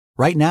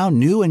Right now,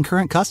 new and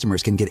current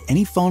customers can get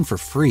any phone for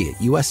free at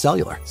US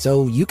Cellular,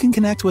 so you can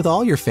connect with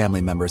all your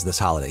family members this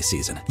holiday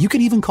season. You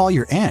can even call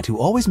your aunt who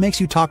always makes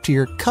you talk to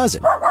your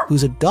cousin,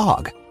 who's a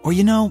dog. Or,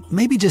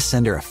 maybe just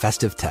send her a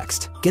festive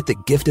text. Get the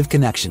gift of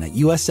connection at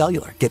US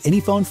Cellular. Get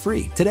any phone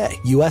free today.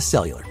 US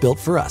Cellular, built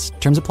for us.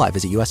 Terms apply.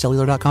 Visit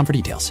uscellular.com for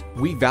details.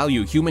 We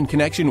value human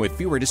connection with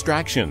fewer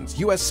distractions.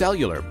 US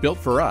Cellular, built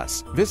for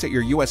us. Visit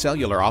your US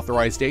Cellular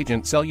authorized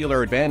agent,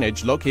 Cellular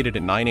Advantage, located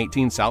at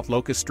 918 South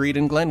Locust Street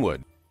in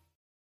Glenwood.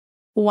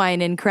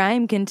 Wine and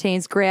Crime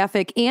contains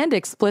graphic and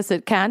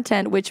explicit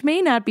content which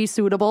may not be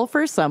suitable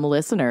for some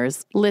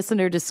listeners.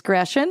 Listener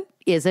discretion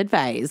is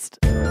advised.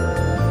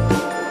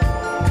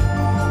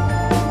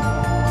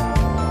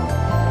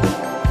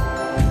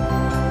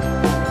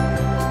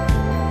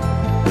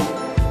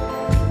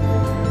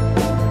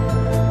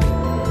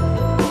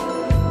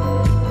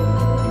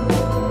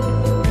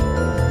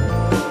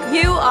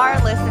 You are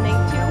listening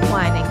to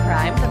Wine and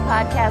Crime, the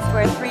podcast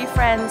where three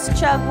friends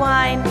chug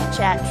wine,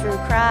 chat true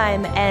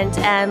crime, and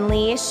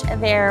unleash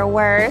their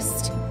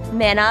worst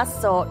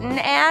Minnesotan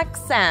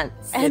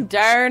accents. And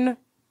darn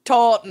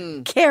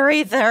Taunton.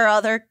 Carry their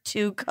other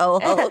two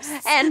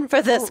co-hosts And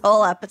for this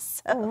whole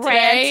episode.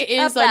 Today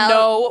is a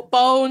no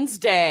bones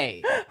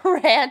day.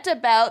 Rant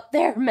about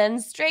their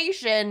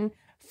menstruation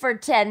for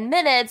 10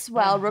 minutes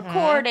while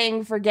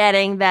recording,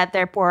 forgetting that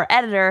their poor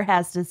editor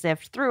has to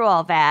sift through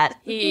all that.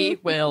 He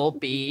will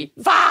be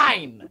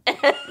fine.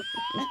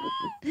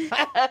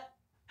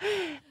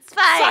 It's fine.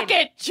 Suck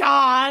it,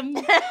 John.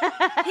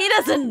 He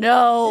doesn't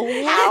know.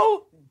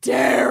 How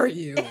dare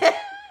you?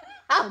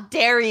 How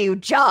dare you,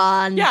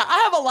 John? Yeah, I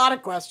have a lot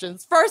of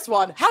questions. First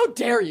one, how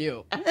dare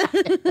you?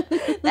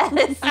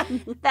 That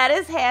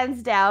is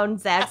hands down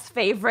Zach's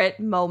favorite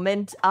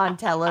moment on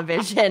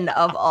television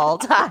of all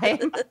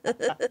time.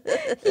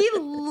 He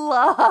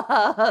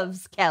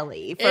loves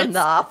Kelly from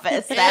The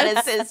Office. That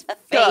is his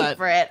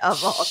favorite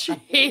of all time.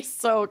 She's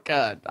so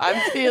good.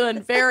 I'm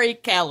feeling very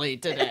Kelly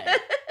today.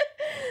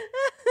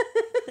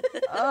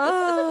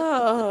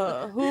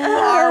 Oh, who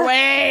are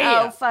we?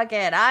 Oh, fuck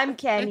it. I'm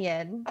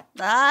Kenyon.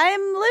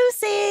 I'm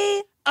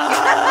Lucy.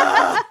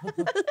 I'm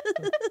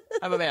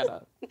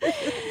Amanda.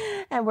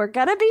 And we're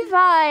gonna be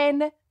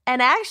fine.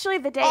 And actually,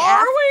 the day Are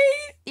after...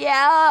 we?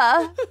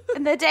 Yeah.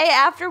 And the day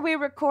after we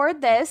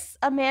record this,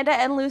 Amanda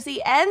and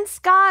Lucy and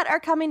Scott are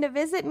coming to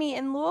visit me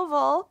in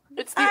Louisville.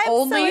 It's the I'm so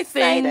only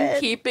thing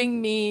excited.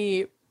 keeping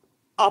me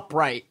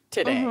upright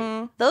today.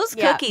 Mm-hmm. Those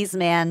Yeah. cookies,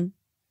 man.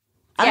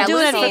 Yeah, I'm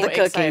doing it Lucy- for the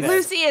cookies. excited.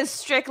 Lucy is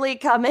strictly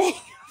coming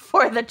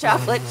for the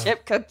chocolate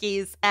chip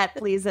cookies at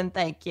Please and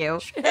Thank You.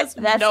 She has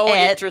That's no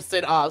it. interest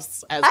in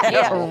us as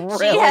Yeah. people.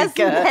 She really has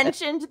good.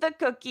 mentioned the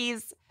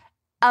cookies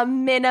a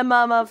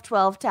minimum of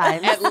 12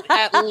 times.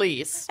 At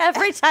least.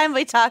 Every time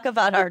we talk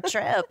about our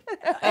trip.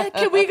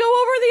 Can we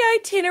go over the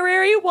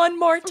itinerary one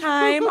more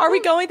time? Are we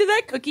going to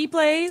that cookie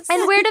place?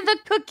 And where do the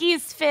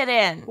cookies fit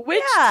in?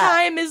 Which Yeah.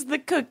 time is the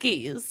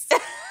cookies?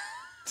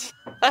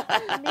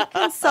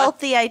 Consult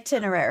the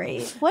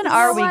itinerary. When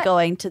are we what?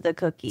 going to the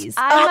cookies?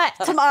 I'm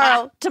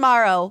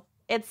Tomorrow.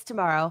 It's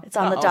tomorrow. It's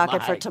on the Oh docket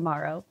my. for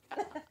tomorrow.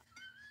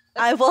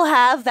 I will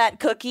have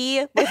that cookie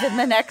within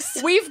the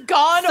next We've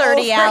gone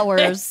 30 over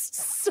hours. this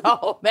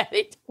so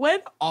many. When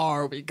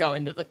are we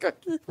going to the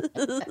cookie?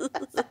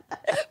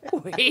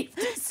 We've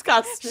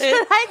discussed Should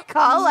it. I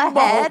call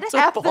ahead?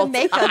 Have to Multiple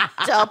make a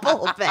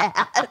double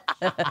batch.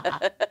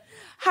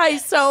 Hi,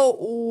 so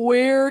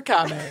we're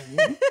coming.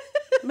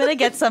 I'm going to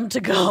get some to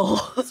go.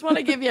 Just want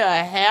to give you a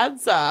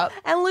heads up.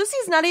 And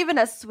Lucy's not even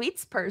a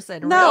sweets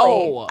person, No,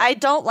 really. I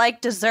don't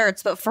like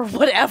desserts, but for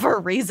whatever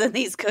reason,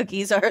 these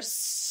cookies are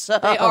so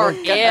They are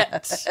good.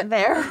 it.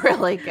 They're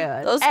really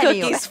good. Those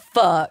Anyway, cookies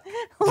fuck.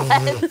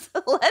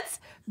 let's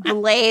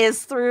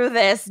blaze through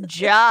this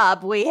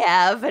job we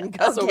have and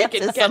go So we get can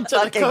to get some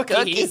to the fucking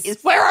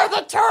cookies. Where are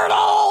the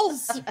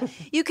turtles?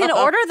 You can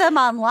order them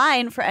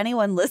online for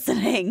anyone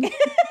listening.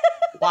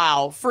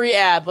 Wow, free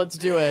ad. Let's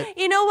do it.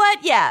 You know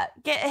what? Yeah,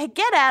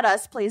 get at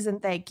us, please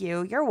and thank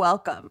you. You're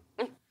welcome.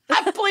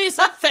 Please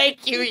and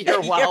thank you.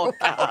 You're welcome.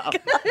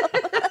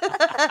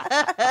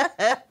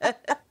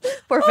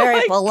 We're very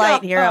my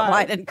polite here at God.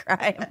 Wine and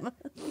Crime.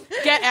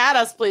 Get at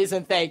us, please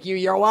and thank you.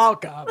 You're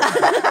welcome.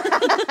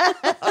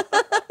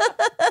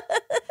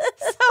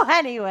 So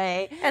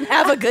anyway, And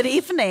have a good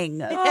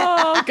evening.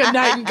 Oh, good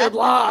night and good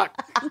luck.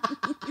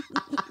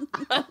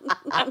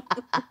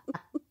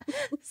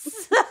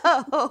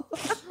 so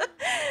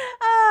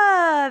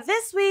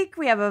this week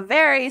we have a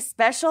very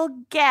special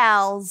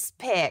gals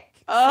pick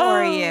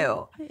for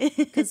you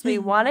because we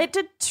wanted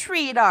to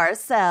treat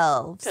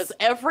ourselves. Because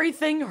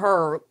everything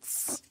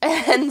hurts.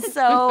 And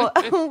so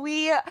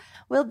we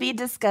will be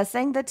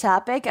discussing the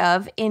topic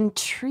of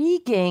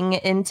intriguing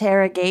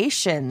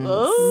interrogations.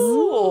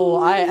 Oh,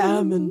 I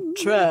am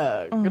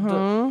intrigued.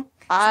 Mhm.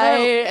 I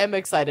am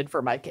excited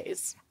for my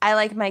case. I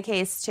like my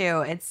case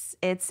too.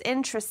 It's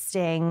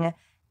interesting,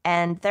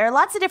 and there are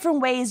lots of different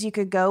ways you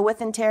could go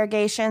with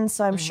interrogations.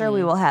 So I'm sure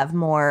we will have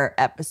more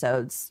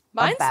episodes.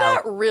 Mine's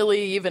about. not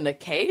really even a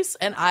case,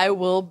 and I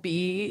will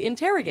be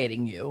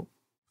interrogating you.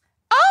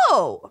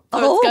 Oh.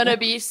 So it's gonna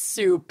be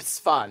soups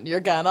fun. You're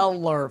gonna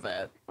love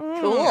it.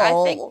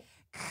 Cool.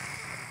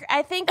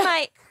 I think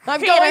my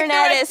I'm going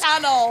internet through a is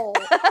tunnel.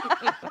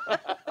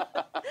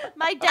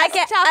 my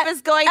desktop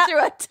is going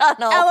through a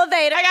tunnel.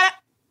 Elevator.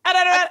 I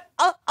don't know.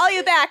 I'll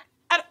you back.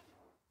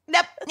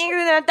 Yep,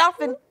 you're a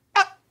dolphin.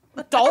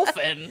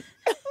 Dolphin.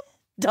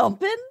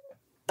 Dumping?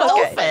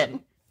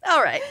 Dolphin.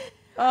 All right.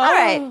 All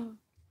right.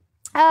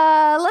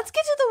 Let's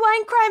get to the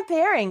wine crime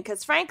pairing,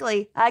 because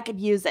frankly, I could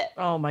use it.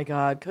 Oh my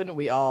God, couldn't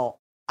we all?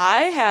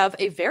 I have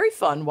a very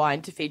fun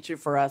wine to feature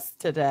for us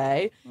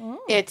today.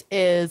 It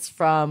is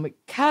from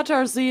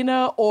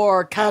Katarzyna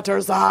or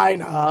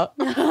Katarzyna.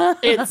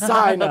 It's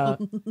Zyna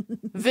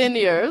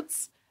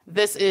Vineyards.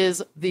 This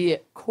is the ?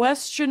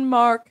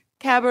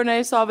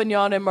 Cabernet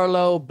Sauvignon and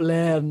Merlot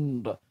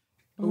blend.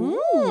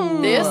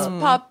 This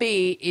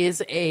puppy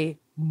is a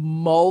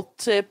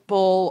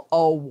multiple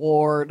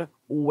award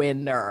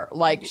winner.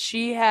 Like,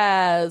 she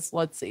has,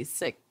 let's see,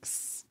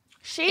 6.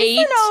 She's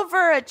an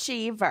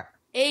overachiever.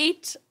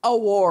 8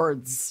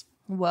 awards.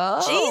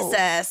 Whoa.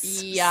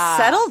 Jesus. Yeah.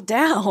 Settle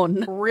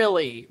down.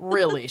 Really,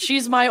 really.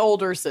 She's my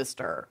older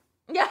sister.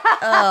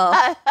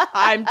 Oh,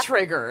 I'm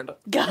triggered.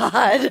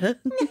 God.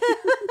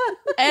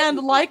 And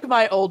like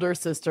my older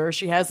sister,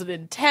 she has an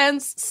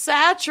intense,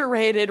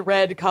 saturated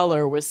red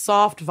color with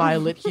soft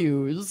violet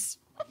hues.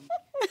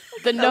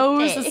 The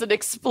nose is an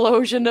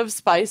explosion of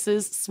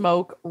spices,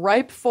 smoke,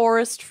 ripe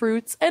forest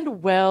fruits,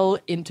 and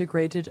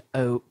well-integrated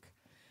oak.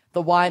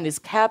 The wine is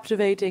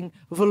captivating,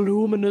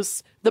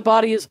 voluminous. The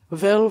body is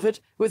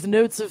velvet with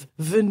notes of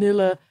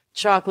vanilla,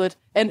 chocolate,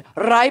 and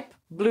ripe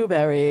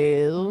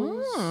blueberries.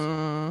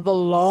 The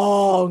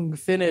long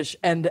finish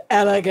and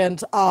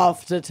elegant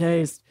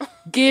aftertaste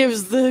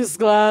gives this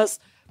glass...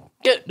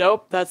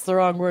 Nope, that's the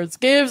wrong words.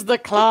 Gives the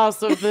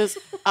class of this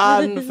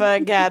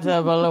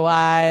unforgettable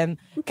wine.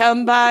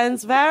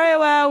 Combines very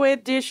well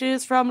with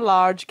dishes from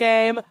large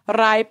game,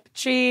 ripe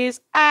cheese,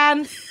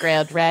 and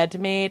grilled red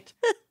meat.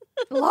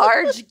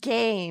 Large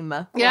game.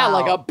 Yeah, Wow.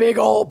 like a big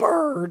old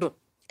bird.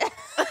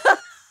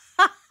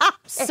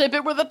 Sip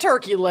it with a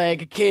turkey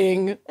leg,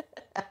 king.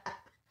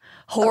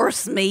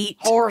 Horse meat.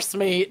 Horse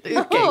meat.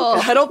 Okay.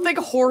 I don't think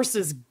horse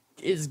is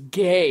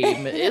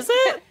game, is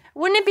it?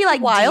 Wouldn't it be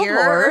like Wild deer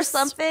or horse?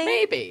 something?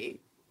 Maybe.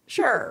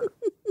 Sure.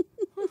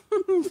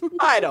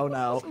 I don't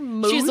know.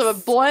 She's a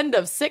blend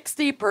of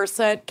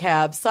 60%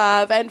 Cab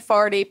Sauv and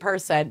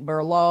 40%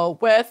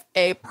 Merlot with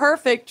a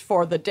perfect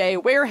for the day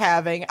we're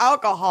having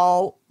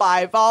alcohol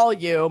by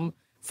volume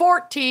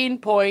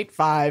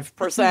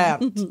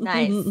 14.5%.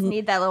 Nice.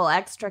 Need that little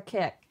extra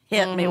kick.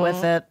 Hit me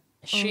with it.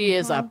 She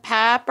is a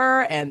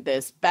papper, and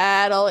this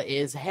battle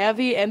is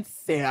heavy and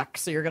thick,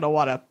 so you're going to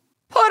want to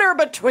put her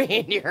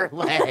between your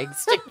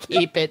legs to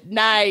keep it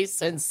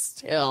nice and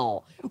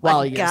still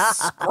while you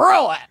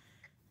screw it.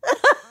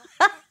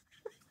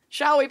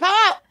 Shall we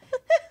pop?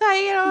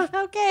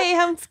 Okay,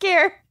 I'm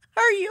scared.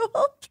 Are you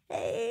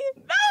okay?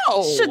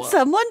 No. Should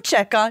someone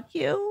check on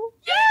you?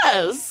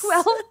 Yes.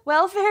 Well,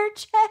 welfare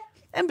check.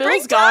 And Bill's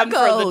bring gone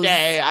tacos. for the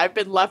day. I've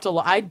been left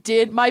alone.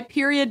 My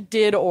period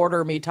did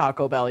order me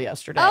Taco Bell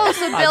yesterday. Oh,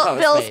 so on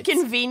Bill's Postmates.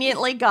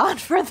 conveniently gone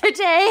for the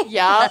day?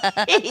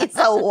 Yeah. He's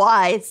a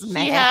wise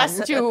man. He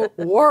has to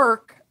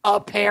work,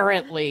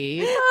 apparently.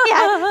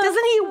 Yeah,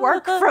 doesn't he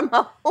work from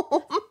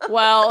home?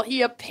 Well,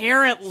 he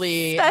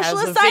apparently Special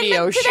has a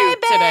video assignment today,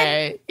 shoot babe.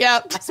 today.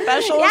 Yep,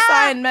 special Yeah,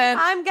 assignment.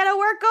 I'm gonna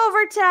work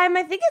overtime.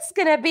 I think it's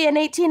gonna be an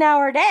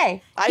 18-hour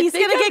day. He's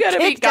think gonna I'm get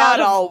gonna be kicked out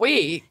gone of- all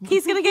week.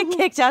 He's going to get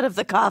kicked out of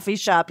the coffee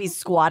shop he's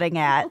squatting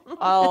at.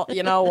 Well,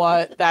 you know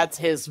what? That's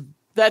his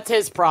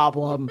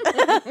problem.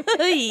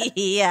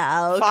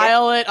 Yeah, okay.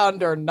 File it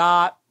under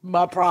not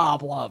my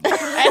problem.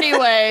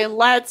 Anyway,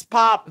 let's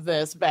pop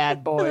this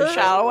bad boy,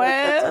 shall we?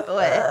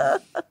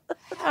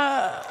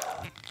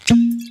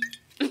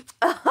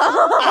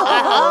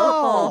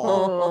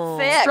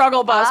 Thick.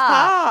 Struggle bus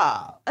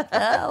pop.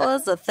 That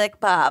was a thick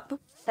pop.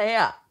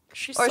 Yeah.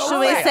 She's Or so should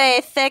we thick.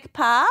 say thick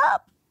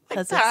pop?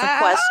 Because it's a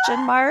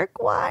question mark.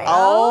 Why?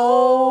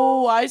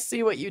 Oh, I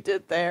see what you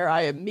did there.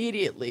 I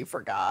immediately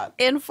forgot.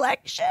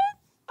 Inflection?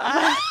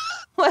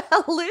 Well,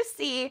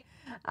 Lucy,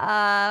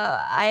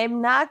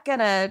 I'm not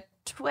gonna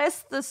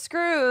twist the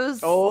screws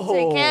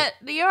to get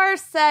your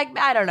segment.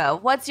 I don't know.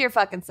 What's your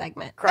fucking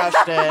segment? Crushed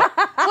it.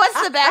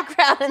 What's the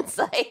background and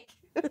psych?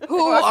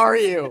 Who are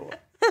you?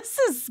 This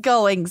is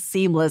going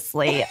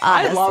seamlessly,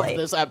 I honestly. love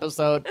this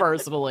episode,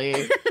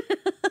 personally.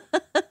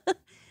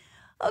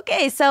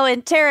 Okay, so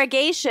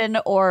interrogation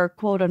or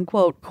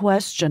quote-unquote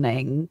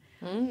questioning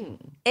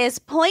is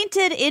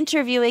pointed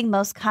interviewing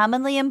most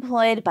commonly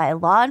employed by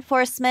law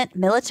enforcement,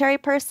 military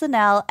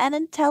personnel, and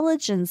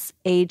intelligence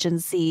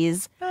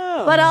agencies,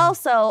 but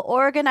also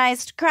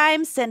organized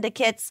crime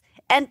syndicates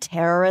and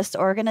terrorist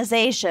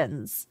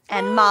organizations.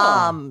 And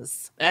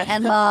moms.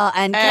 And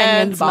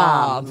Kenyon's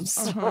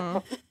moms.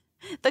 moms.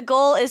 The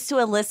goal is to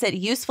elicit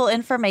useful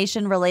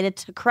information related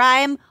to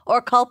crime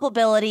or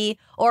culpability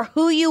or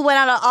who you went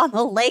out on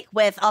the lake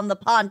with on the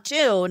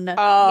pontoon.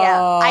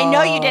 Yeah. I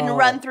know you didn't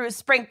run through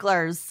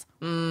sprinklers.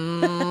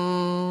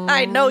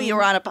 I know you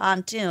were on a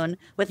pontoon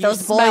with You those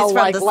smell boys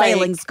from like the lake.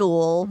 sailing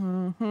school.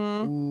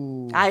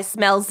 I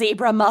smell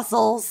zebra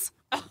mussels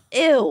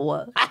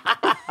Ew.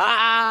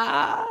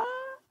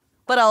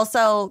 But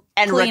also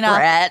and clean up.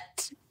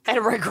 regret.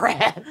 And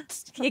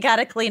regret. You got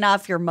to clean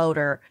off your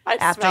motor I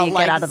after smell you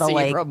like get out of the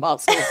lake. zebra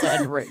mussels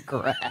and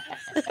regret.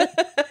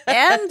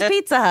 And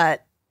Pizza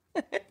Hut.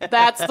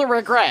 That's the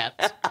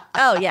regret.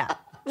 Oh, yeah.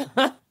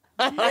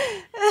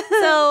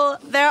 So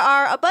there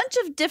are a bunch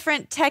of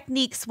different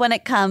techniques when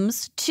it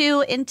comes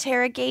to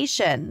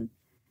interrogation.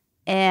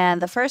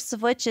 And the first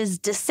of which is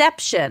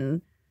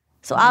deception.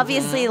 So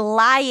obviously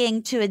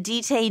lying to a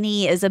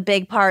detainee is a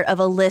big part of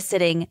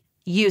eliciting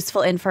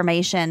useful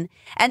information.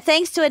 And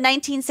thanks to a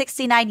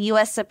 1969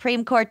 U.S.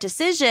 Supreme Court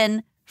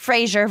decision,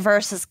 Frazier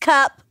versus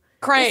Cupp,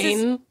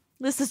 Crane.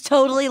 this is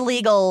totally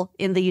legal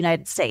in the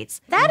United States.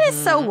 That is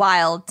so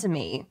wild to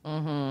me.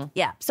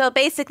 Yeah. So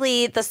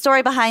basically, the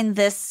story behind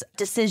this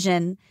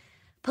decision,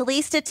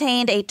 police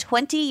detained a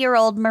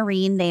 20-year-old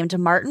Marine named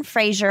Martin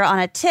Frazier on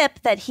a tip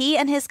that he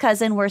and his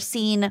cousin were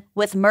seen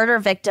with murder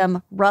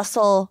victim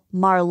Russell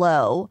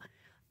Marlowe.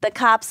 The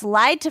cops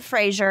lied to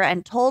Frazier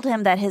and told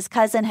him that his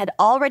cousin had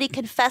already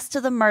confessed to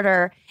the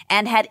murder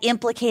and had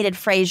implicated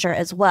Frazier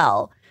as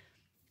well.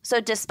 So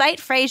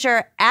despite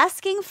Frazier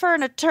asking for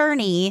an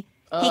attorney,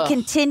 he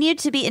continued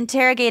to be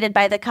interrogated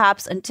by the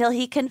cops until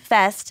he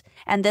confessed,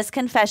 and this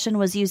confession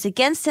was used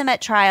against him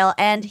at trial,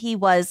 and he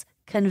was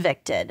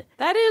convicted.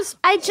 That is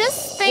I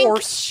just think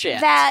horse shit.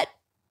 that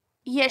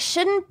you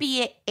shouldn't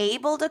be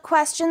able to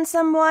question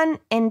someone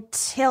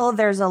until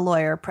there's a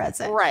lawyer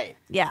present. right.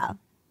 Yeah.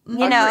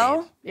 You know,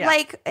 Agreed. Yeah.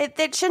 like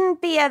it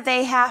shouldn't be a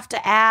they have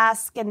to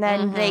ask and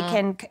then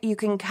you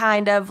can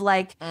kind of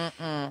like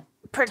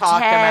pretend,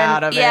 Talk them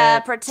out of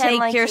it. pretend Take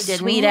like your you didn't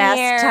sweet hear.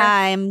 ass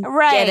time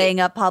Right. getting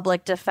a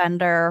public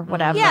defender,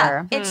 whatever.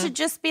 Yeah, it should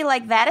just be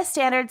like that is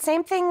standard.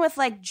 Same thing with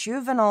like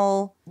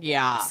juvenile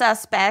Yeah.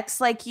 suspects.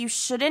 Like you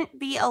shouldn't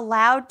be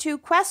allowed to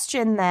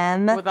question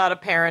them Without a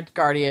parent,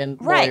 guardian,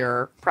 Right.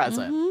 lawyer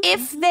present.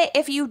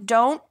 if you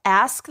don't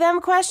ask them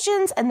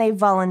questions and they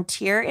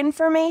volunteer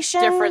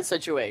information. Different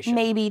situation.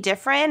 Maybe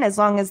different as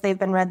long as they've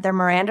been read their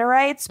Miranda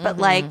rights. But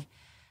like,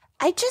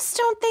 I just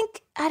don't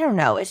think, I don't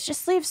know. It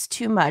just leaves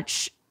too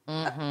much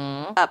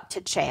up to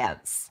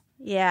chance.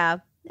 Yeah,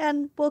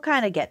 and we'll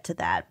kind of get to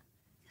that.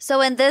 So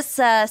in this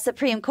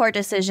Supreme Court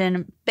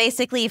decision,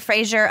 basically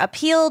Frazier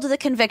appealed the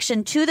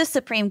conviction to the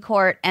Supreme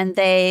Court and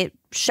they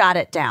shot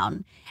it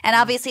down. And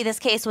obviously this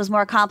case was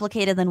more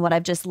complicated than what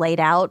I've just laid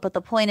out, but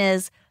the point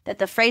is that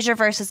the Frazier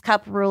versus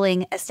Cupp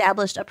ruling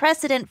established a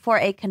precedent for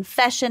a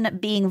confession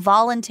being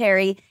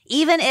voluntary,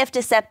 even if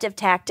deceptive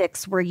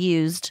tactics were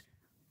used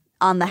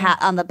on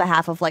the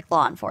behalf of like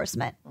law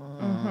enforcement.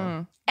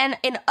 And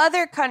in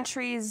other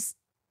countries,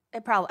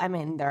 it probably, I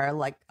mean, there are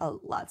like a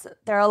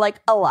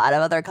lot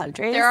of other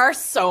countries. There are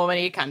so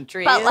many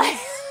countries. but like,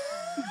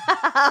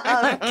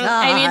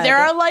 I mean, there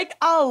are like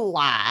a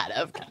lot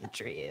of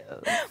countries.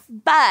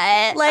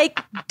 but Like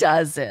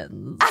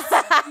dozens.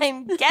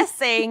 I'm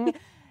guessing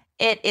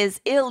it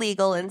is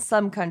illegal in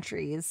some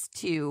countries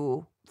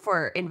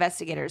for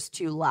investigators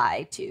to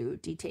lie to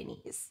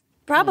detainees.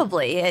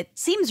 Probably. It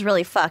seems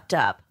really fucked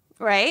up.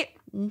 Right?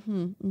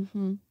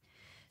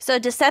 So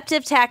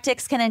deceptive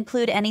tactics can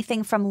include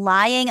anything from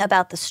lying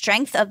about the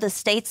strength of the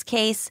state's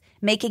case,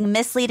 making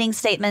misleading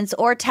statements,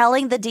 or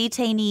telling the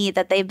detainee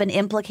that they've been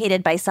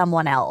implicated by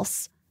someone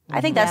else.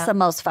 I think that's the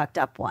most fucked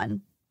up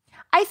one.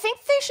 I think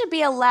they should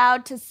be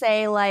allowed to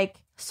say like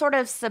sort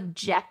of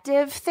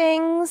subjective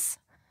things.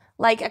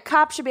 Like a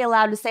cop should be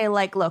allowed to say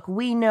like, look,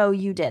 we know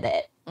you did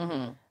it.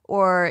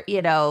 Or,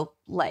 you know,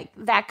 like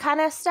that kind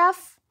of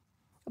stuff.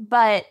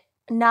 But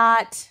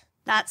not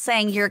Not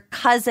saying your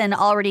cousin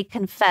already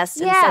confessed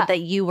and Yeah. said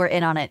that you were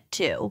in on it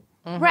too.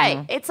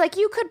 right. It's like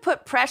you could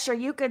put pressure.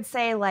 You could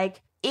say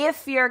like,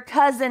 if your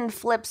cousin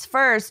flips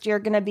first, you're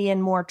going to be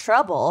in more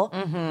trouble,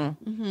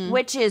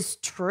 which is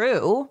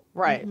true.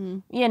 Right.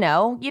 You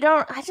know,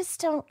 I just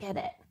don't get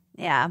it.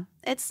 Yeah,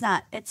 it's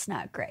not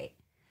great.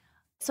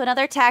 So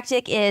another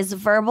tactic is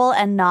verbal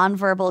and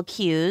nonverbal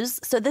cues.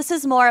 So this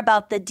is more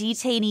about the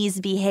detainee's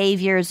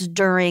behaviors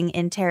during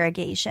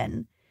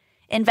interrogation.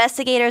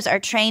 Investigators are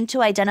trained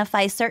to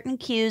identify certain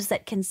cues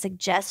that can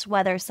suggest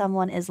whether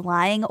someone is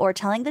lying or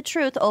telling the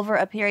truth over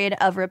a period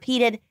of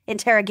repeated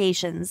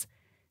interrogations.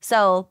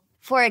 So,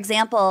 for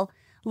example,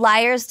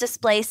 liars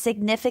display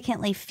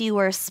significantly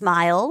fewer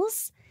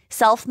smiles,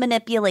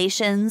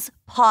 self-manipulations,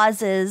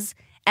 pauses,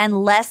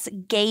 and less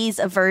gaze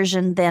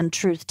aversion than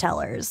truth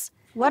tellers.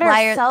 What are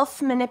Liar-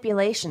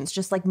 self-manipulations?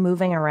 Just like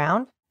moving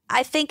around?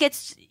 I think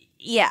it's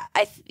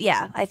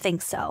I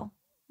think so.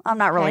 I'm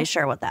not really Okay.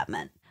 sure what that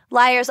meant.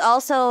 Liars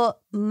also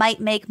might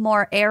make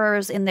more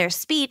errors in their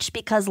speech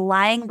because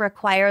lying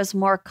requires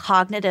more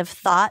cognitive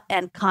thought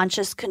and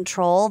conscious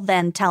control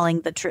than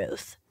telling the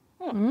truth.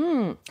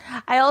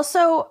 I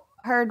also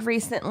heard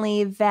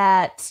recently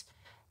that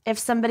if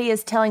somebody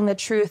is telling the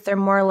truth, they're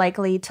more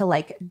likely to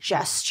like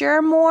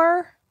gesture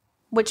more,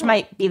 which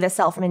might be the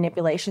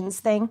self-manipulations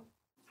thing.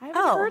 I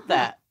haven't heard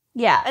that.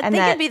 Yeah. I think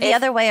it'd be the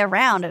other way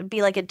around. It'd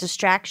be like a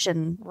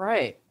distraction.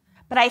 Right.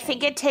 But I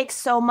think it takes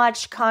so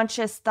much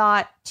conscious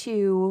thought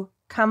to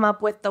come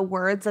up with the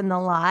words and the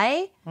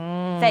lie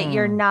that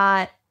you're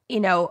not,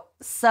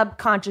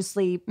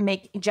 subconsciously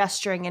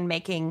gesturing and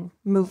making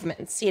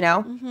movements,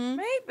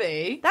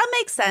 Maybe. That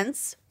makes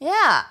sense.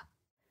 Yeah.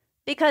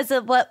 Because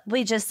of what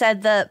we just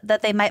said,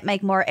 that they might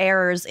make more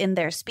errors in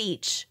their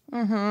speech.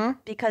 Mm-hmm.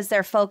 Because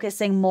they're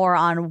focusing more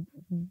on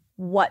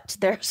what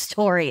their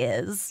story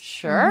is.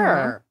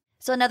 Sure.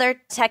 So another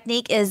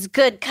technique is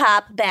good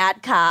cop,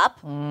 bad cop.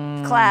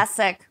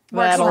 Classic.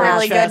 Works That old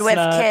really good with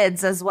chestnut.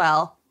 kids as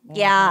well.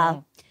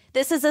 Yeah.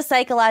 This is a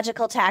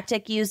psychological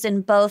tactic used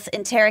in both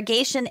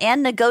interrogation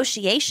and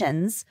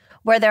negotiations,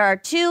 where there are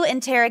two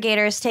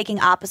interrogators taking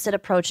opposite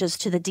approaches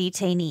to the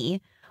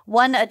detainee.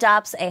 One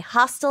adopts a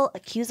hostile,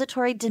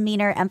 accusatory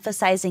demeanor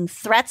emphasizing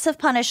threats of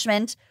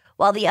punishment,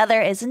 while the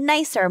other is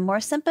nicer, more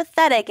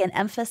sympathetic, and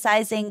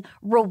emphasizing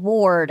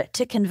reward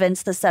to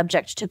convince the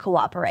subject to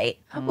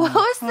cooperate. What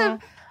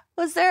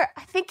was there,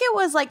 I think it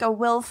was like a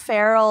Will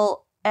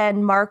Ferrell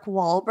and Mark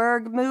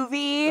Wahlberg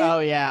movie Oh,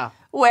 yeah.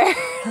 where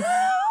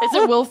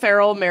Isn't Will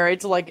Ferrell married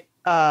to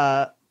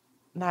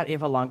not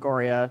Eva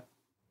Longoria?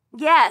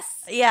 yes,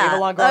 Yeah.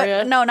 Ava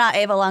Longoria? No, not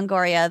Ava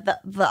Longoria.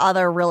 The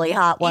other really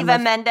hot one. Eva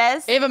with-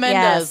 Mendes. Ava Mendes,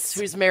 Yes.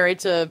 who's married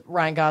to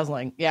Ryan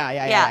Gosling.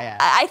 Yeah.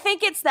 I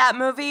think it's that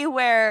movie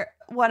where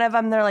one of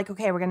them, they're like,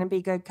 okay, we're going to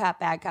be good cop,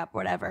 bad cop,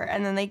 whatever.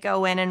 And then they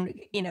go in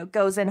and,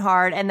 goes in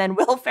hard. And then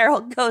Will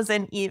Ferrell goes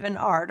in even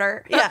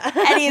harder. Yeah.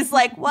 And he's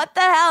like, what the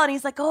hell? And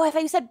he's like, oh, I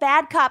thought you said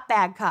bad cop,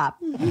 bad cop.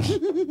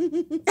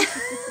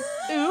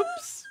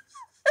 Oops.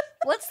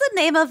 What's the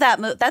name of that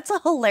movie? That's a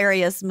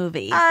hilarious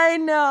movie. I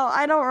know.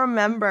 I don't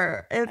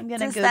remember. I'm going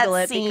to Google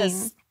it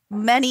because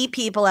many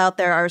people out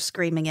there are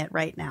screaming it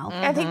right now.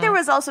 I think there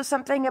was also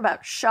something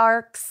about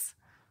sharks.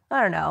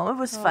 I don't know. It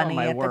was funny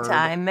my at word. the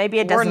time. Maybe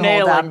it We're doesn't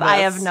hold up. nailing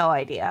I this. have no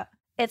idea.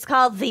 It's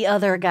called The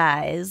Other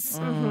Guys.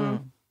 Mm-hmm.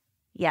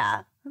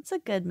 Yeah, that's a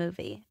good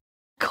movie.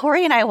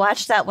 Corey and I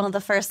watched that one of the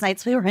first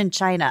nights we were in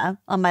China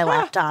on my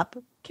laptop.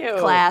 Cute.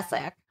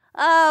 Classic.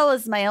 Oh, it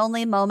was my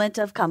only moment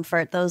of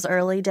comfort those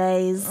early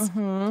days.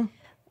 Mm-hmm.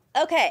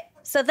 Okay,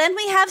 so then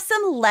we have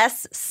some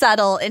less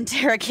subtle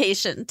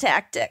interrogation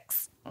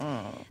tactics.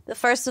 The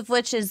first of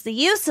which is the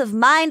use of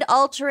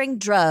mind-altering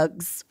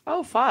drugs.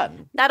 Oh,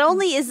 fun. Not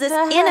only is this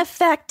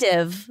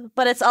ineffective,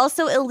 but it's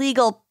also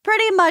illegal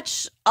pretty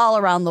much all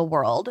around the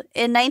world.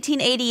 In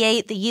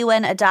 1988, the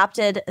UN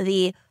adopted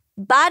the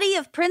Body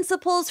of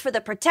Principles for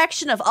the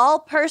Protection of All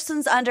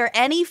Persons Under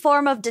Any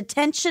Form of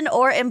Detention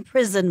or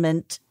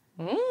Imprisonment,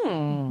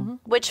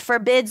 which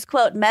forbids,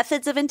 quote,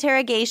 methods of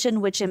interrogation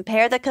which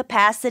impair the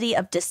capacity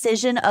of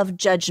decision of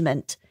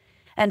judgment.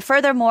 And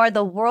furthermore,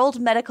 the World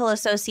Medical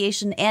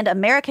Association and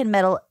American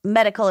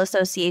Medical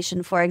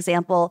Association, for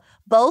example,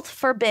 both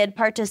forbid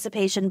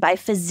participation by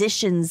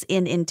physicians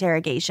in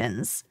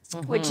interrogations.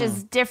 Which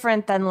is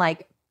different than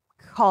like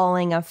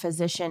calling a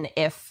physician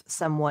if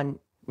someone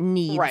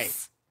needs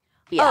Right.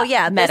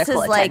 medical this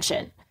is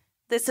attention.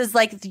 This is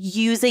like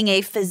using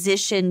a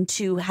physician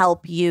to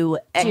help you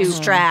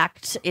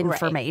extract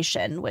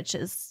information, which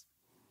is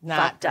Not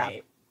fucked up.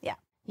 great.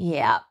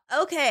 Yeah.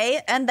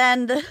 Okay, and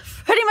then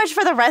pretty much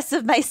for the rest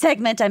of my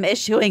segment, I'm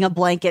issuing a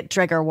blanket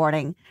trigger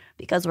warning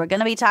because we're going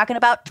to be talking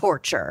about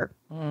torture.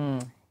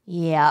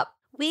 Yep.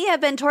 We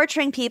have been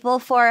torturing people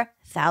for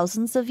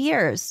thousands of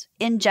years.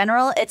 In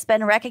general, it's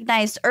been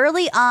recognized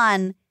early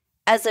on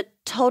as a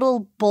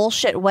total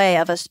bullshit way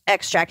of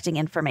extracting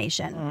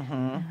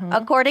information.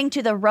 According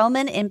to the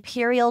Roman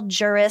imperial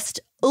jurist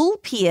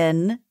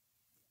Ulpian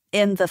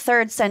in the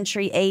 3rd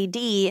century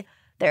AD,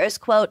 there is,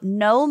 quote,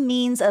 no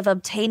means of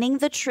obtaining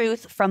the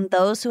truth from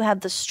those who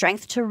have the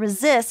strength to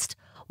resist,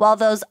 while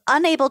those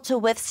unable to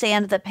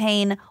withstand the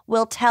pain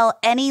will tell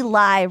any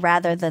lie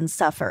rather than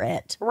suffer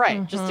it.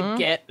 Right. Just to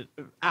get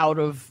out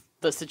of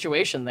the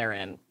situation they're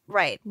in.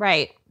 Right.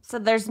 Right. So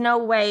there's no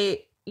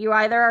way, you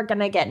either are going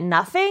to get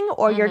nothing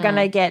or you're going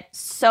to get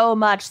so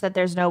much that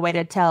there's no way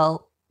to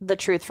tell the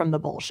truth from the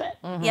bullshit.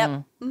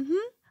 Yep.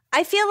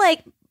 I feel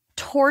like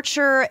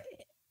torture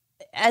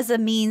as a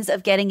means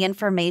of getting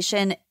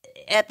information,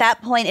 at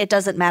that point, it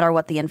doesn't matter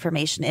what the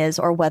information is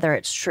or whether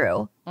it's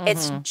true.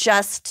 It's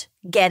just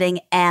getting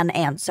an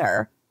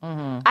answer.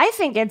 I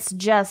think it's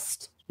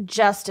just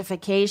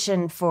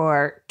justification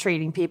for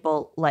treating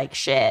people like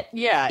shit.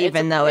 Yeah.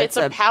 Even though it's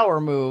a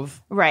power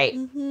move. Right.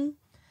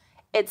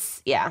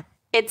 It's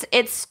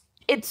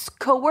it's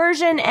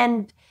coercion,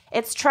 and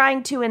it's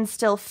trying to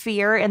instill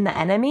fear in the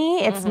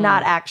enemy. It's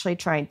not actually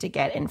trying to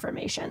get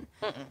information.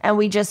 And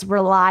we just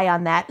rely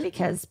on that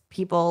because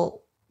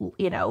people,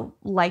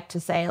 like to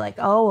say like,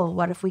 oh, well,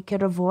 what if we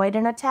could avoid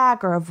an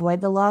attack or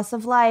avoid the loss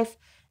of life?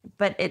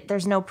 But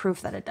there's no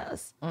proof that it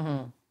does.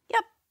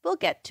 Yep, we'll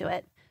get to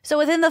it. So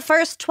within the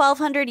first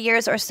 1,200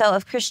 years or so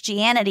of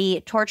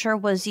Christianity, torture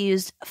was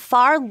used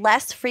far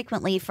less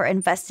frequently for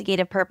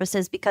investigative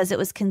purposes because it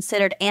was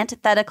considered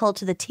antithetical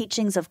to the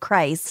teachings of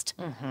Christ.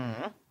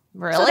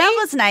 Really? So that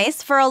was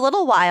nice for a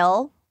little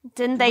while.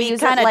 Didn't they we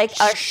use it kinda like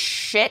a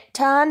shit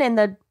ton in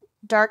the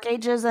Dark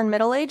Ages and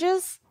Middle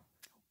Ages?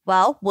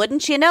 Well,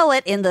 wouldn't you know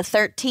it, in the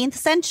 13th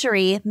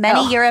century,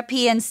 many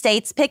European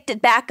states picked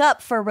it back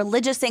up for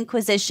religious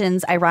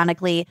inquisitions,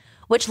 ironically,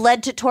 which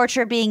led to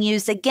torture being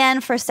used again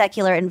for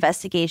secular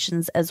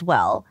investigations as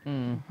well.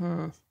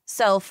 Mm-hmm.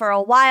 So for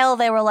a while,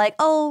 they were like,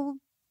 oh,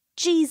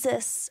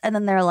 Jesus. And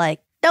then they're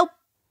like, nope.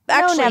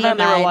 Actually, never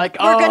they were like,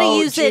 we're going to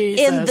use Jesus.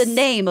 it in the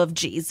name of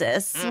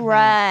Jesus. Mm-hmm.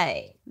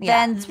 Right.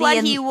 Then it's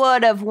what he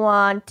would have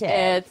wanted.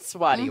 It's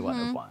what he would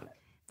have wanted.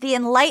 The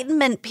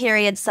Enlightenment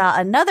period saw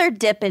another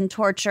dip in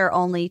torture,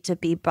 only to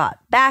be brought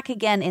back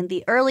again in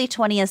the early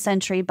 20th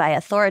century by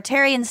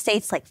authoritarian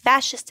states like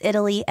fascist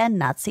Italy and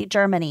Nazi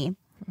Germany.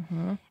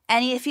 Mm-hmm.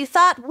 And if you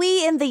thought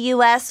we in the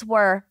U.S.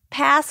 were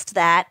past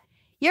that,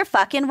 you're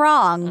fucking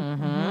wrong.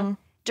 Mm-hmm.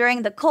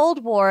 During the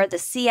Cold War, the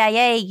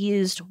CIA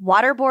used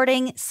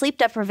waterboarding, sleep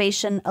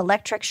deprivation,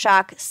 electric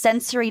shock,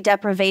 sensory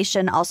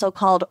deprivation, also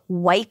called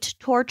white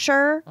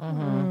torture,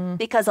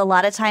 because a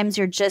lot of times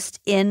you're just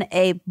in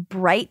a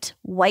bright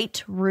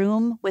white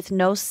room with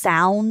no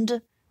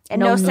sound and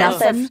no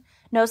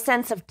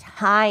sense of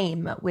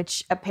time,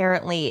 which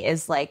apparently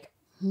is like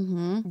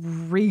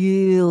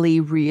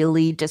really,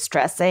 really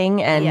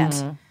distressing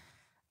and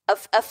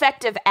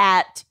effective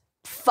at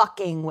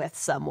fucking with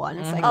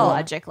someone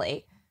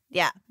psychologically.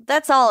 Yeah,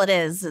 that's all it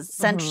is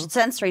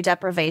sensory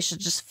deprivation,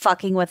 just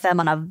fucking with them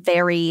on a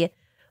very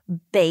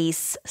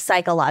base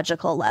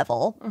psychological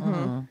level.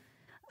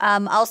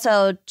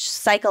 Also,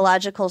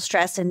 psychological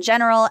stress in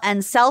general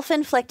and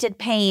self-inflicted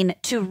pain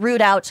to root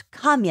out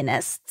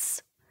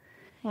communists.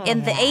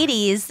 In the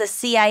 80s, the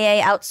CIA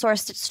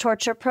outsourced its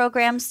torture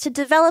programs to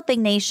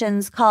developing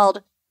nations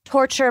called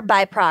torture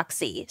by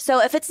proxy.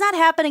 So if it's not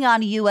happening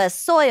on U.S.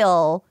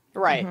 soil...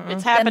 Right.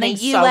 It's happening then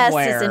the U.S.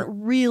 somewhere. isn't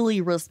really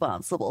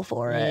responsible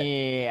for it.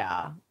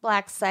 Yeah.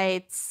 Black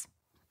sites,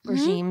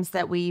 regimes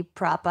that we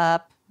prop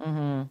up.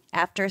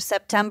 After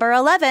September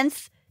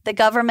 11th, the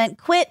government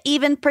quit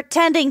even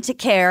pretending to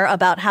care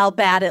about how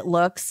bad it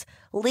looks,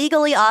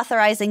 legally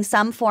authorizing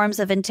some forms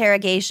of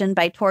interrogation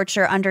by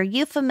torture under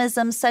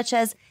euphemisms such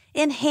as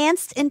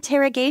enhanced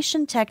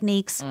interrogation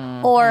techniques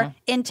or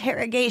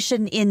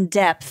interrogation in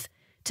depth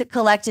to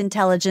collect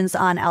intelligence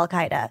on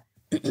Al-Qaeda.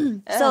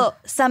 So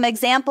some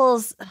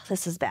examples,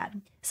 this is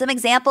bad. Some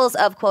examples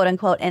of quote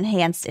unquote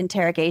enhanced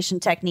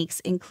interrogation techniques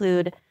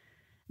include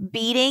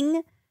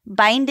beating,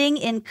 binding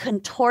in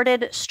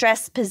contorted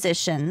stress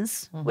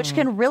positions, which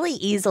can really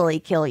easily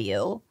kill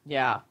you.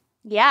 Yeah.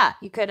 Yeah,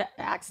 you could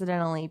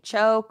accidentally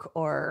choke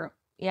or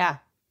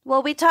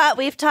Well, we've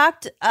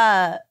talked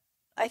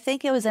I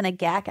think it was in a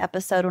GAC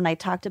episode when I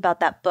talked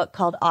about that book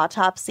called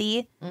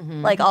Autopsy,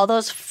 like all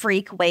those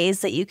freak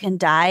ways that you can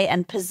die,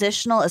 and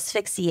positional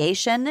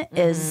asphyxiation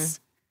is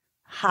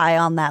high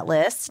on that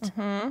list.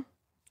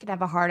 could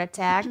have a heart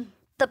attack.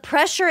 The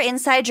pressure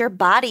inside your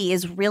body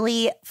is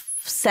really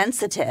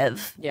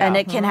sensitive, and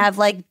it can have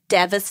like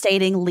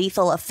devastating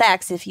lethal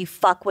effects if you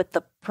fuck with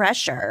the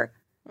pressure.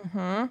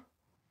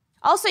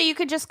 Also, you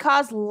could just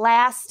cause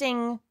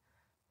lasting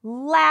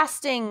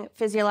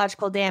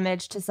physiological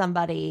damage to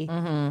somebody.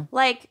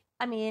 Like,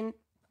 I mean,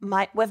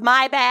 with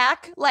my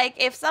back, like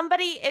if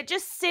somebody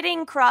just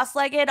sitting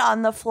cross-legged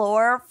on the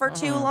floor for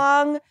too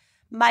long,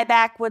 my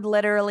back would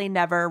literally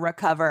never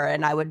recover,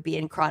 and I would be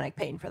in chronic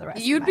pain for the rest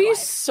of my life. You'd be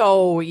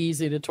so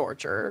easy to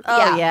torture.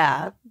 Oh,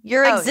 yeah.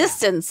 Your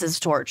existence is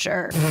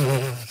torture.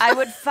 I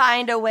would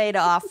find a way to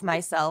off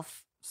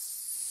myself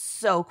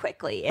so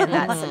quickly in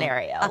that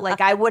scenario. Like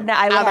I would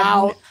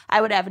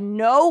have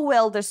no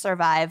will to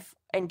survive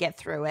and get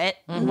through it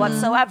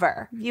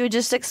whatsoever. You would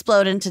just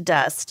explode into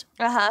dust.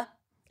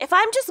 If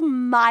I'm just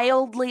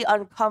mildly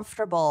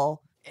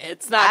uncomfortable,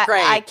 it's not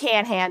great. I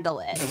can't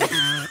handle it.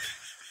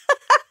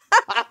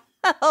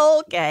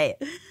 Okay.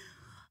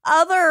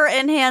 Other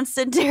enhanced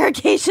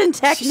interrogation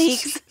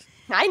techniques.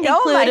 I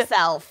know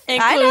myself.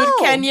 Include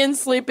Kenyon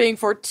sleeping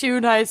for 2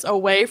 nights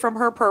away from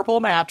her purple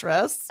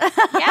mattress.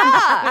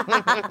 Yeah.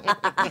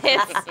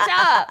 It's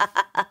tough.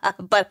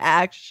 But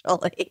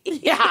actually.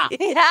 Yeah.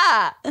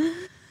 Yeah.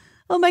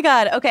 Oh my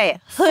God. Okay.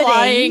 Hooding.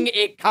 Flying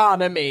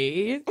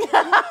economy.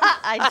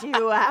 I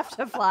do have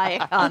to fly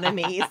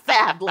economy,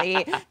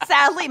 sadly.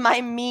 Sadly,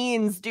 my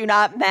means do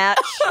not match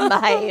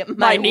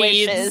my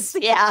needs. wishes.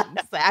 Yeah,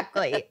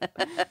 exactly.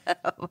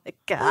 Oh my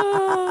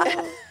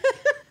God.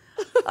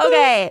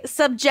 Okay.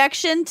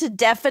 Subjection to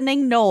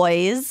deafening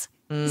noise,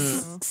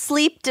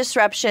 sleep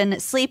disruption,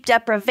 sleep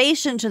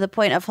deprivation to the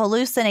point of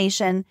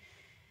hallucination,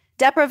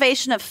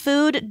 deprivation of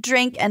food,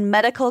 drink, and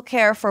medical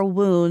care for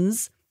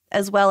wounds,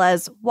 as well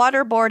as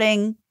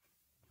waterboarding,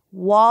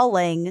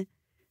 walling,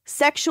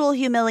 sexual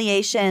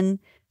humiliation,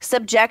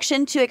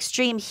 subjection to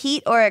extreme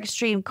heat or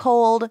extreme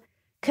cold,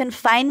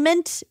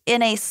 confinement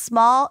in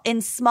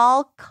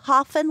small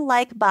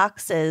coffin-like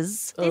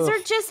boxes. These are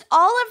just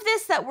all of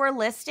this that we're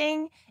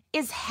listing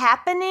is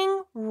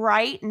happening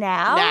right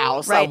now.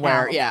 Now,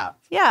 somewhere, Yeah.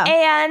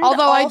 And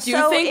although I do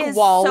also think is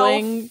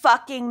walling so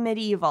fucking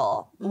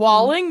medieval.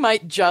 Walling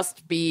might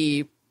just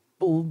be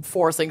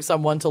forcing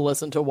someone to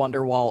listen to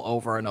Wonderwall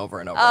over and over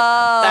and over.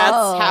 Oh,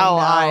 That's how no.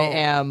 I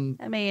am.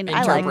 I mean,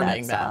 I like that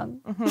interpreting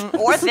song.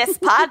 Or this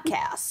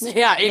podcast.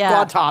 Yeah, in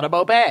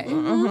Guantanamo Bay.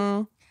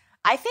 Mm-hmm.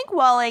 I think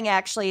walling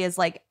actually is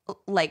like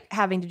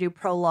having to do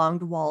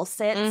prolonged wall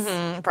sits.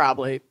 Mm-hmm,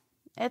 probably.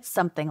 It's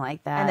something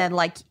like that. And then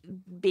like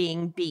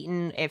being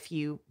beaten if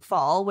you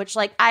fall, which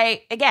like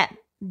I, again,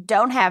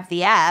 don't have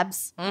the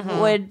abs,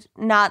 would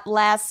not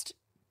last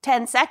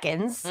 10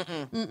 seconds.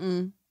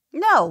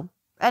 No.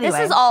 Anyway.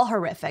 This is all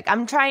horrific.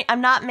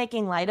 I'm not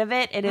making light of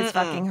it. It is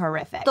fucking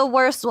horrific. The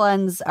worst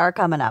ones are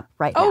coming up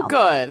right now. Oh,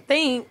 good.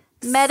 Thanks.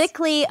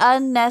 Medically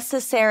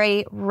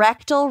unnecessary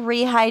rectal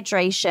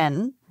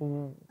rehydration.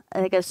 I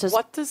think it's just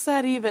What does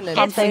that even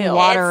pumping entail?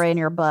 water in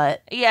your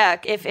butt. Yeah,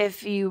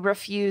 if you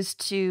refuse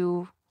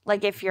to,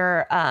 like if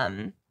you're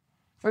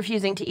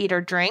refusing to eat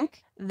or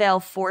drink, they'll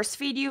force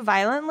feed you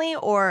violently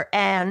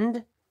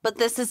But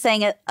this is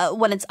saying it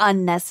when it's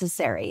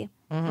unnecessary.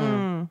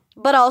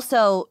 But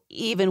also,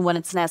 even when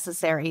it's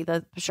necessary,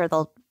 I'm sure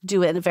they'll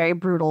do it in a very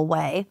brutal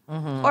way.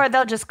 or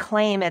they'll just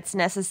claim it's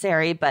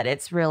necessary, but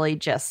it's really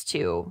just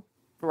to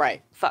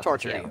fuck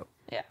Torture with you.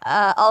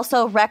 Yeah.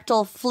 Also,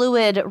 rectal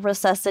fluid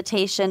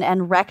resuscitation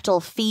and rectal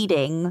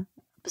feeding.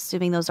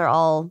 Assuming those are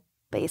all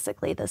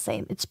basically the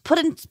same. It's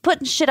putting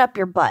shit up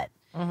your butt.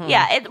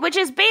 Yeah, which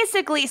is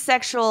basically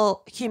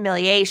sexual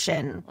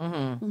humiliation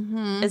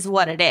is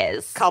what it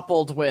is.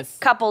 Coupled with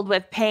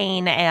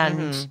Pain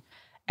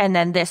and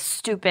then this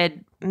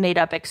stupid made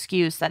up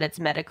excuse that it's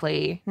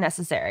medically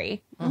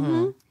necessary. I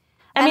mean,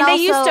 they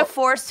used to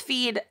force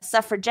feed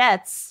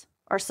suffragettes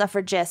or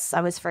suffragists. I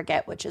always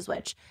forget which is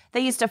which. They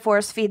used to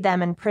force feed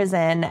them in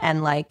prison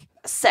and like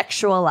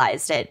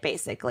sexualized it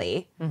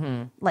basically,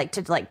 like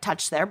to like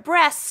touch their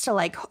breasts, to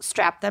like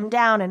strap them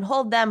down and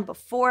hold them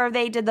before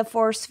they did the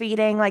force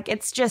feeding. Like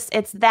it's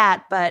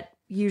that, but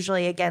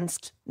usually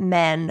against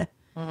men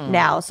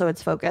now. So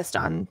it's focused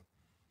on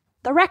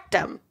the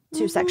rectum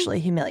to sexually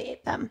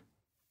humiliate them.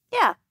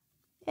 Yeah,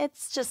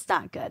 it's just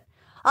not good.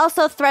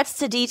 Also, threats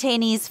to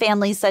detainees'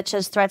 families, such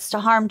as threats to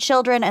harm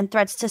children and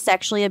threats to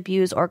sexually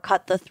abuse or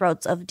cut the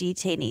throats of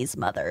detainees'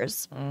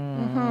 mothers.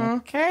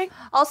 Okay.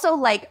 Also,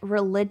 like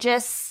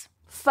religious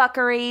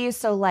fuckery.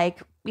 So,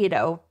 like,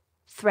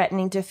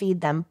 threatening to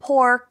feed them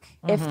pork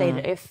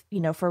if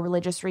for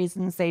religious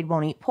reasons they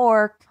won't eat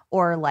pork,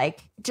 or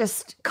like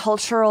just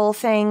cultural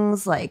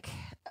things like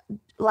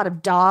a lot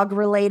of dog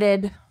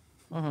related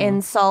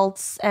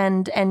insults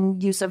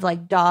and use of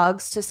like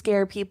dogs to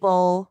scare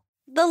people.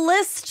 The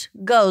list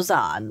goes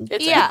on.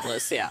 It's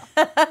endless, yeah.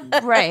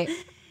 Right.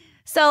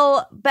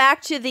 So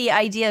back to the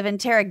idea of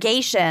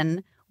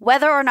interrogation,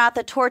 whether or not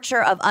the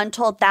torture of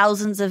untold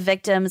thousands of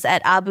victims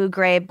at Abu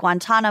Ghraib,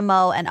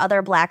 Guantanamo, and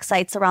other black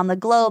sites around the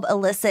globe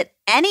elicit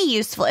any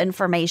useful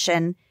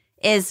information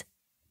is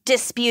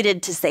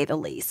disputed, to say the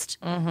least.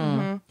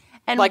 And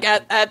Like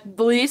at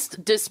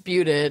least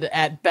disputed,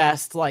 at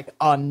best like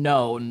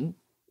unknown.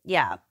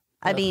 Yeah.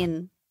 I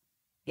mean,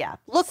 yeah.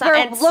 Look So-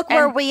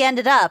 where we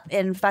ended up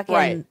in fucking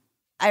Right.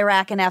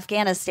 Iraq and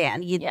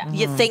Afghanistan. You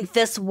think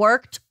this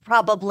worked?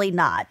 Probably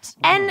not.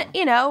 And,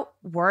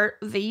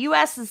 the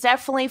U.S. is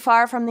definitely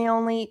far from the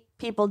only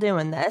people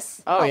doing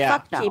this. Oh, yeah.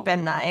 Fuck no. Keep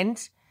in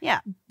mind.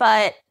 Yeah.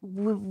 But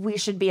we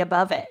should be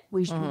above it.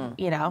 We should,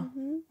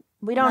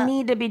 we don't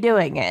need to be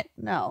doing it.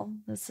 No.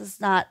 This is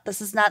not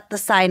the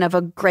sign of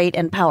a great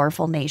and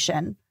powerful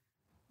nation.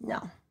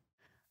 No.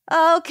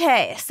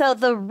 Okay, so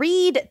the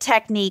Reed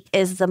technique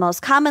is the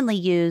most commonly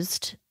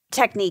used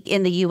technique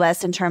in the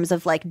U.S. in terms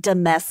of like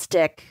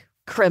domestic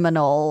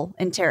criminal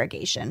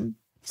interrogation.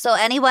 So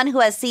anyone who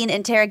has seen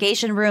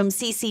interrogation room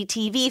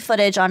CCTV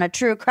footage on a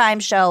true crime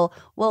show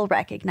will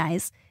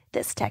recognize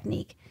this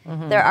technique.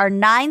 There are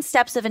 9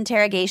 steps of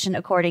interrogation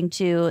according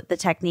to the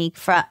technique,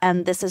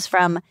 and this is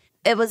from,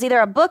 it was either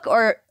a book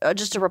or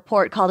just a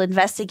report called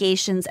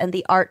Investigations and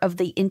the Art of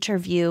the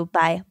Interview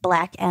by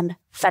Black and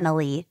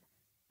Fennelly.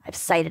 I've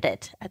cited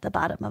it at the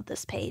bottom of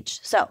this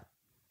page. So,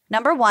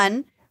 number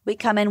 1, we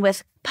come in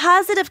with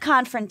positive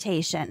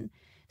confrontation.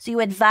 So you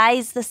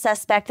advise the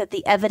suspect that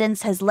the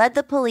evidence has led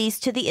the police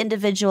to the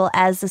individual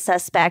as the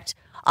suspect.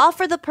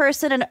 Offer the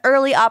person an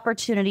early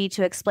opportunity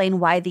to explain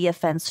why the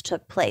offense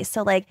took place.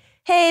 So like,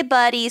 hey,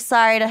 buddy,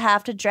 sorry to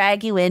have to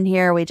drag you in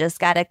here. We just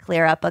got to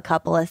clear up a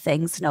couple of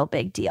things. No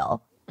big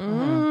deal.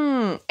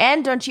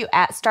 And don't you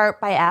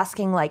start by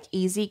asking like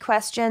easy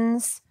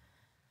questions?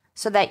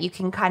 So that you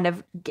can kind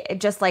of,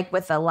 just like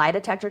with a lie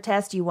detector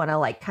test, you want to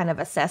like kind of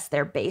assess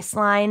their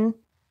baseline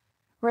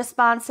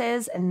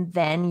responses, and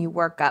then you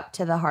work up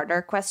to the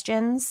harder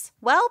questions.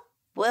 Well,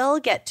 we'll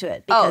get to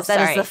it because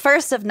that is the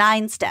first of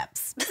 9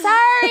 steps.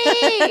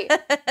 Sorry!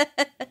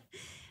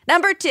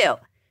 Number 2,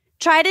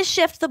 try to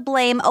shift the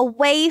blame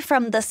away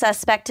from the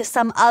suspect to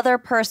some other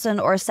person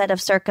or set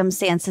of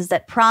circumstances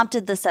that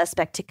prompted the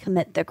suspect to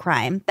commit the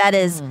crime. That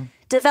is,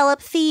 develop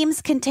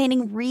themes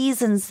containing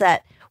reasons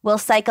that will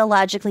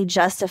psychologically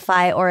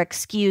justify or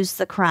excuse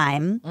the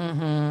crime.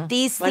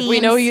 These Like, themes,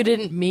 we know you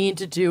didn't mean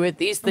to do it.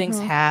 These things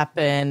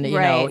happen. You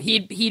Right. know,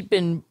 he'd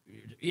been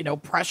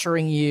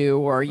pressuring you,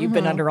 or you've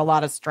been under a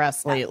lot of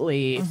stress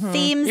lately.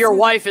 Themes. Your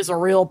wife is a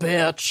real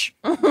bitch.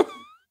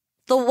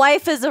 The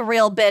wife is a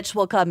real bitch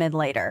will come in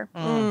later.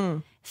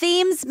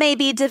 Themes may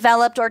be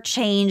developed or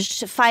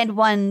changed to find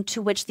one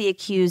to which the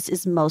accused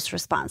is most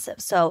responsive.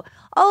 So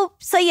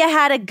you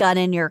had a gun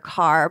in your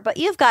car, but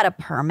you've got a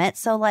permit.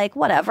 So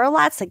whatever.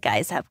 Lots of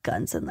guys have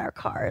guns in their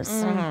cars.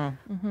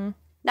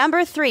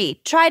 Number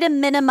 3, try to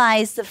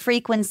minimize the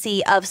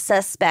frequency of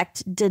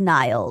suspect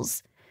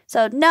denials.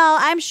 So no,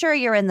 I'm sure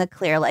you're in the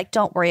clear.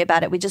 Don't worry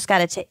about it. We just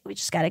got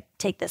to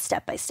take this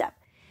step by step.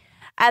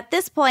 At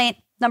this point,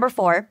 number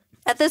 4,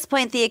 at this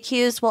point, the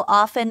accused will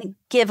often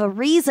give a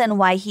reason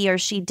why he or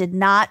she did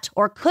not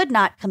or could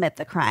not commit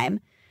the crime.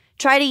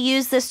 Try to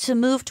use this to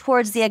move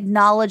towards the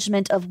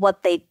acknowledgement of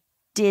what they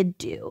did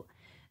do.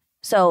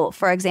 So,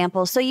 for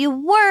example, you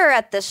were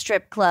at the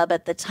strip club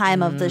at the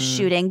time of the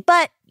shooting,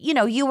 but,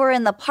 you were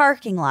in the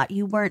parking lot.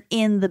 You weren't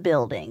in the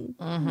building.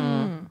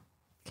 Okay.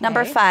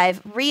 Number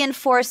 5,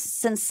 reinforce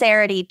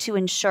sincerity to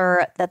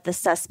ensure that the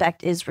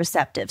suspect is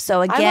receptive.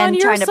 So again, I'm on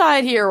your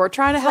side here. We're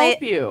trying to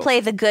help you. Play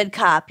the good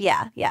cop.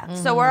 Yeah.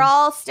 So we're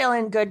all still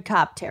in good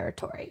cop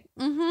territory.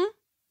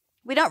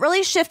 We don't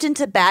really shift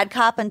into bad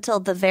cop until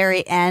the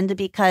very end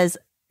because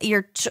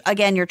you're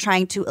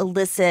trying to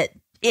elicit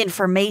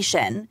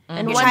information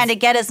and you're trying to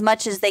get as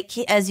much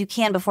as you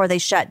can before they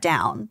shut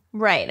down.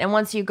 Right. And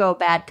once you go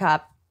bad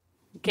cop,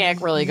 you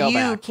can't really go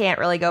back. You can't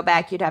really go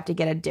back. You'd have to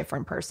get a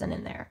different person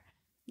in there.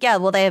 Yeah,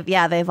 well,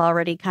 they've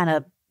already kind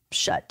of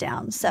shut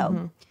down.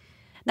 So,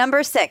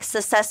 Number 6,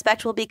 the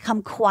suspect will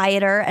become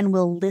quieter and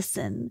will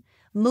listen.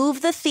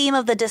 Move the theme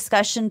of the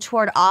discussion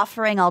toward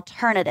offering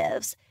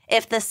alternatives.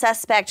 If the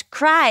suspect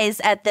cries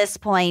at this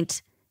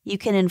point, you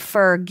can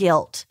infer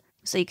guilt.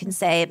 So you can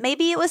say,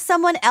 maybe it was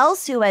someone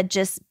else who had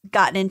just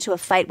gotten into a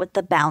fight with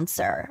the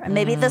bouncer. And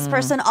maybe this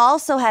person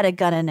also had a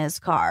gun in his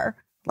car.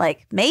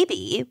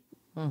 Maybe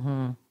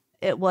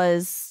it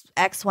was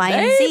X, Y,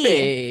 and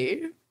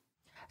Z.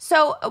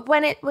 So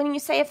when you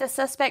say if the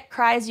suspect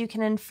cries, you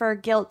can infer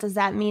guilt, does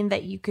that mean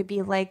that you could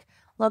be like,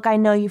 look, I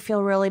know you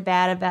feel really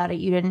bad about it.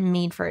 You didn't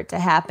mean for it to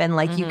happen.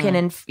 You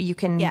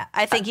can. Yeah,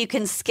 I think you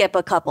can skip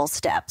a couple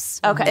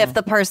steps. Okay. If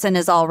the person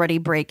is already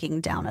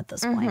breaking down at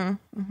this point.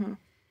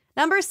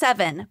 Number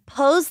 7,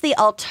 pose the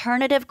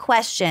alternative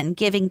question,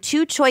 giving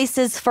 2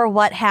 choices for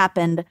what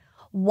happened,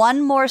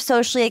 one more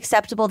socially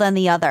acceptable than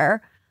the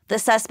other. The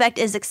suspect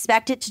is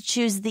expected to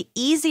choose the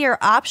easier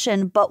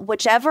option, but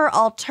whichever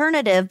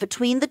alternative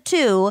between the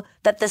 2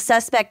 that the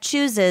suspect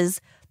chooses,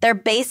 they're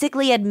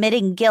basically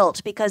admitting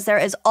guilt because there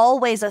is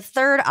always a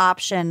 3rd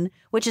option,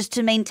 which is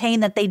to maintain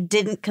that they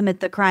didn't commit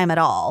the crime at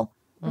all.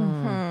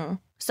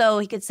 So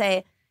he could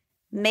say,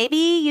 maybe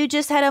you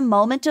just had a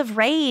moment of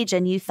rage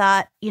and you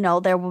thought,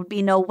 there would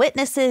be no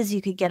witnesses,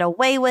 you could get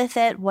away with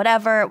it,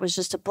 whatever. It was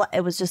just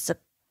a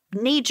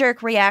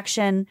knee-jerk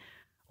reaction.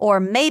 Or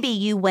maybe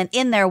you went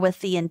in there with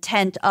the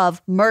intent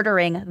of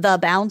murdering the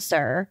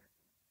bouncer.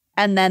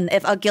 And then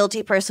if a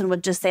guilty person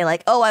would just say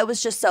I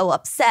was just so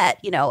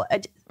upset,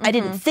 I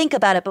didn't think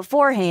about it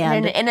beforehand.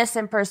 And an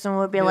innocent person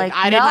would be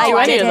I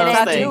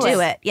didn't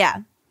do it.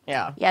 Yeah.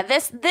 Yeah,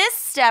 this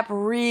step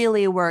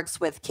really works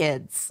with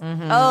kids.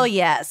 Oh,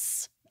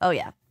 yes. Oh,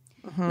 yeah.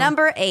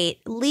 Number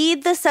 8,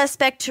 lead the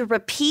suspect to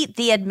repeat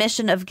the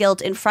admission of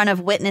guilt in front of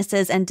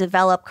witnesses and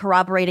develop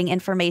corroborating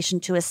information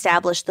to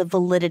establish the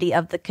validity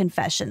of the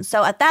confession.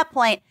 So at that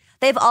point,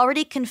 they've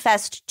already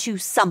confessed to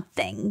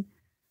something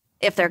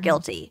if they're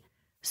guilty.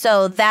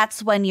 So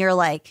that's when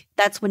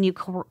that's when you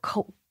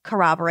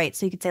corroborate.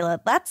 So you could say, well,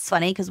 that's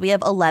funny because we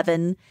have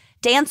 11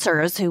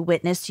 dancers who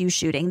witnessed you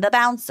shooting the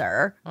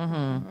bouncer.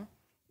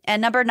 And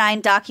number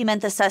 9,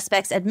 document the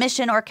suspect's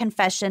admission or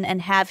confession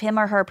and have him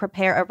or her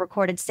prepare a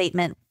recorded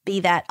statement, be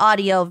that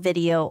audio,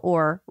 video,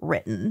 or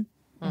written.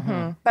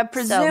 But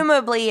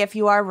presumably, if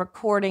you are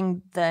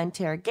recording the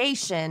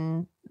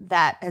interrogation,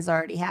 that has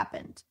already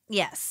happened.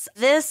 Yes.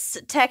 This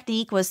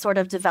technique was sort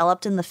of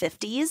developed in the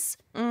 50s.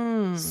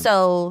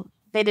 So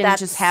they didn't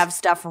just have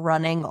stuff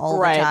running all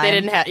the time. Right. They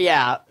didn't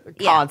have,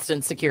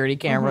 constant security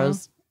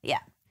cameras. Yeah.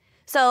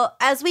 So,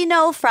 as we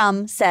know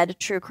from said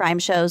true crime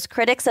shows,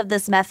 critics of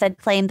this method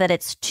claim that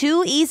it's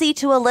too easy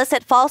to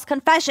elicit false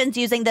confessions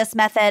using this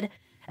method,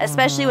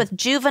 especially with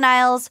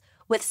juveniles,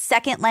 with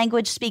second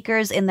language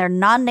speakers in their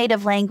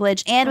non-native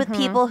language, and with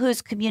people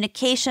whose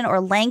communication or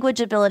language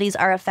abilities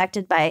are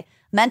affected by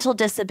mental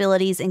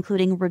disabilities,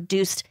 including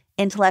reduced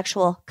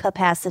intellectual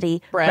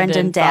capacity.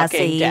 Brendan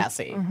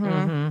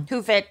Dassey.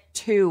 Who fit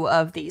 2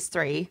 of these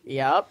 3.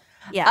 Yep.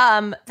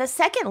 Yeah. The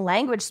second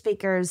language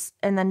speakers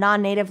and the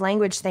non-native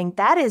language thing,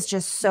 that is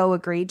just so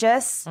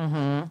egregious.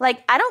 I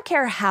don't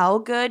care how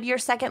good your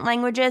second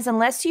language is,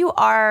 unless you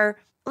are,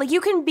 you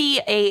can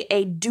be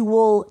a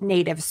dual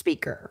native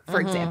speaker,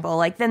 for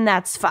example, then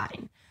that's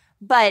fine.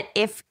 But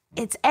if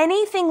it's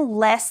anything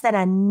less than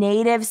a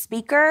native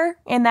speaker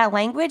in that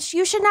language,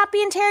 you should not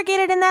be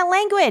interrogated in that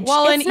language.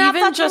 Well, it's not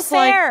even just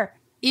fair.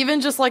 Even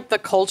just the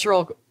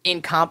cultural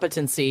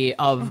incompetency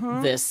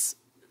of this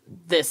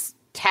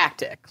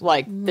tactic.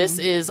 This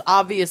is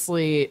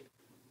obviously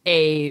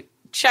a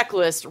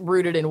checklist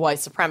rooted in white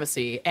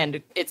supremacy,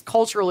 and it's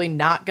culturally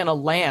not going to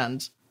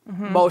land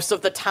most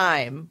of the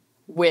time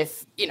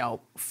with,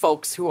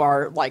 folks who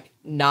are like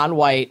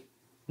non-white,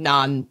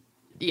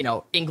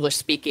 English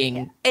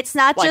speaking. It's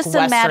not like, just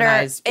a matter.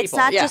 westernized It's people.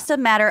 not Yeah. just a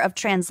matter of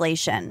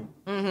translation.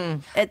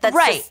 That's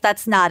Right.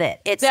 that's not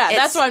it.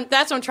 That's what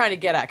I'm trying to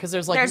get at, because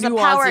there's There's a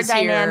nuances power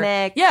here.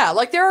 dynamic. Yeah,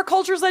 like there are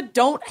cultures that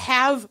don't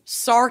have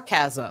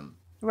sarcasm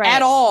Right.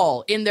 at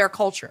all in their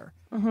culture.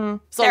 So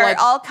there like,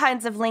 are all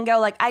kinds of lingo.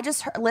 Like I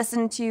just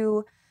listened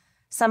to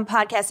some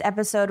podcast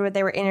episode where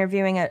they were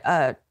interviewing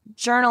a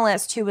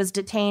journalist who was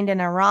detained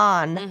in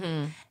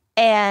Iran,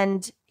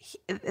 and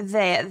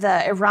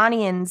the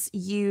Iranians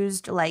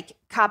used like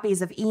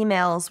copies of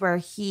emails where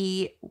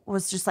he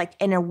was just like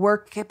in a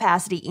work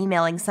capacity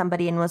emailing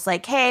somebody and was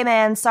like, "Hey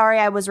man, sorry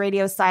I was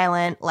radio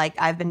silent. Like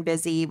I've been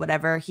busy.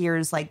 Whatever.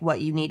 Here's like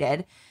what you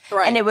needed."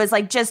 Right. And it was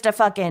like just a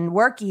fucking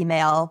work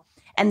email.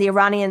 And the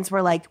Iranians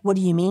were like, "What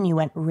do you mean you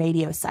went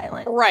radio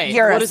silent? right.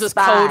 You're What a is this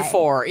spy." code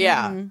for?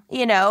 Yeah. And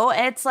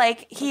it's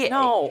like he's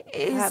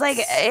that's-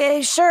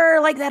 like,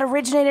 sure, like that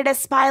originated as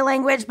spy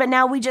language, but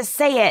now we just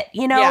say it,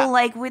 Yeah.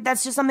 like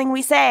that's just something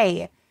we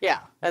say, Yeah.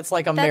 That's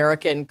like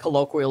American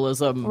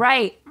colloquialism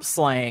right?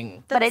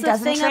 slang. But it the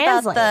doesn't thing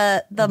translate.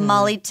 about the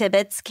Molly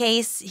Tibbetts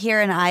case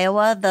here in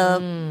Iowa,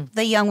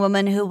 the young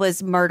woman who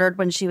was murdered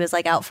when she was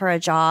like out for a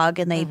jog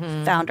and they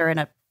found her in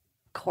a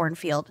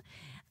cornfield.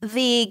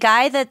 The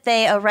guy that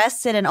they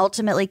arrested and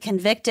ultimately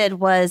convicted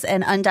was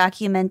an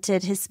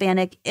undocumented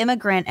Hispanic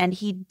immigrant, and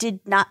he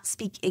did not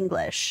speak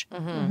English.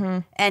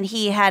 And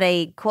he had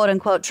a quote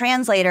unquote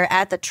translator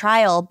at the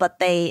trial, but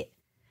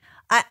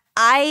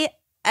I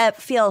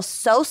feel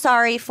so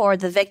sorry for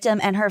the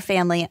victim and her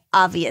family,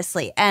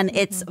 obviously. And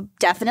it's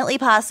definitely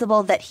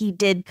possible that he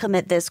did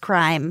commit this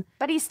crime.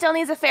 But he still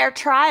needs a fair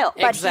trial.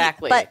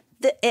 Exactly.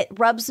 It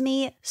rubs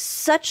me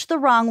such the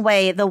wrong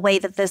way, the way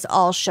that this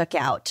all shook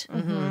out.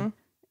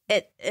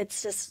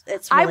 It's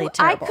really terrible.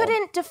 I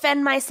couldn't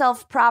defend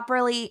myself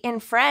properly in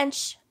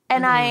French,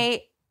 and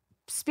I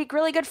speak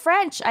really good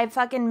French. I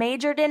fucking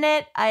majored in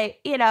it.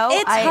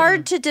 It's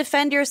hard to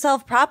defend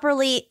yourself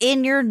properly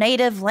in your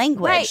native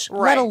language, Right.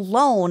 let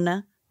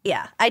alone,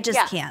 I just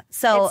can't.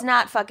 So it's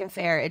not fucking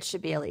fair. It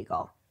should be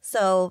illegal.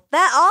 So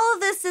that all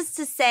of this is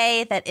to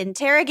say that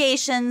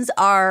interrogations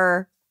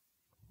are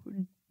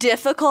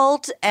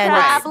difficult and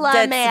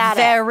Problematic. that's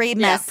very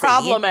messy.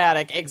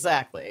 Problematic.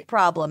 Exactly.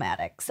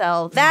 Problematic.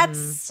 So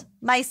that's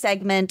my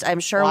segment. I'm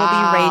sure we'll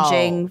Wow. be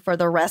raging for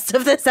the rest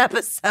of this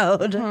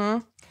episode.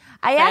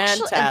 I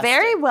actually, Fantastic.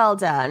 very well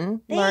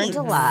done. Learned a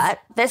Thanks. lot.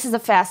 This is a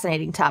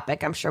fascinating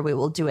topic. I'm sure we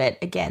will do it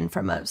again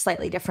from a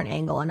slightly different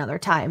angle another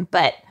time.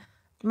 But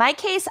my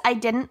case, I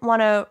didn't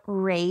want to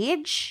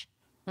rage.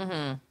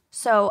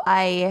 So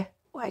I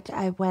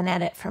went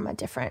at it from a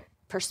different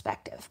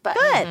perspective. But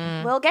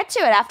Good. we'll get to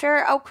it after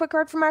a quick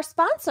word from our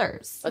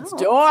sponsors. Let's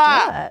do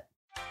it.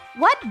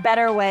 What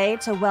better way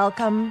to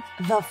welcome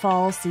the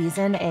fall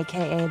season,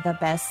 aka the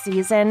best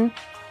season,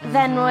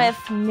 than with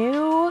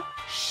new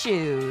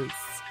shoes?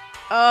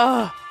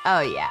 Oh,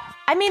 Yeah.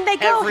 I mean, they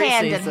go Every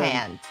hand season. in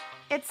hand.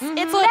 It's Foot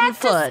back and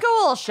to foot.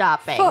 school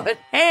shopping. foot,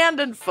 hand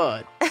and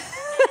foot.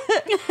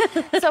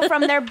 So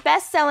from their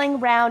best-selling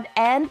round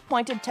and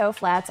pointed toe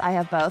flats, I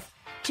have both,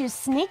 to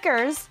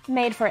sneakers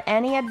made for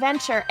any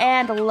adventure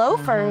and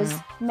loafers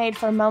made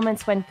for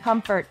moments when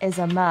comfort is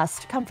a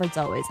must. Comfort's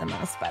always a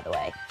must, by the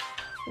way.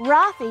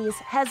 Rothy's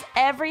has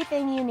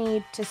everything you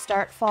need to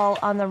start fall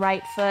on the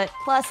right foot,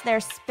 plus their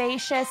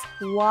spacious,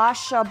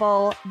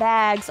 washable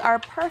bags are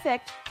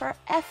perfect for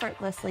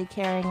effortlessly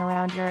carrying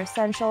around your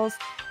essentials.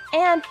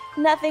 And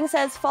nothing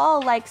says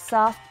fall like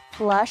soft,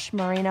 plush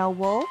merino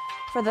wool.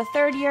 For the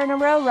third year in a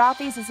row,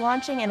 Rothy's is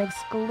launching an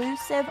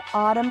exclusive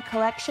autumn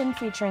collection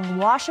featuring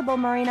washable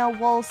merino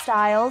wool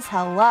styles.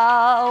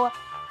 Hello!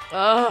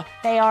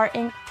 They are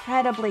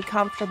incredibly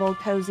comfortable,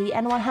 cozy,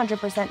 and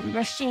 100%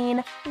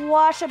 machine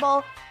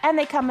washable, and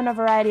they come in a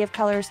variety of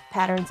colors,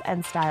 patterns,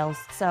 and styles.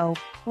 So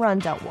run,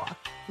 don't walk.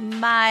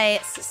 My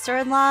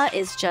sister-in-law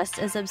is just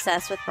as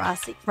obsessed with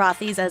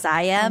Rothy's as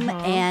I am,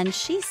 and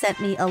she sent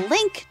me a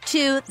link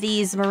to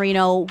these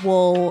merino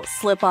wool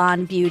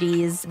slip-on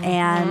beauties,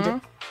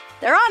 and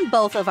they're on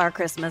both of our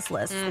Christmas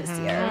lists this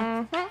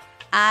year.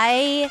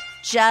 I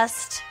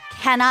just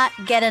cannot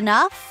get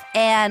enough,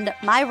 and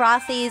my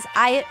Rothy's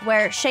I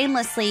wear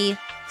shamelessly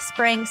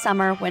spring,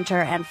 summer, winter,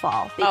 and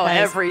fall. Oh,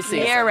 every season.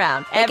 Year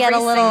round, They every get a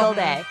little- single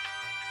day.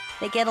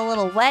 They get a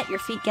little wet, your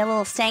feet get a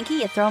little stanky,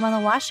 you throw them on the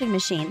washing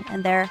machine,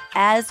 and they're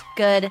as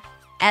good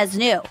as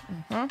new.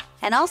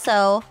 And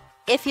also,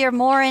 if you're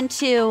more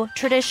into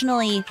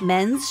traditionally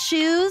men's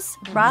shoes,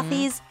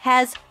 Rothy's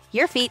has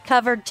your feet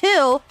covered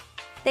too.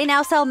 They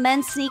now sell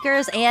men's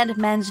sneakers and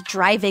men's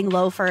driving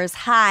loafers.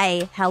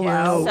 Hi,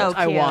 hello. So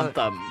I cute. want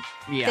them.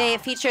 Yeah. They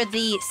feature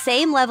the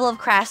same level of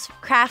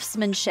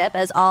craftsmanship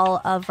as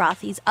all of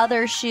Rothy's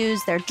other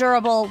shoes. They're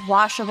durable,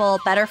 washable,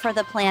 better for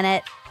the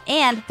planet,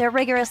 and they're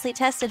rigorously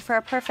tested for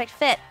a perfect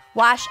fit.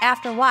 Wash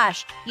after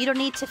wash. You don't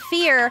need to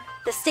fear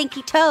the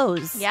stinky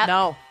toes. Yep.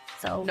 No.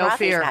 So No Rothy's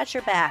fear. got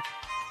your back.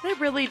 They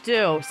really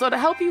do. So to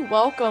help you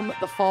welcome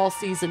the fall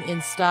season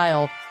in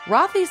style,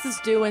 Rothy's is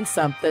doing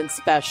something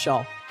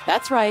special.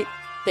 That's right.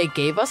 They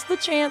gave us the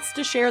chance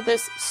to share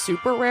this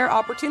super rare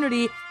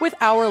opportunity with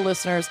our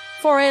listeners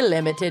for a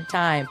limited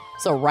time.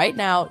 So right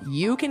now,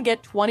 you can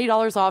get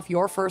 $20 off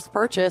your first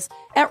purchase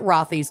at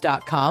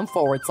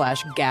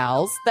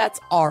rothys.com/gals. That's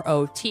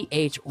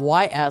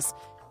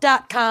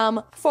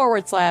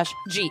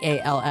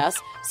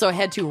rothys.com/GALS. So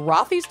head to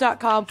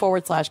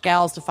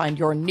rothys.com/gals to find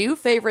your new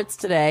favorites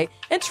today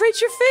and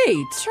treat your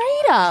feet.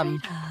 Treat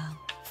them.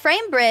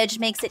 FrameBridge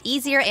makes it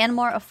easier and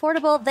more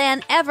affordable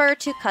than ever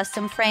to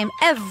custom frame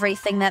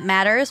everything that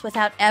matters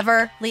without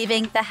ever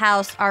leaving the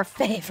house. Our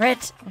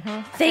favorite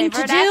thing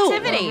to do.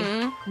 Activity.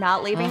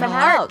 Not leaving the From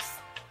house.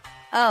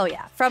 Oh,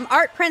 yeah. From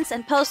art prints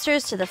and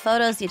posters to the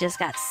photos you just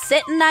got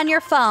sitting on your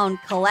phone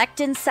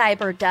collecting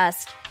cyber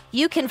dust,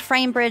 you can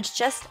FrameBridge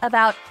just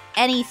about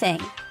anything.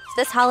 So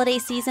this holiday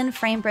season,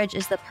 FrameBridge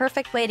is the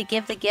perfect way to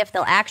give the gift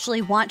they'll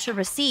actually want to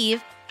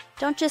receive.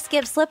 Don't just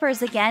give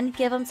slippers again.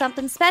 Give them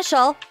something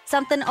special,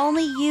 something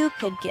only you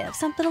could give,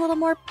 something a little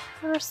more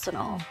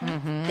personal.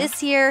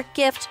 This year,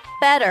 gift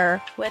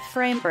better with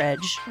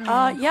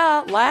FrameBridge.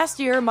 Yeah, last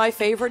year, my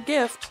favorite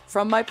gift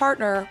from my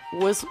partner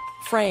was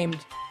framed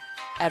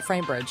at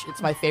FrameBridge.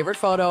 It's my favorite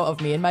photo of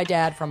me and my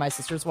dad from my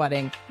sister's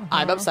wedding.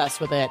 I'm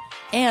obsessed with it.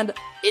 And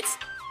it's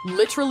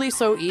literally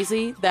so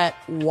easy that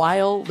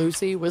while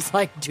Lucy was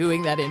like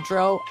doing that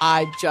intro,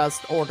 I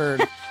just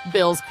ordered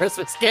Bill's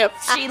Christmas gift.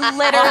 She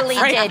literally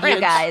did,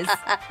 you guys.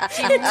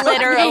 She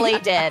literally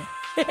did.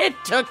 It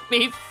took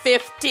me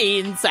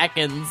 15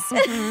 seconds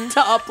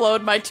to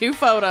upload my 2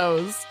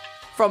 photos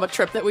from a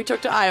trip that we took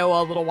to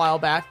Iowa a little while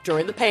back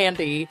during the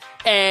pandy,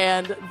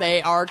 and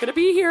they are going to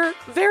be here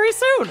very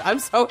soon. I'm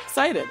so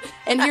excited.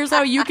 And here's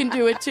how you can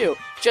do it too.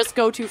 Just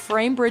go to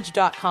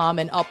framebridge.com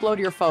and upload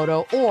your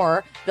photo,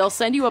 or they'll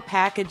send you a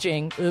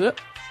packaging.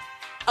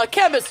 A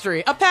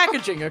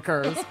packaging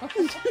occurs.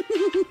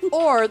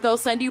 Or they'll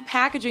send you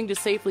packaging to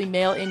safely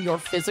mail in your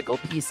physical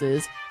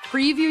pieces.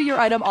 Preview your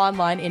item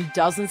online in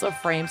dozens of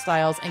frame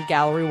styles and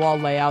gallery wall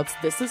layouts.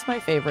 This is my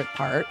favorite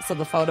part. So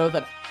the photos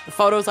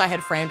I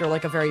had framed are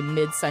like a very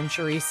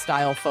mid-century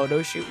style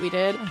photo shoot we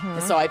did.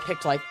 And so I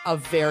picked like a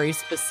very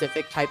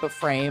specific type of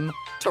frame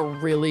to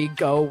really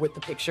go with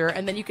the picture.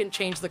 And then you can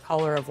change the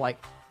color of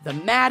like the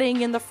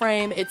matting in the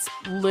frame. It's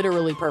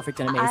literally perfect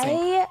and amazing.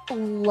 I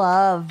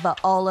love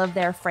all of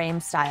their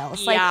frame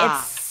styles. Like,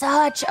 it's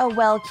such a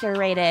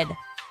well-curated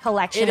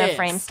collection of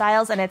frame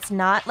styles, and it's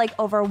not like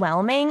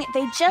overwhelming.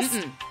 They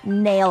just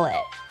nail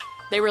it.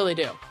 They really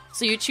do.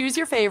 So you choose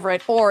your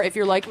favorite, or if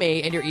you're like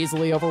me and you're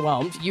easily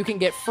overwhelmed, you can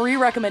get free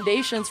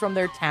recommendations from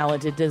their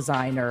talented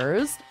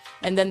designers.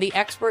 And then the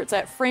experts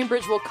at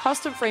FrameBridge will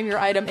custom frame your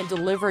item and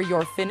deliver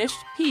your finished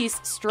piece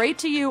straight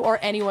to you or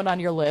anyone on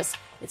your list.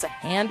 It's a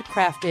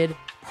handcrafted,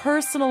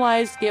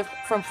 personalized gift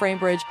from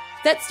FrameBridge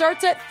that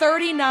starts at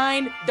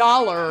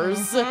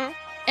 $39,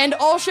 and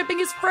all shipping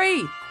is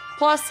free.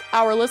 Plus,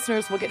 our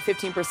listeners will get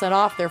 15%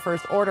 off their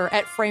first order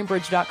at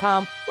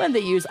framebridge.com when they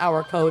use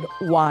our code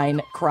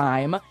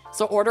WINECRIME.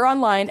 So order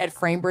online at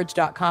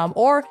framebridge.com,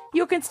 or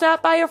you can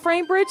stop by a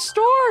FrameBridge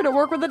store to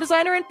work with a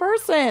designer in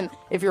person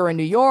if you're in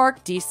New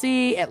York,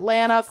 DC,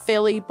 Atlanta,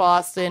 Philly,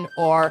 Boston,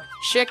 or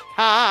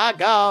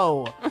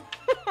Chicago.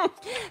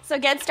 So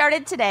get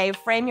started today.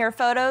 Frame your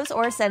photos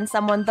or send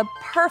someone the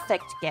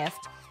perfect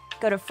gift.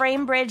 Go to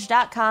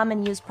framebridge.com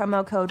and use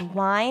promo code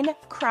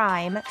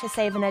WINECRIME to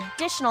save an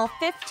additional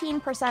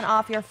 15%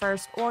 off your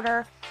first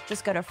order.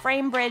 Just go to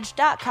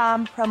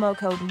framebridge.com, promo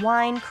code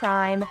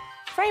WINECRIME.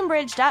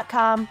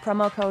 Framebridge.com,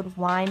 promo code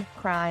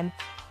WINECRIME.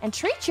 And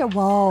treat your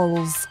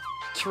walls.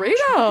 Treat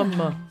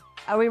them.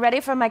 Are we ready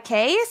for my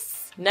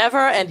case? Never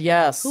and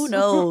yes. Who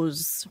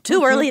knows?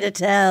 Too early to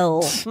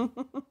tell.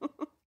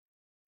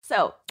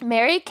 So,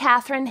 Mary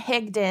Catherine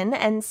Higdon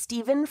and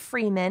Stephen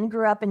Freeman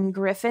grew up in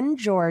Griffin,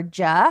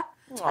 Georgia,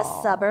 a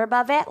suburb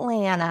of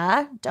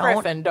Atlanta.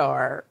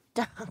 Gryffindor.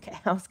 Okay,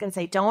 I was going to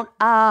say don't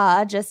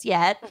just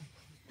yet.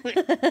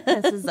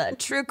 This is a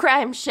true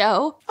crime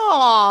show.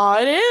 Aw,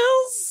 it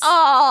is?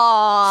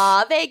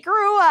 Aw, they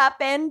grew up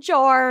in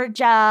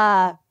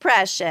Georgia.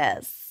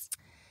 Precious.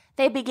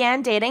 They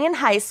began dating in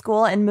high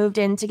school and moved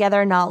in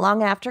together not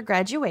long after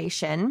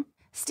graduation.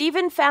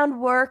 Stephen found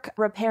work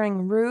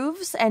repairing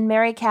roofs, and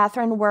Mary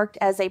Catherine worked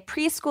as a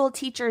preschool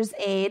teacher's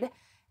aide.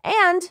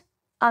 And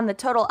on the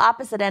total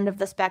opposite end of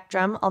the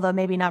spectrum, although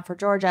maybe not for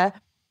Georgia,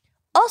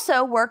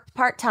 also worked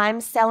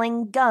part-time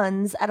selling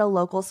guns at a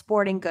local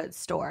sporting goods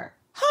store.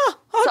 Huh,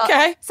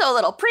 okay. So a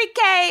little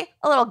pre-K,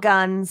 a little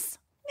guns.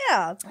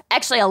 Yeah.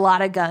 Actually, a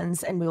lot of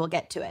guns, and we will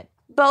get to it.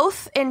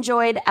 Both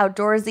enjoyed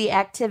outdoorsy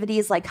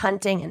activities like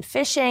hunting and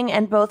fishing,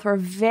 and both were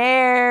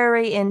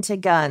very into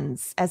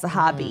guns as a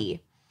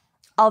hobby.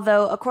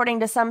 Although, according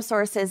to some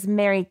sources,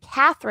 Mary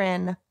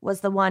Catherine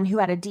was the one who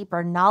had a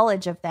deeper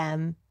knowledge of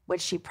them,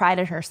 which she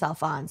prided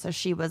herself on. So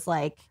she was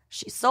like,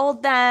 she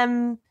sold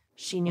them.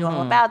 She knew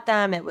all about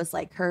them. It was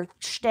like her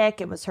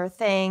shtick. It was her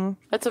thing.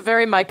 That's a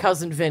very My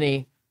Cousin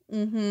Vinny.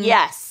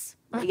 Yes.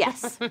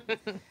 Yes.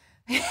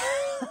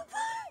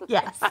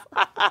 Yes.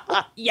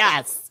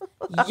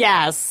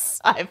 Yes.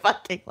 I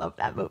fucking love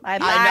that movie. My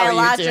I know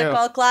you do.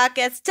 biological clock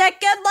is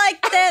ticking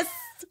like this.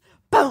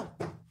 Boom.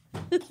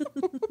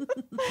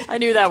 I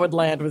knew that would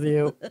land with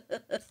you.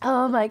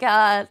 Oh my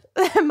God.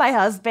 My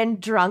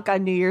husband drunk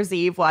on New Year's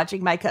Eve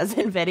watching my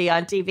cousin Vinny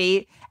on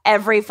TV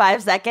every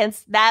 5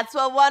 seconds. That's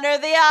what won her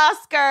the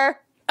Oscar.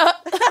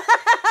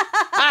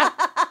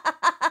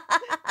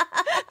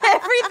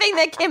 Everything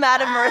that came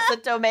out of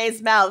Marissa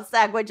Tomei's mouth,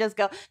 Zach would just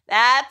go,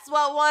 that's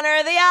what won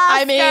her the Oscar.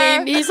 I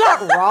mean, he's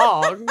not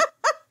wrong.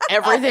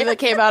 Everything that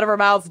came out of her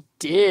mouth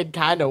did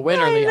kind of win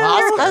her the Your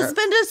Oscar.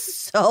 husband is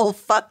so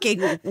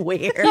fucking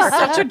weird. He's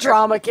such a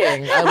drama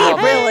king. I He love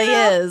it. really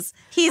is.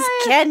 He's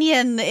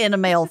Kenyan in a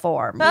male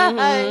form. I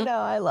know,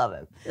 I love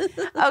him.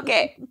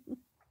 Okay.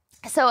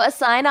 So a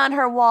sign on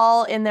her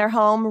wall in their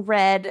home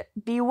read,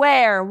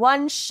 beware,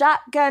 one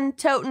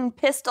shotgun-toting,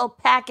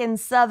 pistol-packing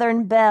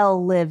Southern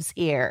belle lives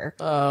here.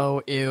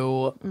 Oh,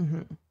 ew.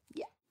 Mm-hmm.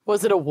 Yeah.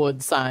 Was it a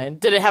wood sign?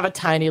 Did it have a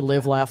tiny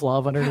live, laugh,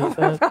 love underneath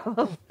it?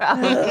 Probably.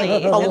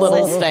 A little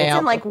It's in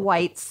stamp. like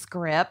white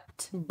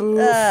script.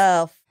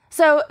 Oh,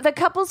 So the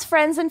couple's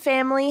friends and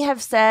family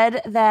have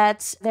said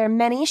that their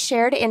many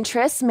shared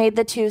interests made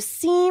the two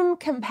seem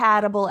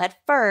compatible at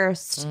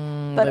first,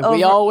 But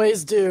we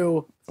always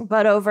do.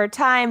 but over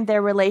time,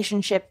 their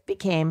relationship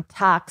became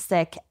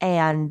toxic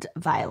and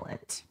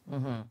violent.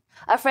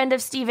 A friend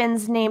of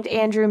Stephen's named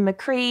Andrew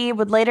McCree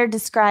would later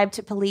describe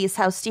to police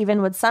how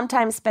Stephen would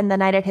sometimes spend the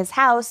night at his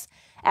house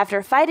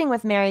after fighting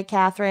with Mary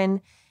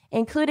Catherine,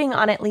 including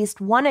on at least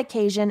one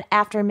occasion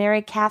after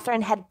Mary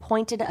Catherine had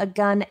pointed a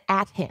gun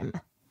at him.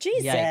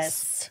 Jesus.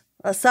 Yikes.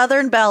 A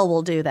Southern belle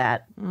will do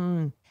that.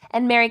 And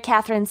Mary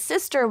Catherine's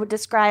sister would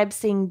describe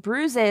seeing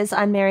bruises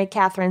on Mary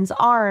Catherine's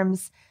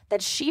arms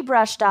that she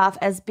brushed off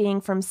as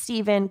being from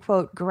Stephen,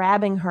 quote,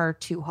 grabbing her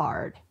too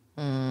hard.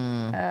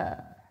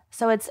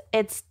 So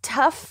it's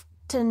tough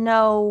to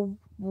know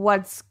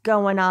what's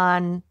going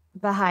on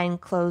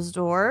behind closed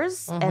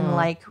doors and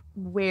like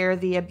where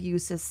the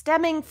abuse is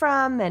stemming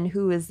from and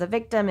who is the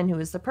victim and who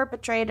is the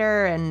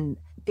perpetrator. And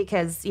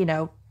because, you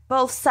know,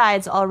 both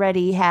sides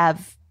already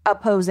have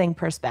opposing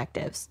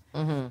perspectives.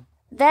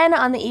 Then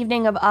on the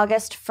evening of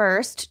August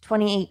 1st,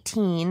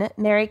 2018,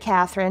 Mary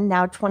Catherine,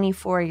 now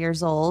 24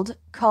 years old,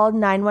 called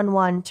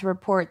 911 to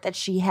report that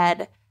she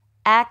had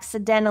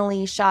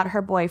accidentally shot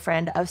her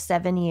boyfriend of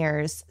 7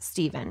 years,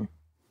 Stephen.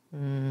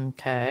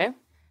 Okay.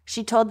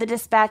 She told the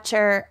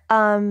dispatcher,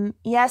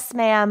 yes,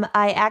 ma'am,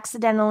 I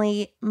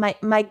accidentally,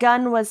 my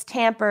gun was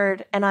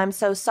tampered and I'm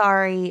so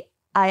sorry.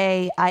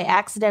 I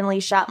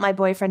accidentally shot my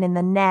boyfriend in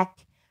the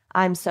neck.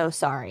 I'm so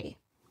sorry.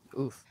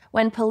 Oof.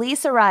 When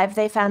police arrived,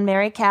 they found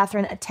Mary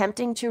Catherine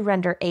attempting to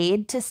render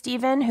aid to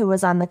Stephen, who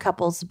was on the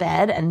couple's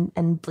bed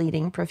and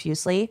bleeding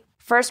profusely.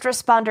 First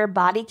responder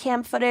body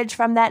cam footage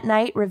from that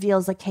night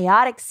reveals a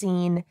chaotic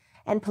scene,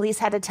 and police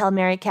had to tell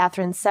Mary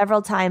Catherine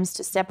several times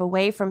to step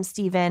away from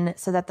Stephen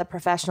so that the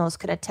professionals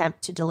could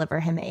attempt to deliver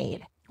him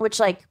aid. Which,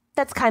 like,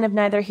 that's kind of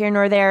neither here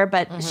nor there,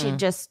 but she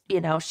just, you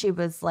know, she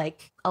was,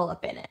 like, all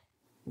up in it.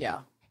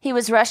 Yeah. He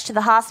was rushed to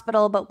the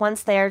hospital, but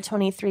once there,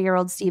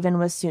 23-year-old Stephen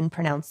was soon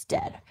pronounced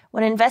dead.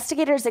 When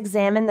investigators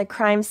examined the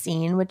crime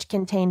scene, which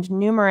contained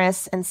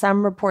numerous, and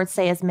some reports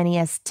say as many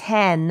as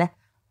 10,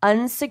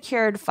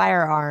 unsecured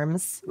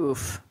firearms,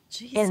 Oof.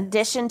 in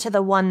addition to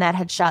the one that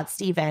had shot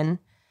Stephen,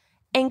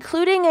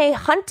 including a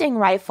hunting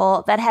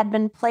rifle that had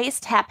been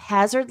placed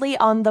haphazardly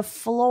on the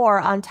floor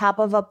on top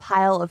of a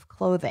pile of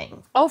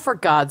clothing. Oh, for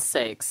God's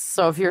sakes.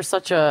 So if you're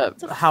such a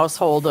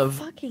household of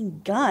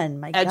Fucking gun,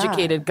 my God.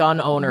 educated gun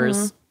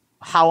owners,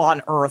 how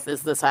on earth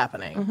is this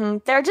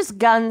happening? There are just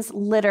guns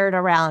littered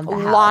around the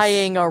house.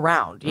 Lying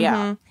around.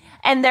 Yeah.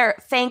 And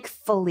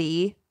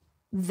thankfully,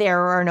 there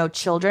are no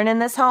children in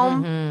this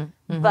home,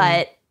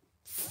 but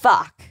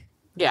fuck.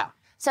 Yeah.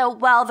 So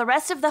while the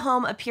rest of the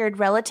home appeared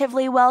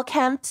relatively well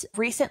kept,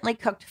 recently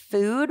cooked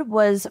food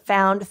was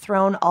found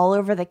thrown all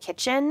over the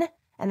kitchen,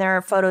 and there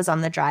are photos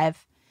on the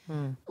drive,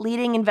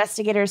 leading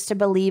investigators to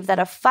believe that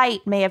a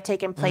fight may have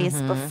taken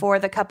place before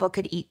the couple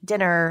could eat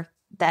dinner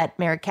that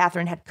Mary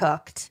Catherine had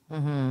cooked.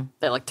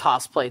 They like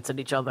toss plates at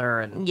each other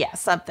and Yeah,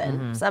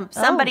 something.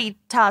 Somebody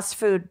tossed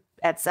food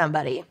at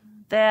somebody.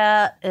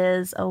 That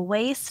is a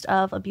waste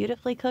of a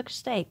beautifully cooked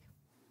steak.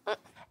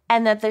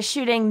 And that the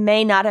shooting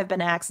may not have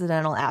been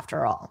accidental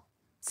after all.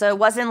 So it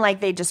wasn't like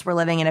they just were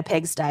living in a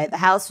pigsty. The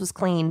house was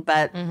clean,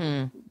 but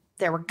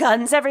there were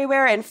guns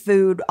everywhere and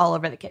food all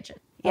over the kitchen.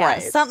 Yeah,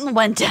 Right. something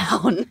went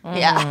down.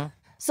 Yeah.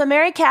 So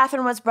Mary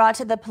Catherine was brought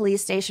to the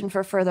police station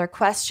for further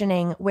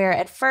questioning, where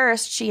at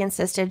first she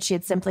insisted she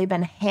had simply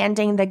been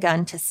handing the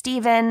gun to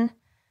Stephen.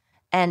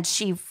 And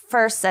she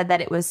first said that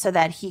it was so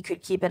that he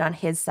could keep it on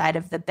his side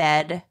of the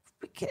bed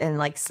and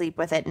like sleep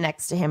with it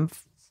next to him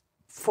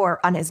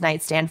on his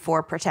nightstand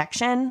for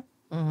protection.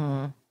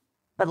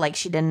 But like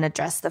she didn't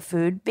address the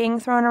food being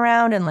thrown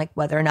around and like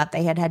whether or not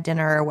they had had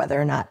dinner or whether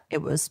or not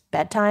it was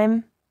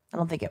bedtime. I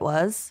don't think it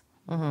was.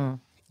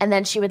 And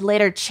then she would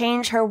later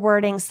change her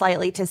wording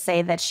slightly to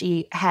say that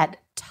she had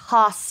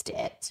tossed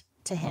it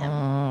to him.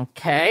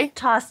 okay.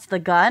 Tossed the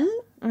gun?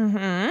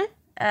 Mm-hmm.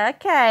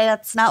 Okay,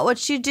 that's not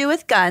what you do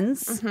with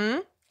guns. Mm-hmm.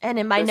 And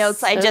in my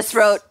notes, I just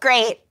wrote,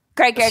 great.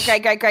 Great.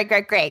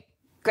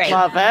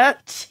 Love it.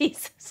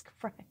 Jesus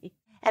Christ.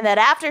 And that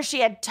after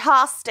she had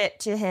tossed it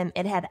to him,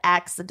 it had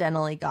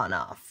accidentally gone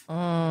off.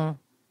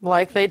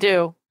 Like they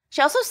do.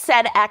 She also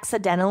said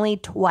accidentally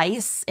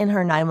twice in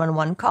her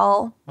 911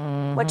 call,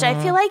 which I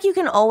feel like you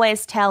can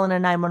always tell in a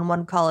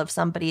 911 call if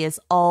somebody is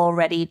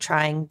already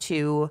trying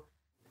to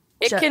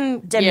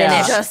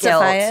diminish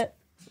justify guilt. it.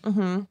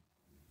 Mm-hmm.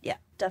 Yeah,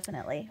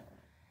 definitely.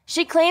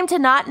 She claimed to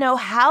not know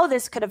how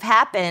this could have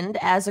happened,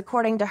 as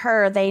according to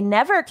her, they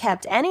never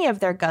kept any of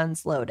their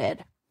guns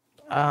loaded.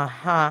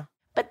 Uh-huh.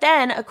 But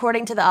then,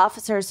 according to the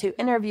officers who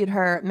interviewed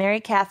her, Mary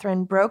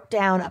Catherine broke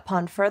down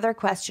upon further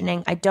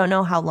questioning. I don't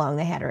know how long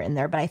they had her in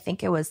there, but I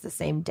think it was the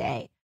same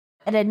day.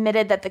 And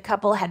admitted that the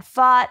couple had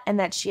fought and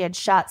that she had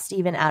shot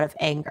Stephen out of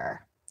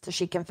anger. So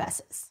she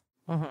confesses.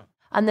 Mm-hmm.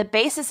 On the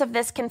basis of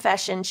this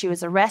confession, she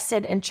was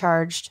arrested and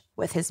charged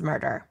with his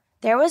murder.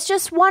 There was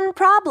just one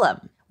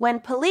problem. When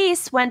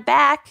police went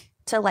back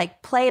to,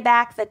 play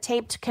back the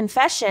taped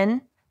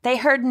confession, they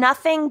heard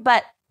nothing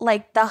but,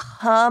 the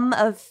hum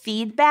of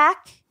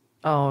feedback.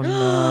 Oh,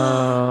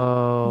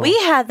 no. We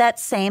had that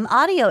same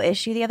audio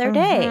issue the other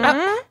day.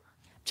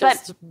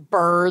 Just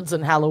birds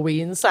and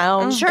Halloween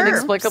sounds,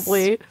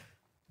 inexplicably.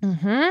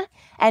 Mm-hmm.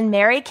 And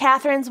Mary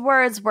Catherine's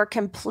words were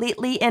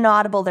completely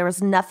inaudible. There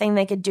was nothing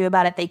they could do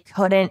about it. They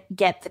couldn't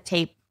get the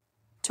tape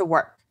to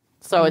work.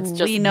 So it's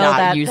just We know not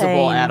that usable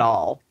pain. at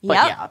all. But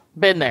Yep. yeah,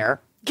 been there.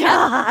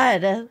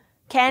 God.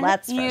 Can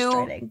That's you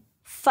frustrating.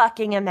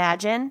 fucking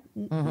imagine?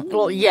 Mm-hmm.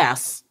 Well,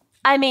 yes.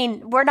 I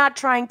mean, we're not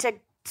trying to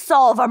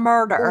solve a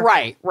murder.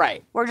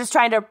 Right. We're just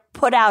trying to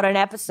put out an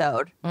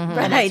episode. Mm-hmm.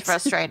 And Right. it's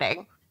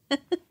frustrating.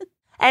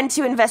 And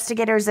to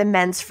investigators'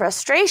 immense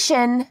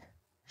frustration,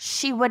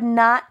 she would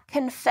not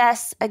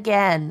confess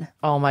again.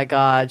 Oh my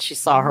God. She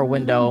saw her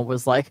window and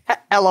was like,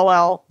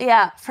 LOL.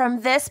 Yeah,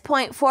 from this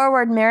point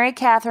forward, Mary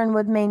Catherine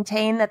would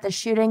maintain that the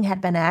shooting had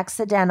been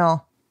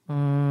accidental.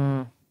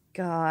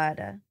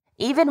 God.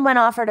 Even when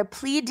offered a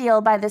plea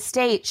deal by the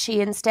state, she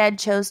instead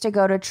chose to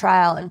go to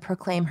trial and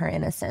proclaim her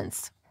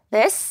innocence.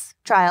 This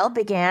trial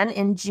began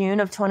in June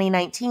of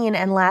 2019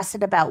 and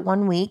lasted about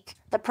 1 week.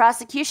 The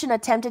prosecution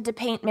attempted to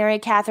paint Mary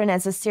Catherine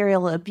as a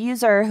serial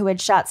abuser who had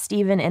shot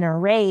Stephen in a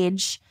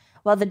rage,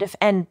 while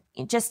and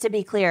just to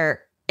be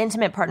clear,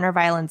 intimate partner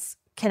violence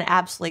can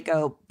absolutely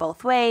go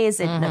both ways.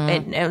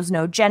 It knows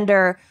no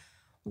gender.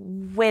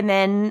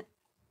 Women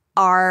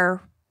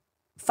are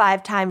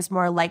 5 times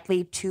more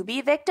likely to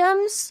be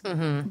victims,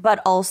 but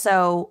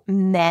also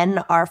men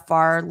are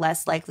far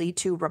less likely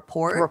to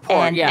report.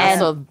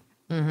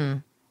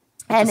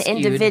 And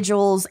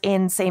individuals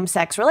in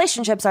same-sex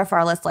relationships are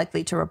far less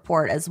likely to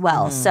report as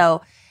well.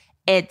 So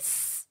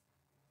it's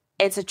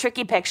a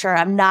tricky picture.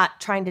 I'm not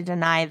trying to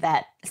deny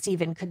that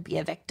Stephen could be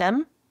a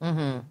victim.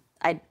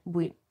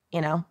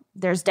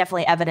 There's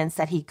definitely evidence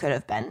that he could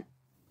have been.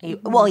 He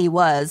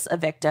was a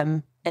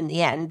victim in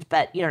the end,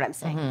 but you know what I'm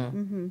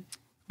saying.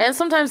 And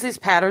sometimes these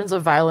patterns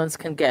of violence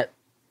can get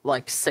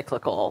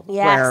cyclical,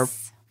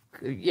 Yes.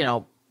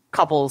 where,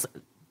 couples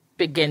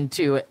begin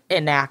to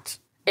enact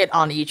it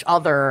on each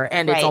other,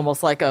 and it's Right.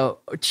 almost like a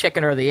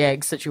chicken or the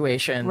egg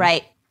situation.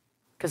 Right.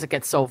 Because it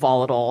gets so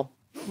volatile.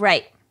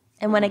 Right.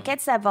 And when it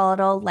gets that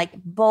volatile,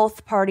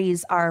 both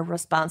parties are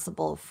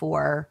responsible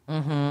for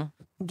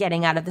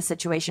getting out of the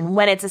situation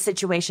when it's a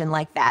situation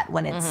like that,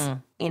 when it's,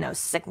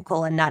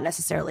 cyclical and not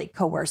necessarily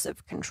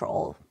coercive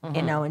control,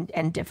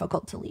 and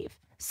difficult to leave.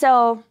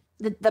 So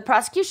the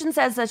prosecution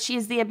says that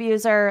she's the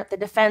abuser. The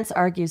defense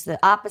argues the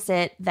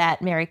opposite,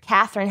 that Mary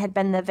Catherine had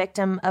been the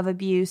victim of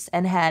abuse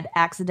and had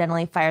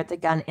accidentally fired the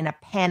gun in a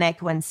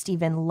panic when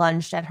Stephen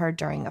lunged at her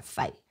during a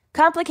fight.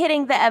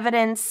 Complicating the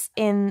evidence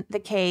in the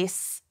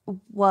case,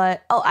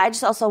 I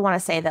just also want to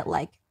say that,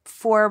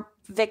 for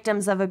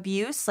victims of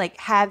abuse,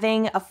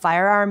 having a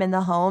firearm in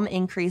the home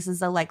increases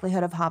the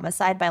likelihood of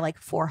homicide by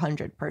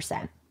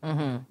 400%.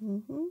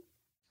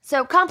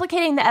 So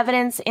complicating the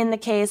evidence in the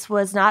case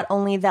was not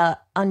only the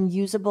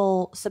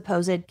unusable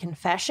supposed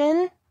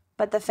confession,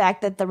 but the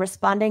fact that the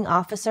responding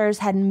officers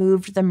had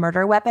moved the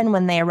murder weapon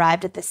when they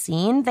arrived at the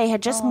scene. They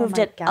had just moved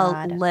it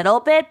a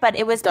little bit, but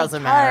it was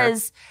Doesn't matter.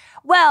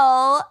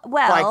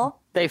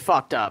 They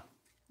fucked up.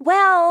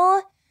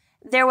 Well,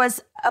 there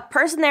was a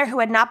person there who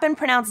had not been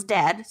pronounced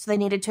dead, so they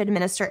needed to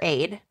administer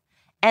aid.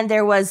 And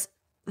there was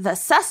the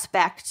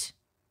suspect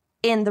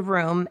in the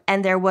room,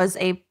 and there was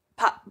a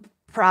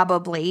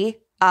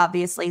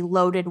obviously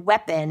loaded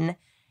weapon,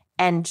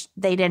 and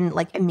they didn't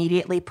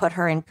immediately put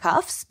her in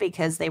cuffs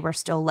because they were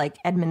still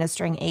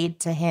administering aid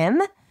to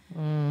him.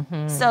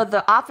 So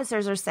the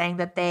officers are saying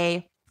that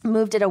they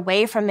moved it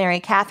away from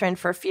Mary Catherine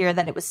for fear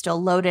that it was still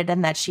loaded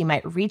and that she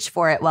might reach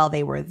for it while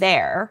they were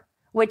there,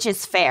 which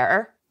is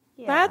fair.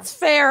 Yeah. That's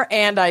fair,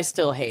 and I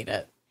still hate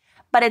it.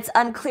 But it's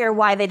unclear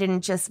why they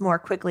didn't just more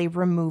quickly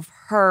remove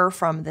her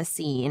from the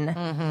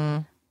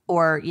scene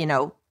or,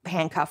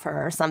 handcuff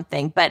her or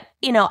something. But,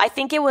 I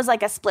think it was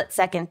a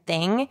split-second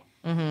thing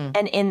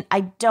And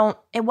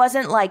it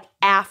wasn't like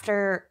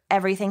after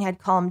everything had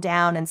calmed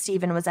down and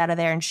Stephen was out of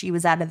there and she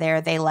was out of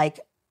there, they like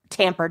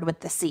tampered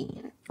with the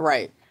scene.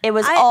 Right. It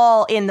was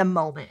all in the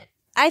moment.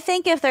 I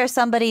think if there's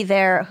somebody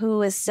there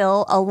who is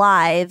still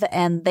alive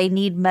and they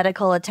need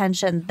medical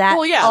attention, that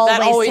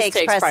always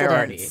takes precedence.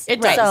 Priority.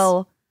 It does.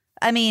 So,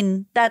 I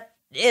mean, that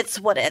it's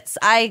what it's.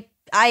 I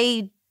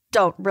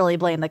don't really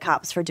blame the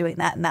cops for doing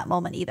that in that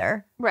moment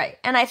either. Right.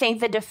 And I think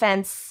the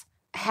defense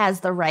has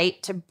the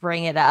right to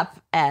bring it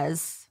up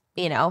as,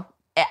 you know,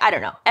 I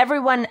don't know.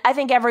 I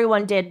think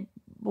everyone did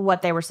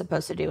what they were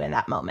supposed to do in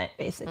that moment,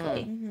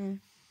 basically. Mm-hmm.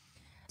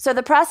 So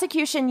the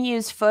prosecution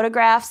used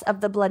photographs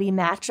of the bloody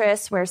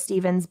mattress where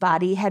Stephen's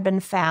body had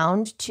been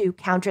found to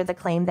counter the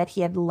claim that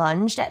he had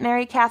lunged at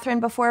Mary Catherine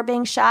before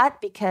being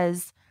shot,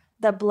 because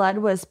the blood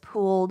was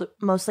pooled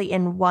mostly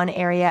in one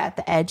area at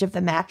the edge of the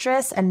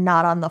mattress and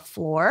not on the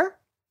floor,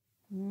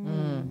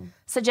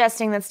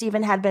 suggesting that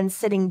Stephen had been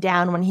sitting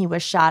down when he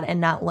was shot and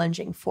not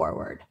lunging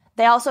forward.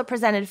 They also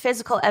presented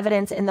physical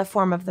evidence in the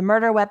form of the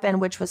murder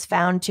weapon, which was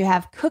found to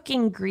have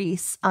cooking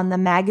grease on the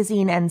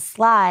magazine and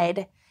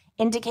slide,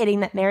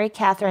 indicating that Mary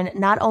Catherine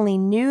not only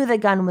knew the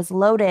gun was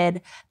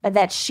loaded, but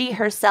that she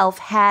herself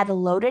had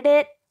loaded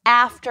it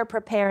after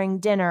preparing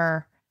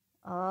dinner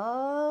that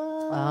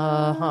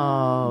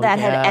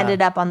had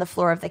ended up on the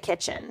floor of the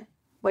kitchen,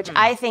 which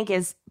I think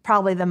is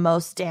probably the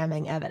most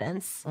damning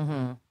evidence.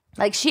 Mm-hmm.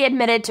 Like, she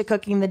admitted to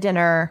cooking the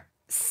dinner.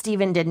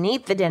 Stephen didn't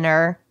eat the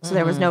dinner, so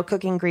there was no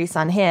cooking grease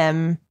on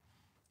him.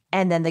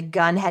 And then the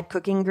gun had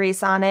cooking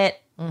grease on it,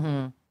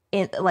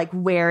 like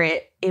where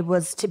it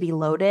was to be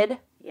loaded.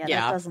 Yeah,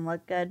 that doesn't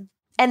look good.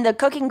 And the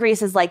cooking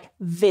grease is like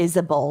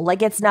visible.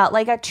 Like, it's not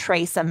like a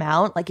trace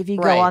amount. Like, if you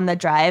go on the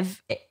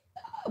drive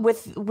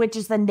which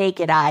is the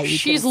naked eye,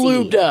 she's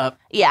lubed up.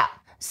 Yeah.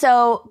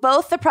 So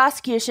both the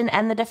prosecution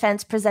and the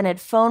defense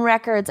presented phone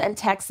records and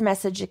text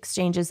message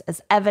exchanges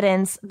as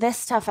evidence. This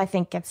stuff I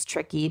think gets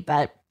tricky,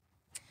 but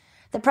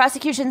the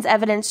prosecution's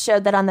evidence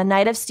showed that on the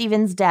night of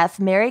Stephen's death,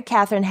 Mary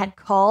Catherine had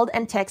called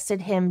and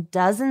texted him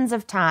dozens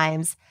of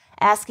times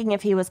asking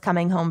if he was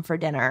coming home for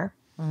dinner.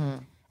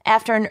 Mm-hmm.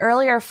 After an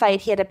earlier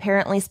fight, he had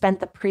apparently spent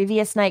the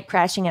previous night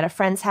crashing at a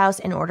friend's house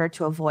in order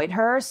to avoid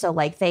her. So,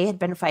 like, they had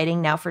been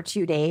fighting now for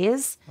 2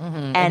 days.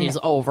 Mm-hmm. And he's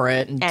over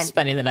it and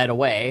spending the night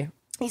away.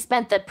 He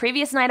spent the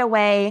previous night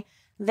away.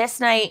 This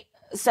night,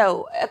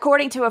 so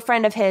according to a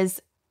friend of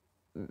his,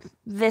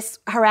 this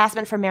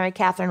harassment from Mary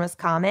Catherine was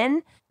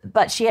common,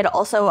 but she had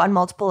also on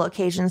multiple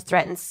occasions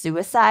threatened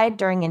suicide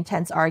during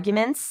intense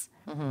arguments.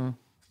 Mm-hmm.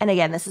 And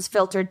again, this is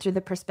filtered through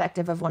the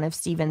perspective of one of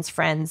Stephen's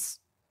friends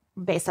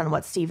based on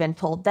what Stephen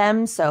told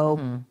them.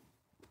 So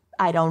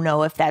I don't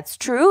know if that's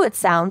true. It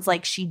sounds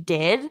like she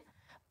did,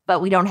 but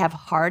we don't have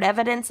hard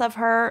evidence of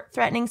her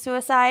threatening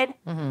suicide.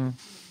 Mm-hmm.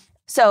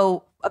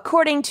 So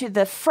according to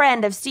the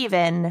friend of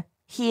Stephen,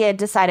 he had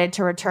decided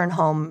to return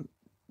home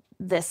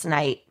this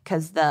night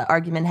because the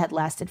argument had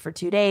lasted for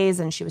 2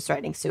 days and she was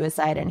threatening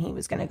suicide and he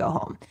was going to go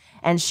home.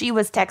 And she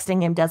was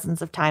texting him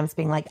dozens of times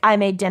being like, I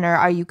made dinner.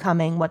 Are you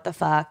coming? What the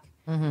fuck?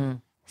 Mm-hmm.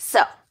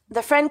 So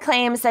the friend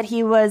claims that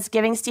he was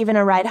giving Stephen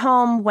a ride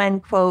home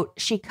when, quote,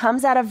 she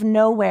comes out of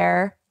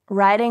nowhere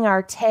riding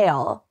our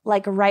tail,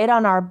 like right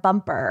on our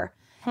bumper.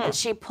 And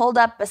she pulled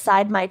up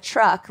beside my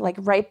truck, like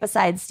right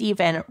beside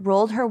Stephen,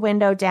 rolled her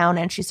window down,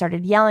 and she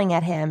started yelling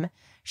at him.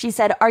 She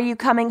said, are you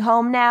coming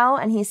home now?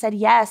 And he said,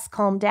 yes,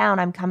 calm down,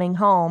 I'm coming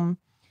home.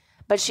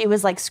 But she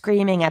was like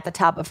screaming at the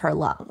top of her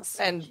lungs.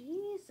 And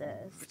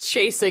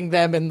chasing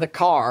them in the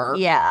car.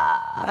 Yeah.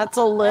 That's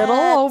a little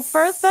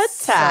over the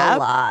top. A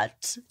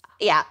lot.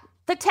 Yeah.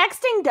 The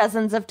texting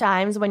dozens of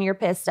times when you're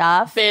pissed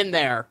off. Been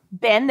there,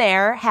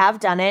 have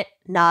done it.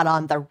 Not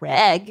on the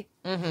reg,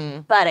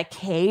 but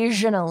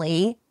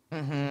occasionally.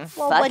 Mm-hmm.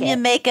 Well, when you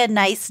make a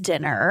nice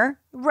dinner.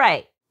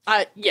 Right.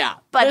 Yeah.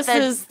 But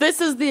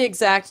this is the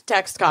exact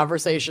text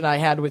conversation I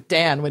had with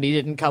Dan when he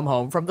didn't come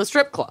home from the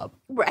strip club.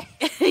 Right.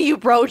 You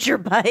rode your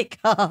bike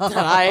home.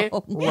 I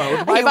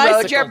rode my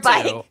bicycle, rode your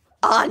bike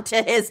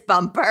onto his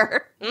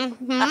bumper.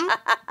 Mm-hmm.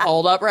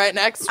 Hold up right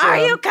next to him.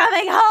 Are you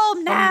coming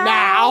home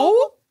now?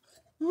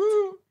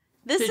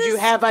 Did you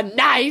have a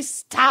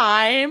nice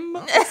time?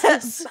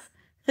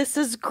 This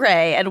is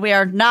gray, and we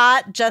are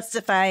not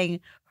justifying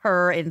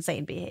her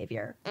insane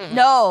behavior.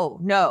 No.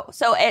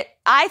 So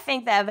I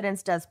think the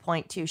evidence does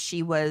point to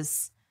she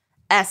was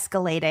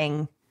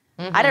escalating.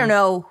 Mm-hmm. I don't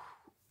know.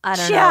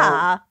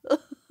 I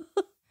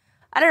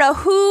don't know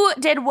who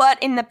did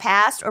what in the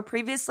past or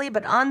previously,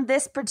 but on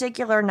this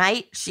particular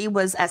night, she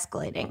was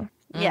escalating.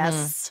 Mm-hmm.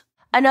 Yes.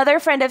 Another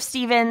friend of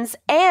Stephen's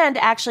and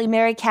actually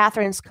Mary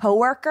Catherine's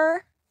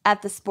coworker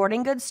at the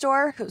sporting goods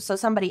store, so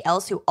somebody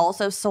else who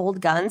also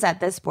sold guns at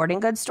this sporting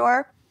goods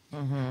store,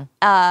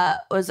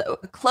 was a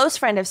close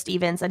friend of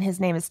Stephen's, and his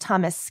name is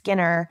Thomas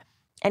Skinner,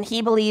 and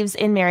he believes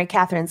in Mary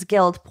Catherine's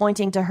guilt,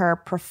 pointing to her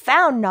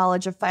profound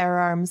knowledge of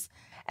firearms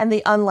and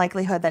the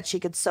unlikelihood that she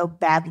could so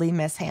badly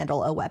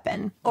mishandle a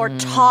weapon. Or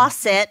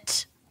toss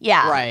it.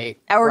 Yeah. Right.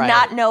 Or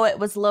not know it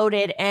was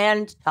loaded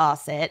and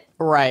toss it.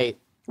 Right.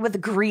 with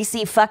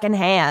greasy fucking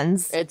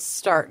hands. It's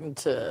starting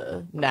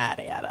to not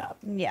add up.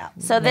 Yeah.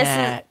 So this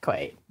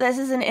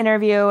is an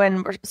interview,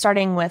 and we're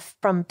starting with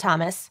from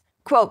Thomas.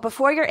 Quote,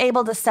 before you're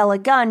able to sell a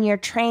gun, you're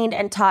trained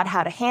and taught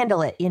how to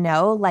handle it,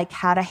 like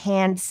how to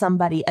hand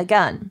somebody a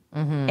gun.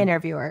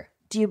 Interviewer,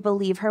 do you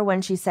believe her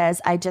when she says,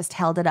 I just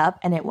held it up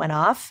and it went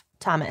off?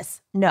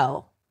 Thomas,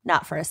 no,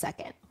 not for a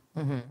second.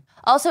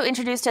 Also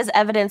introduced as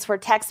evidence were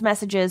text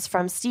messages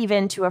from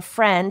Stephen to a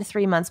friend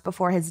 3 months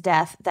before his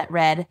death that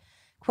read,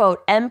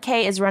 quote,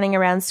 MK is running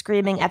around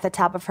screaming at the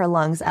top of her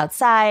lungs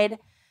outside,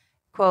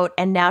 quote,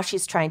 and now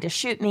she's trying to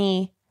shoot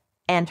me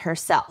and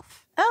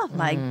herself. Oh,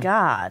 my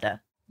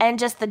God. And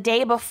just the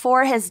day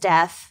before his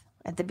death,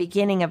 at the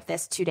beginning of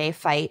this 2-day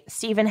fight,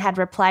 Stephen had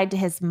replied to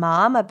his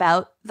mom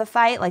about the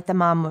fight. Like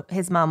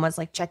his mom was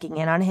like checking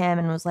in on him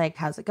and was like,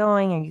 how's it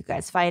going? Are you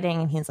guys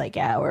fighting? And he's like,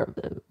 yeah,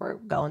 we're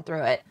going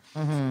through it.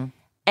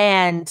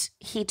 And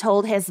he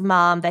told his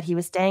mom that he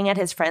was staying at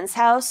his friend's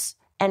house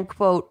and,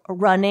 quote,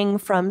 running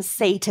from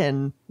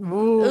Satan.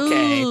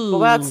 Okay. Well,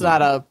 that's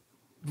not a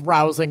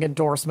rousing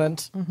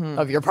endorsement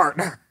of your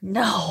partner.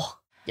 No.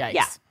 Yikes.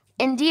 Yeah.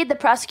 Indeed, the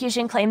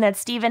prosecution claimed that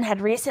Stephen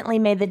had recently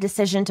made the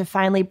decision to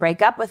finally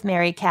break up with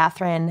Mary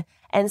Catherine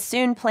and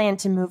soon planned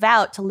to move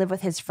out to live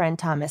with his friend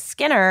Thomas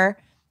Skinner,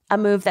 a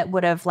move that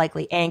would have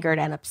likely angered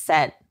and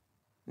upset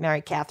Mary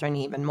Catherine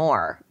even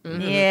more.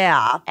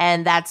 Yeah.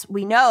 And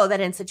we know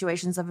that in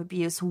situations of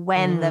abuse,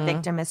 when the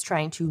victim is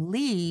trying to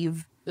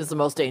leave, Is the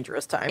most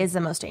dangerous time.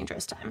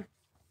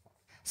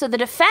 So the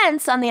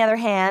defense, on the other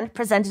hand,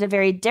 presented a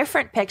very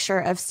different picture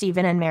of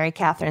Stephen and Mary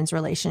Catherine's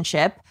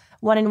relationship,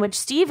 one in which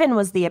Stephen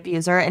was the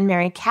abuser and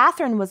Mary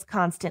Catherine was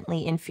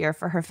constantly in fear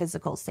for her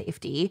physical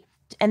safety.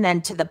 And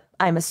then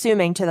I'm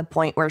assuming to the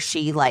point where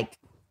she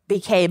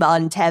became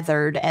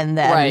untethered and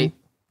then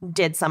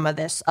did some of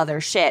this other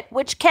shit,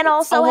 which can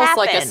also almost happen.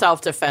 like a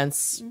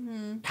self-defense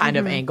kind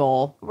of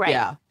angle. Right.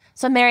 Yeah.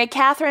 So Mary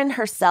Catherine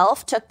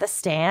herself took the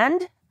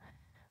stand,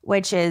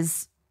 which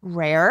is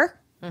rare.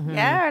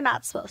 Yeah, you're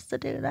not supposed to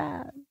do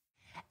that.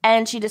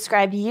 And she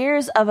described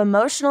years of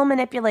emotional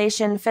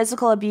manipulation,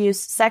 physical abuse,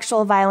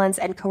 sexual violence,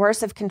 and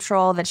coercive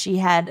control that she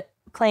had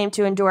claimed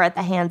to endure at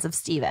the hands of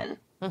Stephen.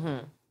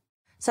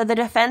 So the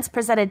defense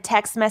presented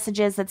text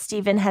messages that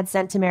Stephen had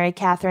sent to Mary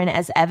Catherine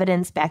as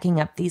evidence backing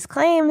up these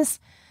claims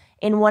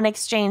in one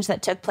exchange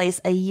that took place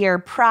a year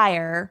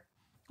prior,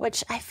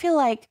 which I feel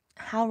like,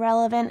 how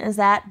relevant is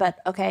that? But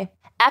okay.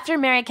 After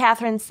Mary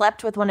Catherine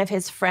slept with one of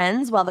his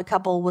friends while the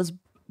couple was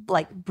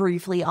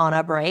briefly on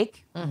a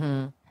break,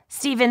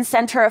 Stephen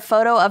sent her a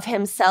photo of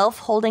himself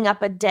holding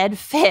up a dead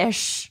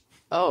fish.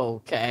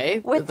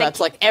 Okay. With That's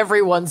like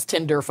everyone's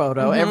Tinder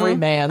photo, every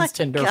man's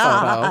Tinder photo.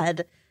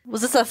 God.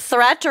 Was this a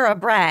threat or a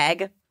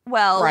brag?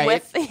 Well, Right.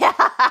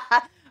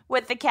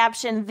 with the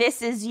caption,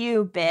 "This is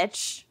you,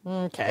 bitch."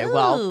 Okay,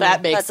 well,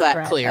 that makes that's a that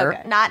threat. clear.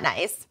 Okay. Not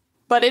nice.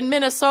 But in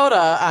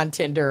Minnesota on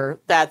Tinder,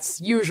 that's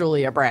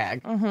usually a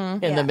brag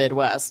in the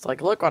Midwest.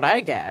 Like, look what I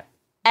get.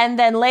 And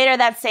then later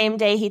that same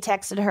day, he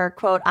texted her,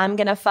 quote, "I'm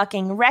gonna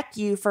fucking wreck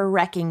you for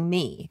wrecking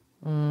me."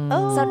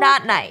 Oh, So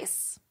not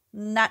nice.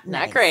 not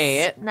nice. Not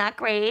great. Not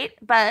great,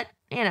 but,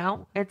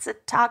 it's a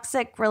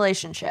toxic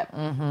relationship.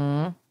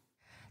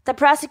 The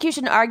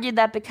prosecution argued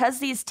that because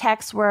these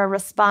texts were a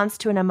response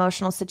to an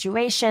emotional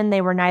situation,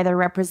 they were neither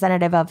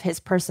representative of his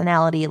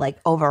personality,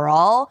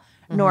 overall,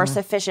 nor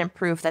sufficient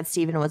proof that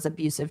Stephen was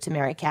abusive to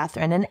Mary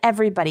Catherine. And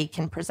everybody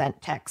can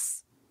present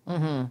texts.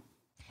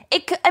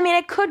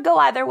 It could go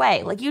either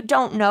way. You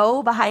don't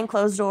know behind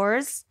closed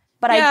doors,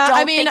 but I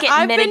don't think it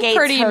I've mitigates been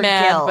pretty her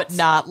mad, guilt. but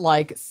not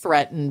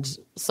threatened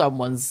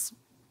someone's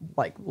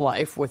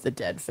life with a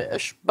dead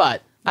fish.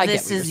 But I get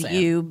This what you're is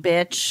saying. you,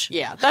 bitch.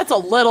 Yeah, that's a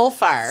little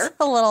far.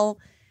 A little,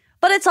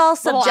 but it's all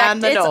Little on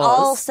subjective. the It's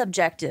all nose.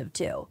 subjective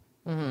too.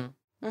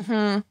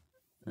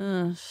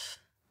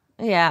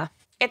 Yeah,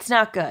 it's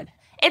not good.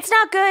 It's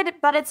not good,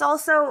 but it's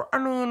also,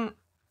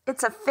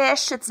 it's a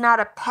fish. It's not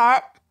a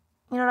pet.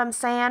 You know what I'm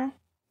saying?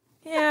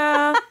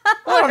 Yeah,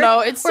 I don't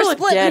know. It's we're still a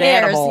splitting dead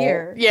hairs animal.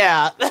 here.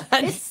 Yeah,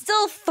 It's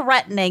still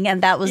threatening,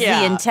 and that was Yeah.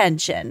 the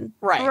intention.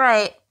 right.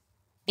 Right.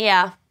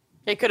 Yeah,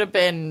 It could have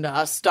been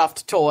a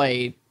stuffed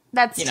toy.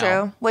 that's You true.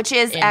 know, Which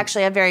is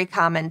actually a very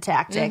common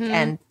tactic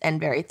and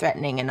very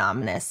threatening and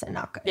ominous and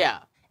not good. Yeah.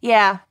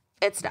 Yeah,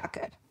 it's not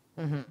good.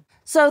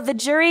 So the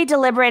jury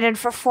deliberated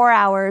for 4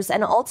 hours,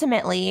 and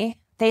ultimately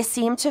they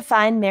seemed to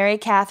find Mary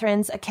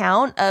Catherine's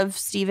account of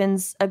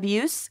Stephen's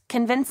abuse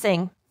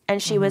convincing,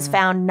 and she was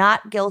found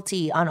not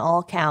guilty on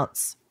all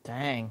counts.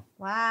 Dang.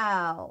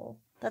 Wow,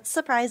 that's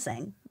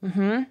surprising.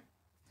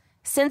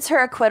 Since her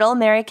acquittal,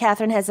 Mary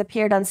Catherine has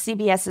appeared on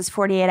CBS's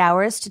 48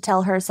 Hours to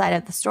tell her side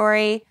of the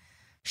story.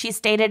 She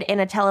stated in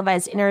a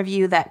televised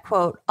interview that,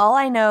 quote, "All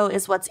I know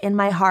is what's in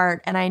my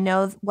heart, and I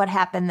know what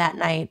happened that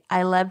night.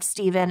 I loved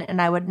Stephen,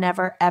 and I would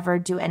never, ever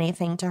do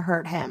anything to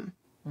hurt him."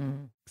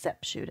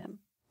 Except shoot him.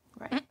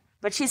 Right.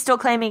 But she's still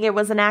claiming it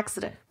was an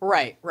accident.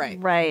 Right.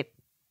 Right.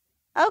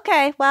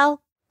 Okay,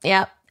 well,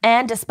 Yep.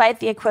 And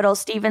despite the acquittal,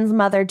 Stephen's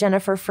mother,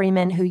 Jennifer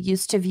Freeman, who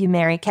used to view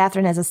Mary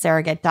Catherine as a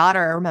surrogate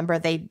daughter, remember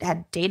they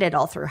had dated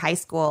all through high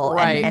school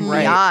and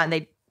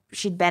beyond.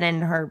 She'd been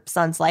in her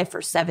son's life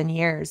for 7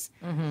 years.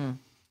 Mm-hmm.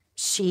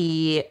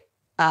 She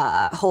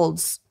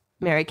holds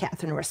Mary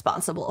Catherine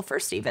responsible for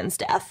Stephen's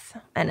death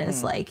and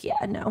is like,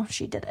 yeah, no,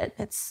 she did it.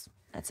 That's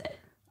it.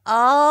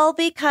 All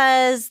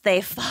because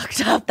they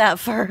fucked up that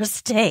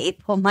first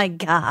tape. Oh, my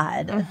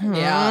God. Mm-hmm.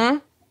 Yeah.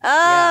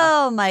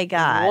 Oh, my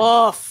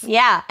God. Woof.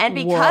 Yeah, and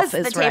because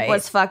Woof the tape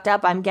was fucked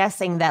up, I'm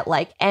guessing that,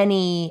 like,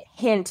 any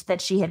hint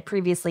that she had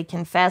previously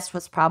confessed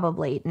was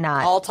probably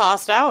not all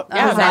tossed out.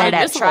 Yeah, presented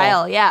at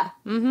trial. Yeah.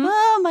 Mm-hmm.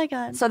 Oh, my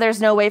God. So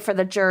there's no way for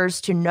the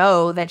jurors to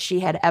know that she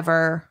had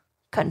ever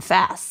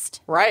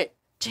confessed. Right.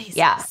 Jesus.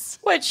 Yeah.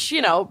 Which,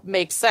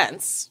 makes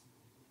sense.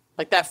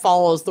 Like, that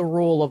follows the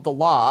rule of the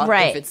law.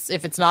 Right.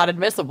 If it's not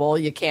admissible,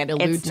 you can't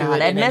allude to it. It's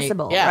not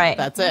admissible. Right.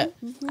 That's it.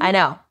 I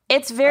know.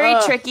 It's very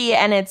tricky,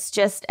 and it's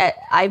just,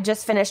 I've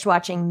just finished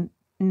watching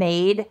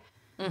Maid.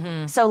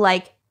 Mm-hmm. So,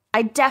 like,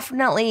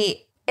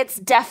 it's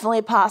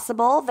definitely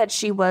possible that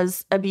she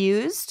was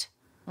abused,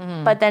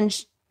 but then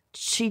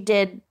she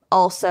did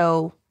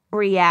also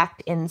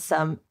react in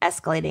some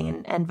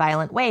escalating and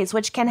violent ways,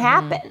 which can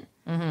happen,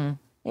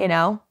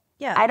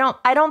 Yeah.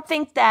 I don't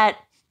think that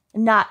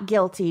not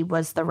guilty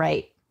was the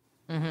right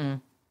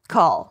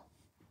call.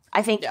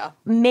 I think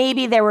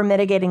maybe there were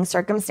mitigating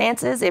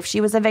circumstances if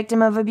she was a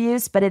victim of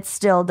abuse, but it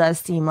still does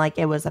seem like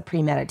it was a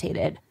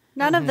premeditated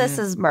None of this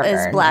is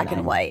murder black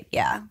and white.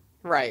 Yeah.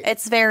 Right.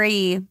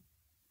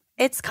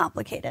 It's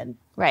complicated.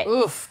 Right.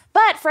 Oof.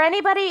 But for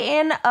anybody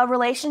in a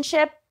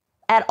relationship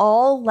at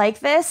all like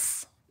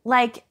this,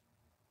 like,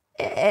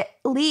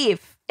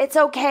 leave. It's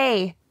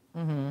okay.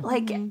 Mm-hmm.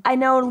 Like, I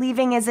know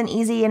leaving isn't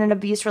easy in an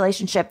abuse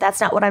relationship.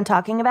 That's not what I'm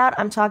talking about.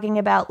 I'm talking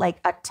about, like,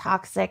 a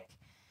toxic,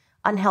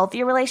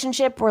 unhealthy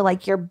relationship where,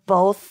 like, you're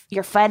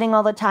fighting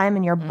all the time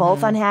and you're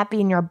both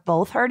unhappy and you're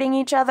both hurting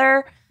each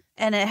other.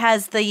 And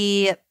it's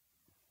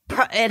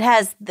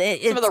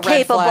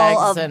capable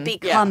of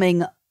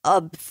becoming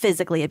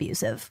physically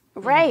abusive.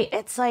 Right.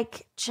 It's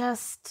like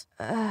just...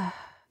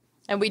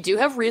 And we do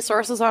have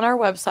resources on our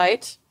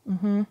website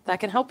that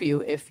can help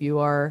you if you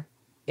are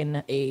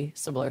in a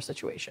similar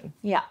situation.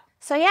 Yeah.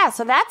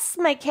 So that's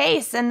my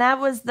case. And that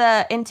was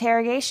the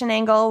interrogation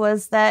angle,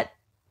 was that,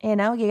 you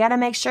got to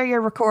make sure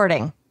you're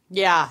recording.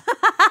 Yeah.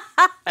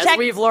 As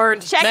we've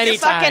learned many your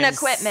fucking times.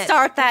 equipment.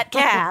 Start that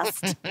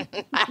cast.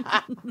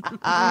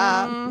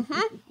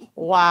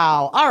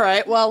 Wow. All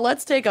right. Well,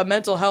 let's take a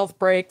mental health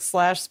break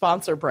 /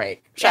 sponsor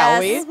break. Shall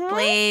we?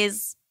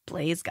 Please.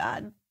 Please,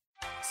 God.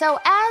 So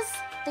as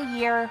the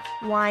year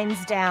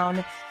winds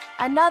down,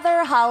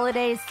 another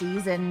holiday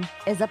season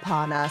is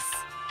upon us.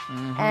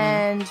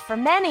 And for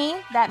many,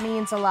 that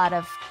means a lot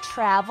of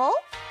travel,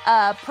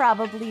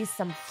 probably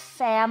some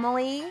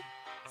family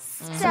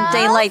stuff. Some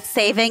daylight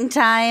saving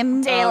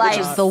time, Daylight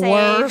which is the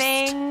worst.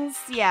 savings.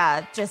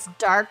 Yeah, just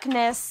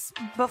darkness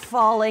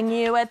befalling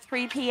you at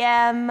 3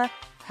 p.m.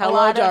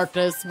 Hello,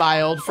 darkness,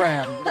 my old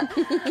friend.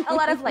 A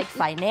lot of, like,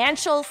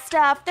 financial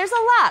stuff. There's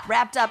a lot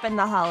wrapped up in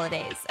the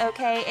holidays,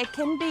 okay? It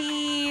can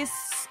be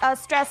a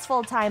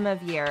stressful time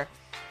of year.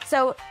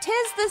 So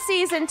 'tis the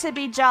season to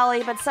be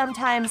jolly, but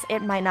sometimes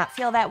it might not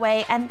feel that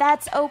way, and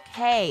that's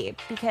okay,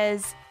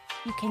 because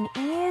you can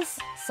ease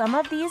some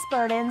of these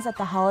burdens that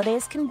the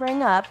holidays can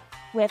bring up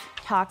with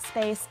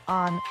Talkspace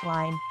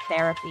Online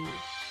Therapy.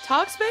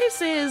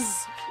 Talkspace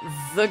is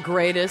the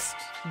greatest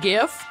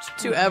gift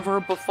to ever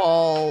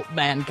befall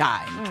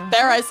mankind.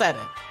 There, I said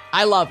it.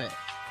 I love it.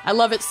 I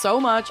love it so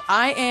much.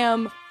 I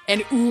am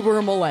an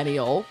uber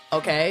millennial,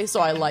 okay? So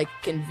I like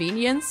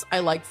convenience. I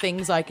like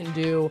things I can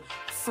do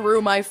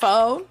through my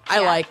phone. I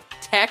like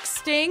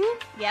texting.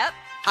 Yep.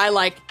 I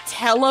like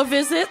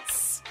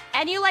televisits.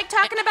 And you like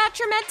talking about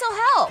your mental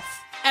health.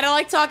 And I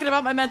like talking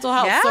about my mental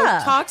health. Yeah. So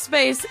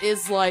Talkspace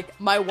is like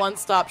my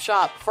one-stop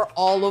shop for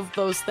all of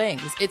those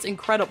things. It's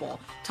incredible.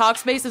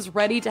 Talkspace is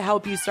ready to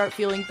help you start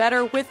feeling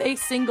better with a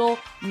single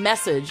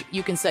message.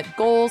 You can set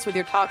goals with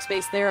your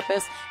Talkspace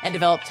therapist and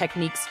develop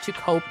techniques to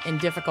cope in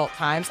difficult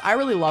times. I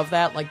really love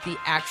that. Like, the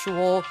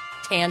actual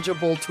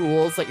tangible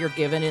tools that you're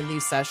given in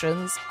these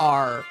sessions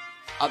are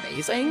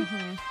amazing.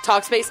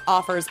 Talkspace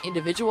offers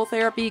individual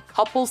therapy,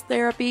 couples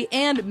therapy,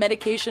 and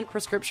medication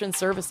prescription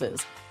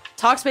services.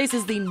 Talkspace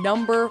is the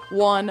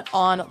 #1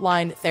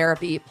 online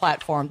therapy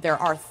platform.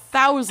 There are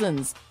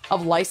thousands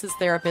of licensed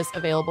therapists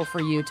available for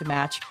you to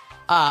match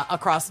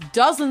across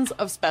dozens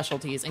of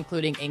specialties,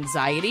 including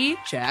anxiety,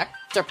 check,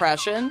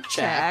 depression,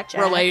 check,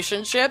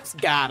 relationships,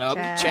 got 'em,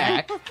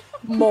 check,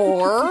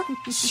 more,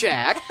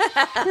 check.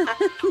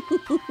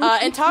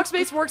 And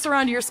Talkspace works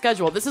around your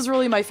schedule. This is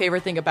really my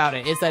favorite thing about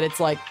it, is that it's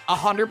like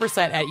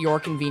 100% at your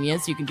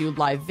convenience. You can do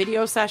live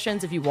video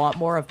sessions if you want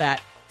more of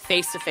that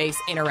face-to-face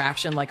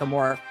interaction, like a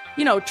more,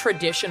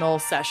 traditional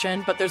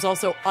session, but there's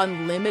also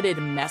unlimited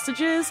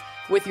messages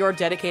with your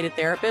dedicated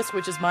therapist,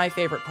 which is my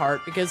favorite part,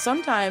 because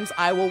sometimes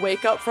I will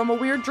wake up from a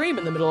weird dream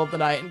in the middle of the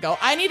night and go,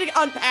 I need to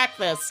unpack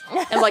this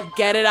and like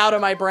get it out of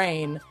my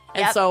brain.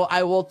 And so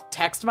I will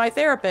text my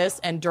therapist,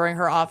 and during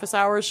her office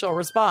hours, she'll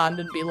respond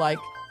and be like,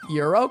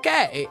 you're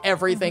okay.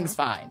 Everything's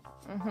fine.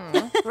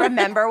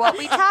 Remember what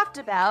we talked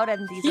about,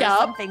 and these are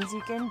some things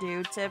you can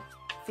do to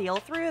feel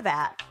through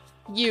that.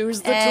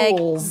 Use the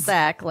tools.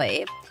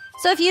 Exactly.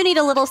 So if you need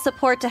a little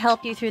support to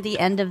help you through the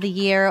end of the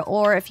year,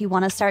 or if you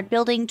want to start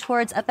building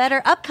towards a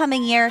better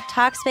upcoming year,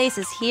 Talkspace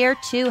is here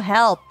to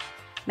help.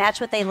 Match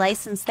with a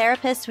licensed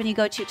therapist when you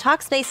go to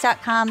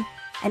Talkspace.com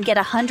and get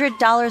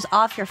 $100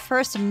 off your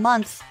first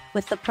month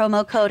with the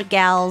promo code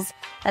GALS.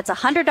 That's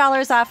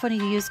 $100 off when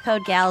you use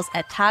code GALS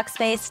at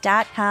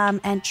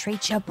Talkspace.com, and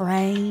treat your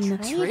brain.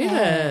 Treat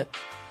it.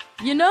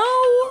 You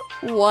know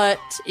what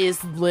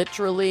is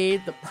literally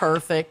the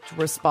perfect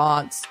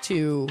response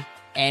to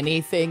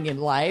anything in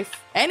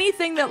life?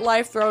 Anything that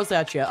life throws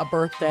at you. A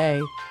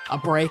birthday, a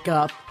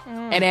breakup,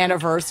 an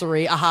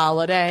anniversary, a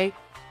holiday.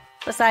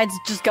 Besides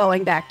just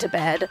going back to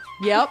bed.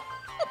 Yep.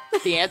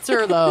 The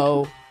answer,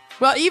 though,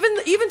 well,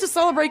 even to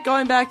celebrate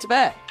going back to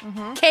bed.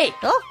 Cake.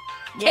 Oh,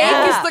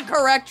 Cake is the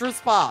correct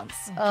response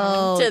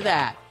to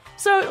that.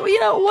 So,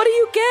 what do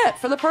you get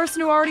for the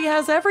person who already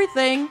has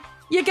everything?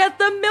 You get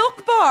the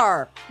milk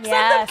bar. Send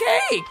them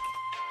cake.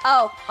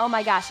 Oh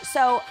my gosh.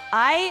 So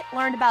I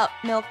learned about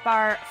Milk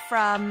Bar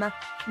from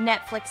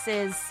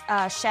Netflix's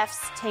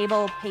Chef's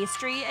Table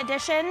Pastry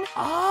Edition.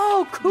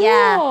 Oh, cool.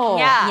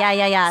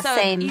 Yeah. So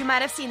Same. You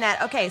might have seen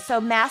that. Okay, so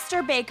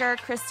master baker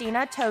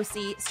Christina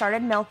Tosi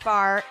started Milk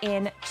Bar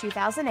in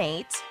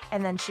 2008,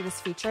 and then she was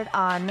featured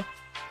on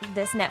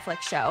this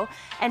Netflix show.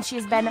 And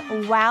she's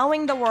been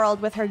wowing the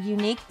world with her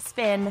unique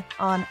spin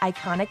on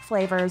iconic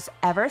flavors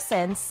ever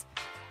since.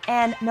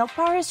 And Milk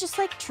Bar is just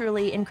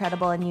truly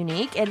incredible and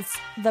unique. It's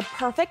the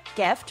perfect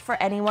gift for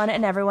anyone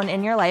and everyone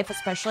in your life,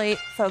 especially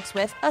folks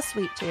with a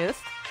sweet tooth.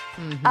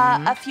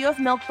 A few of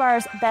Milk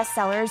Bar's best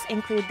sellers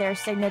include their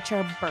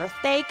signature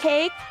birthday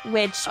cake,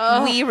 which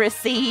we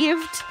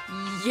received.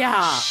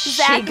 Yeah.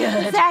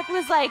 Zach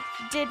was like,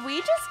 did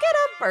we just get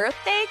a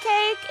birthday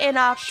cake in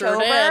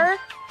October?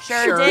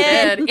 Sure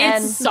did.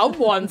 And It's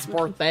someone's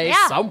birthday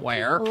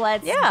somewhere.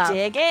 Let's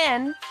dig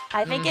in.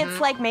 I think it's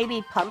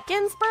maybe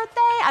Pumpkin's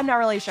birthday. I'm not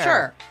really sure.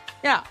 Sure.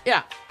 Yeah.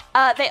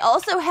 They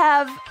also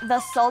have the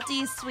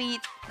salty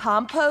sweet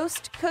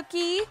compost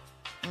cookie,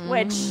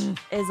 which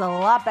is a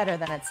lot better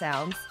than it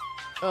sounds.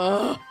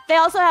 They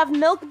also have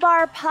Milk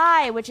Bar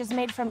pie, which is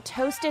made from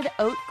toasted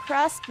oat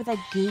crust with a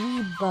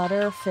gooey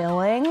butter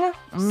filling.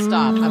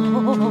 Stop.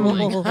 I'm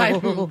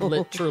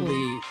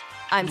literally...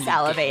 I'm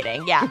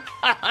salivating, yeah.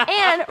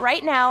 And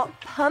right now,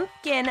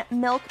 pumpkin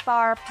milk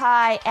bar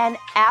pie and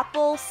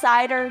apple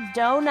cider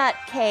donut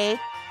cake.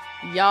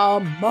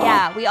 Yum.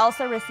 Yeah, we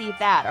also received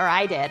that, or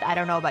I did. I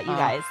don't know about you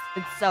guys.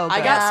 It's so good.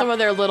 I got some of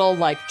their little,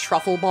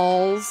 truffle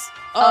balls.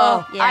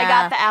 I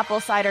got the apple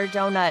cider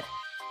donut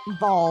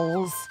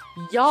balls.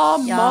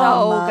 Yum.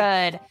 So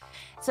good.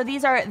 So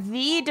these are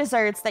the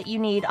desserts that you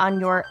need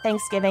on your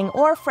Thanksgiving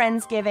or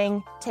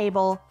Friendsgiving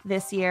table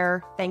this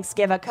year,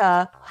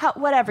 Thanksgivica,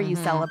 whatever you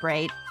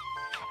celebrate.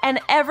 And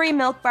every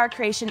Milk Bar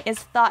creation is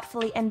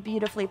thoughtfully and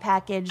beautifully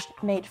packaged,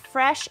 made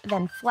fresh,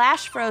 then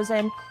flash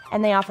frozen,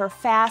 and they offer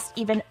fast,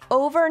 even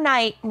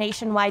overnight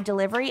nationwide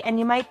delivery. And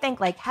you might think,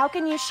 how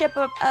can you ship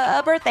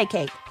a birthday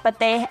cake? But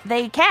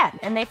they can,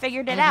 and they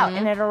figured it out,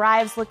 and it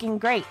arrives looking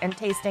great and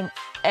tasting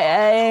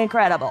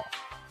incredible.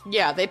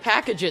 Yeah, they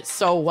package it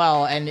so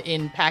well, and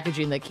in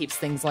packaging that keeps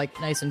things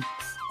nice and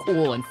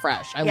cool and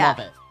fresh. I love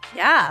it.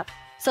 Yeah.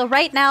 So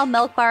right now,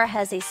 Milk Bar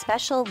has a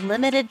special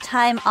limited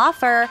time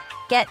offer.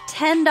 Get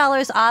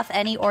 $10 off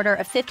any order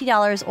of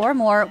 $50 or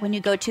more when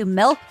you go to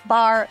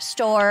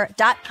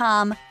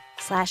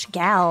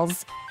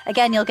milkbarstore.com/gals.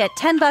 Again, you'll get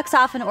 $10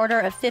 off an order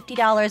of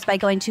 $50 by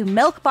going to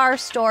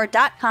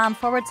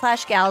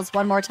milkbarstore.com/gals.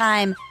 One more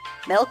time,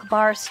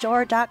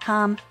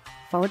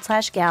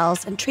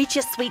 milkbarstore.com/gals, and treat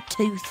your sweet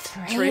tooth.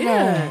 Treat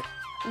it.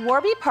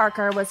 Warby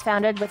Parker was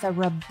founded with a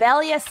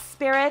rebellious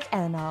spirit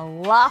and a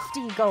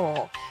lofty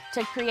goal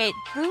to create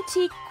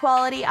boutique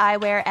quality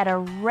eyewear at a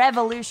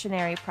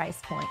revolutionary price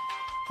point.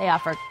 They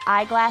offered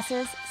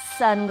eyeglasses,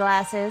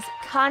 sunglasses,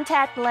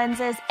 contact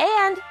lenses,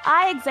 and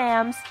eye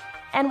exams.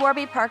 And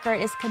Warby Parker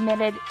is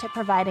committed to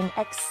providing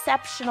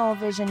exceptional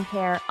vision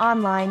care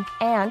online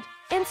and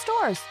in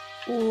stores.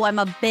 Ooh, I'm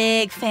a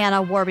big fan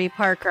of Warby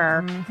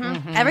Parker.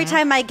 Every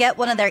time I get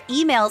one of their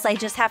emails, I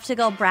just have to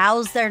go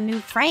browse their new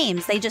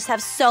frames. They just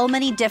have so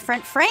many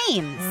different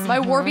frames.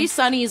 My Warby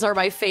Sunnies are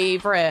my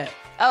favorite.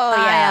 Oh,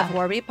 yeah. I have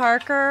Warby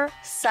Parker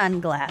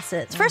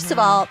sunglasses. First of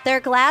all,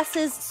 their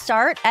glasses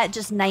start at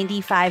just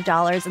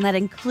 $95, and that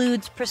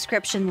includes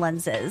prescription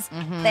lenses.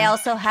 They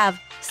also have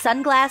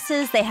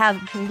sunglasses. They have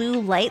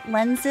blue light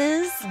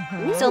lenses.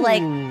 So,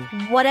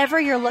 whatever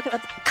you're looking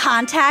at,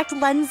 contact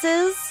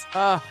lenses,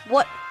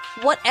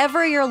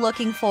 whatever you're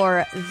looking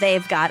for,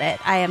 they've got it.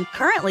 I am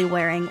currently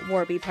wearing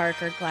Warby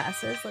Parker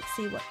glasses. Let's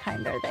see, what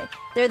kind are they?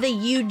 They're the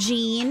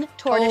Eugene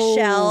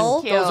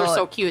tortoiseshell. Those are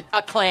so cute.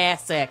 A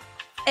classic.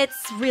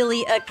 It's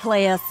really a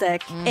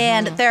classic.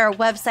 And their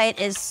website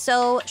is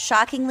so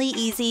shockingly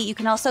easy. You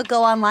can also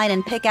go online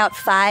and pick out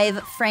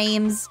 5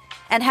 frames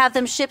and have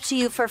them shipped to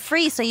you for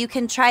free so you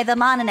can try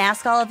them on and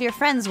ask all of your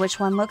friends which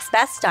one looks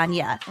best on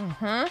you.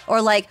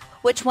 Or like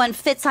which one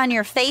fits on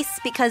your face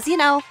because, you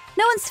know,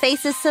 no one's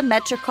face is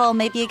symmetrical.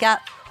 Maybe you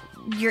got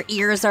your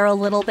ears are a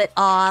little bit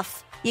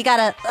off. You got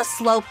a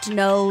sloped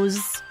nose.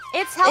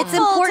 It's helpful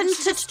important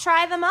to just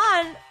try them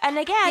on, and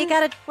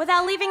again,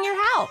 without leaving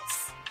your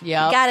house.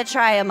 Yeah. You gotta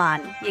try them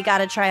on. You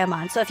gotta try them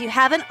on. So if you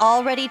haven't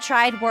already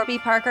tried Warby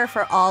Parker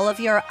for all of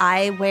your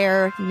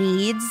eyewear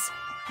needs,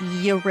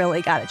 you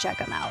really gotta check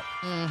them out.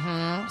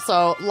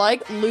 So,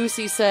 like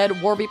Lucy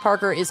said, Warby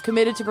Parker is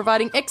committed to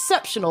providing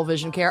exceptional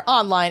vision care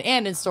online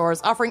and in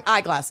stores, offering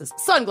eyeglasses,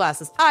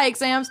 sunglasses, eye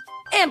exams,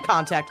 and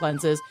contact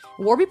lenses.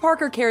 Warby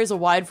Parker carries a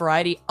wide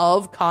variety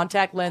of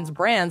contact lens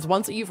brands,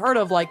 ones that you've heard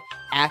of like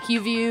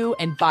AccuView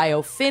and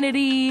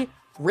Biofinity.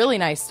 Really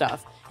nice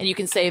stuff. And you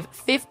can save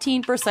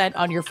 15%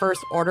 on your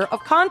first order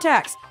of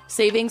contacts.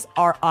 Savings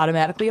are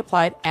automatically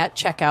applied at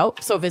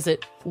checkout. So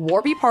visit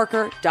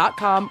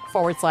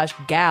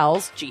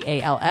warbyparker.com/gals,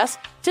 G-A-L-S,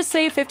 to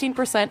save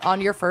 15% on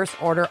your first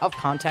order of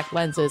contact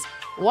lenses.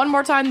 One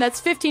more time,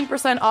 that's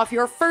 15% off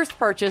your first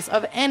purchase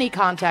of any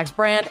contacts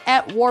brand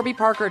at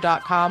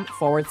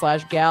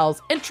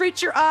warbyparker.com/gals. And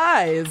treat your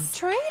eyes.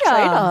 Trade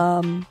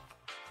them.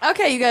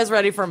 Okay, you guys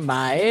ready for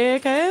my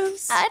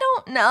case? I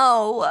don't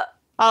know.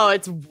 Oh,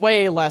 it's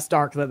way less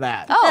dark than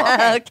that.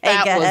 Oh,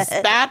 okay.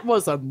 That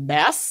was a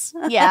mess.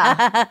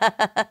 Yeah.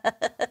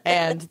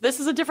 And this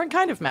is a different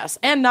kind of mess,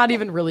 and not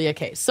even really a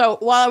case. So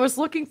while I was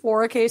looking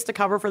for a case to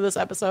cover for this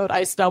episode,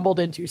 I stumbled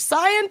into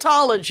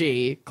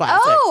Scientology.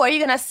 Classic. Oh, are you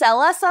going to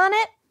sell us on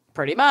it?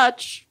 Pretty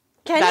much.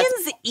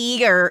 Kenyon's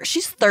eager.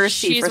 She's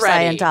thirsty She's for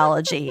ready.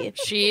 Scientology.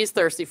 She's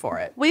thirsty for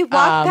it. We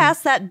walked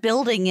past that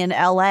building in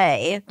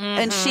LA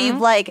and she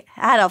like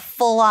had a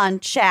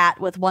full-on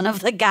chat with one of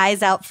the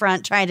guys out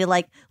front trying to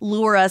like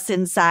lure us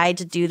inside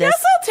to do this.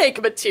 Yes, I'll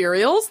take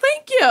materials.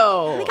 Thank you.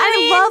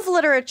 I love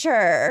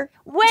literature.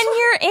 When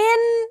you're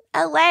in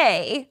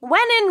LA,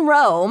 when in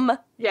Rome,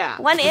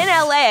 Yeah. when in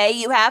LA,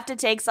 you have to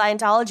take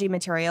Scientology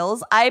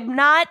materials. I'm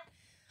not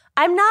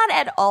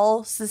at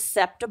all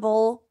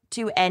susceptible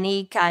to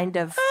any kind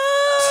of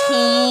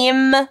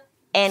team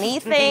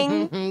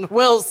anything.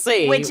 We'll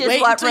see. Which is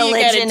Wait what until you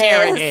get religion is.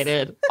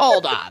 interrogated.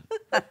 Hold on.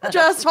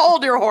 Just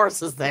hold your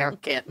horses there,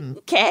 kitten.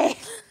 Okay.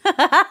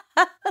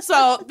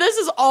 So this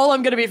is all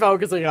I'm going to be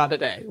focusing on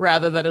today,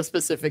 rather than a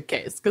specific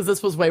case, because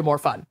this was way more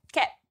fun.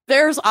 Okay.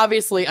 There's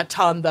obviously a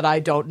ton that I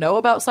don't know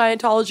about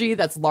Scientology.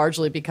 That's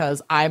largely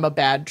because I'm a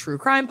bad true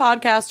crime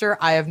podcaster.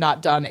 I have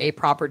not done a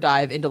proper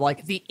dive into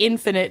like the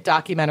infinite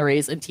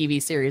documentaries and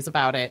TV series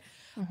about it.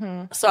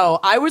 So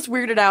I was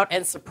weirded out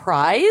and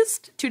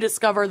surprised to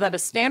discover that a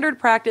standard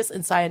practice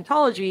in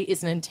Scientology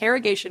is an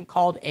interrogation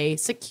called a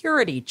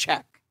security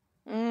check.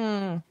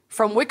 From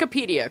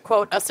Wikipedia,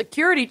 quote, a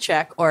security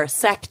check or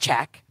sec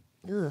check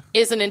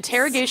is an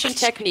interrogation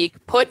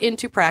technique put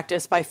into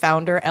practice by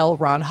founder L.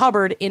 Ron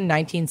Hubbard in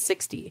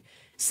 1960.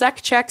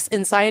 Sec checks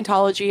in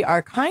Scientology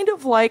are kind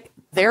of like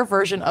their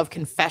version of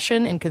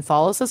confession in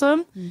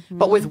Catholicism,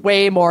 but with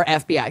way more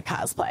FBI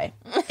cosplay.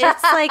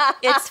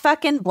 It's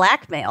fucking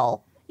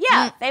blackmail.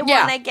 Yeah, they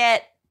want to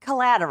get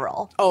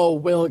collateral. Oh,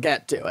 we'll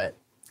get to it.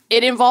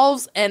 It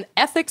involves an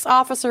ethics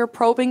officer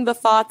probing the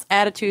thoughts,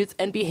 attitudes,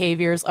 and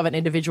behaviors of an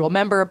individual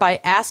member by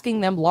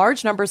asking them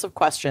large numbers of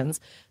questions.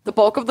 The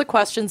bulk of the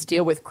questions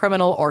deal with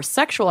criminal or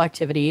sexual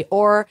activity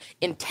or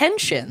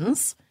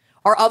intentions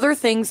or other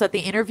things that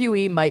the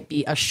interviewee might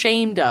be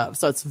ashamed of.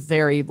 So it's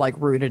very like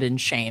rooted in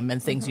shame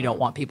and things you don't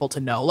want people to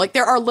know. Like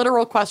there are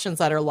literal questions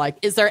that are like,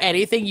 is there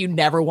anything you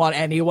never want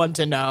anyone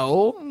to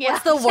know? Yeah,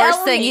 What's the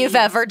worst thing you've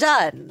ever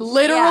done?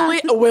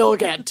 Literally, we'll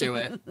get to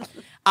it.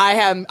 I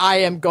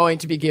am going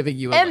to be giving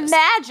you a list.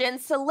 Imagine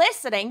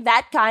soliciting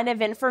that kind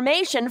of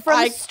information from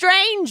a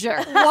stranger.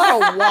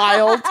 What a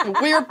wild.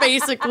 We're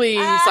basically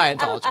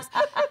Scientologists.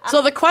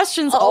 So the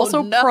questions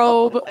also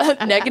probe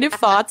negative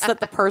thoughts that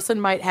the person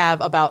might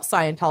have about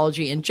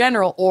Scientology in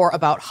general or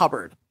about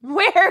Hubbard.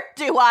 Where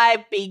do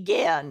I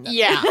begin?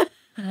 Yeah.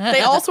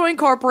 They also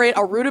incorporate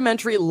a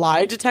rudimentary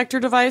lie detector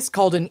device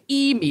called an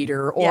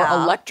E-meter or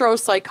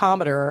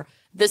electropsychometer.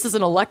 This is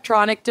an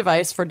electronic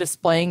device for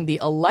displaying the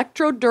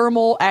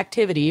electrodermal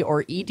activity,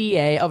 or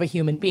EDA, of a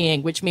human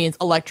being, which means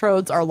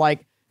electrodes are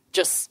like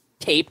just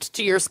taped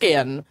to your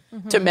skin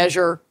to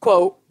measure,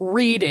 quote,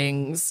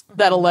 readings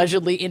that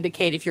allegedly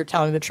indicate if you're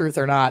telling the truth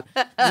or not.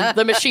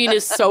 The machine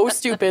is so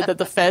stupid that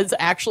the feds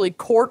actually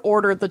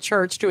court-ordered the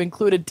church to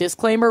include a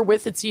disclaimer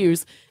with its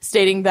use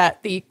stating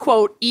that the,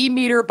 quote,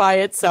 E-meter by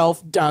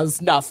itself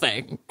does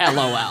nothing.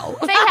 LOL.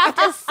 They have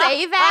to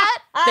say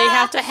that? They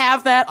have to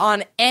have that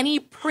on any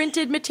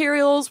printed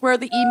materials where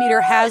the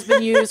E-meter has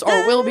been used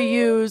or will be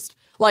used.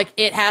 Like,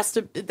 it has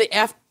to,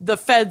 the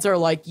feds are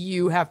like,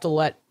 you have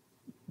to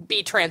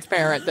be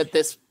transparent that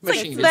this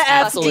machine is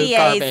absolute FDA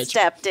garbage.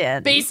 stepped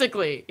in.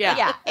 Basically, yeah.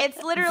 Yeah,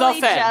 it's literally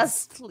The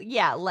feds. just,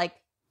 like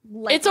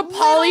It's a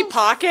Polly little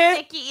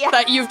Pocket sticky-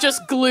 that you've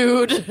just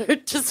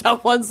glued to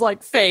someone's,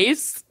 like,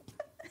 face.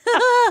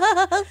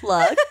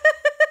 Look.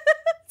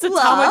 It's a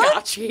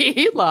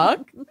Tamagotchi.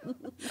 Look.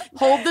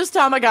 Hold this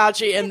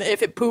Tamagotchi, and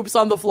if it poops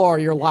on the floor,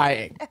 you're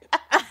lying.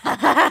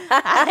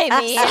 I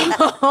mean,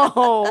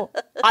 Oh,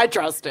 I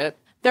trust it.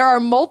 There are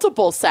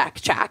multiple sack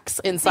chacks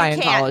in you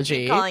can't Scientology.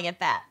 keep calling it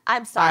that.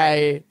 I'm sorry.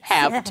 I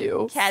have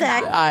to.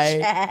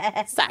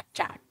 Cannot. Sack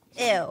check.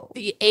 Ew.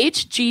 The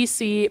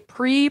HGC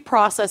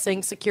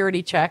pre-processing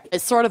security check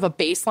is sort of a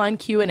baseline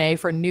Q&A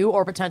for new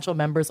or potential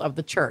members of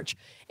the church.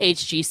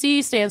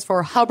 HGC stands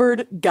for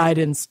Hubbard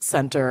Guidance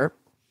Center.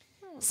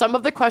 Some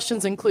of the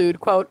questions include,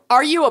 quote,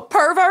 "Are you a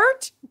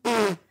pervert?"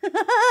 And,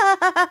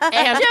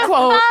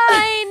 quote,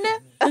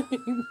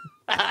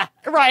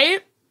 right?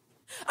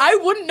 I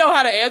wouldn't know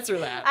how to answer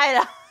that. I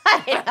know.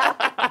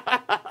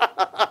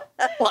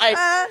 Like,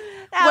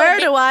 Where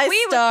do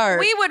I start?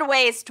 We would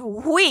waste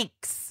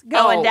weeks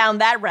going down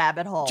that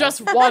rabbit hole.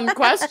 just one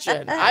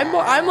question.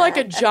 I'm like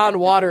a John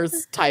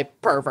Waters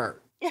type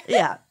pervert.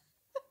 Yeah.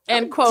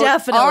 And, quote,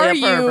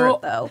 Definitely a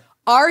pervert, though.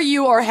 Are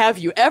you or have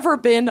you ever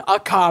been a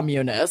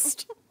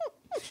communist?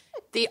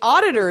 The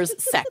auditor's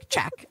sec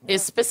check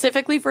is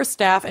specifically for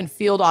staff and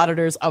field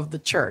auditors of the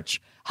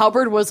church.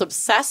 Hubbard was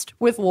obsessed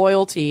with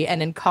loyalty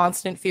and in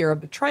constant fear of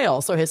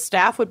betrayal, so his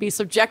staff would be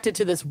subjected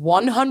to this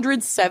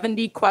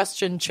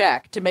 170-question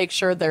check to make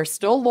sure they're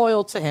still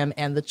loyal to him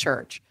and the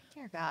church.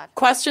 Dear God.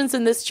 Questions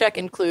in this check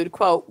include,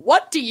 quote,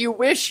 "What do you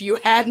wish you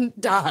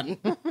hadn't done?"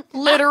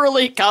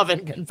 Literally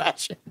coven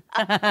confession.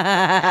 And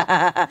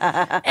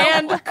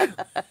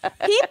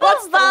People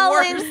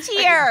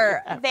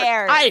volunteer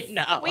there. I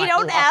know. We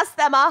don't ask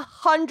them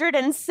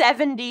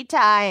 170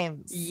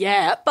 times.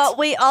 Yeah, But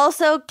we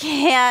also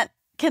can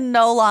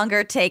no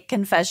longer take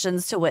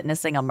confessions to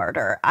witnessing a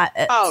murder.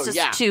 It's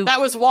just too.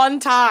 That was one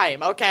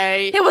time,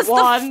 okay? It was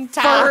one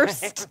the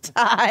first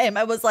time.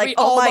 I was like, we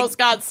oh almost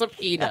got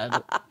subpoenaed.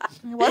 It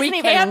wasn't We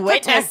even can't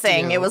protect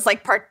witnessing. you. It was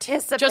like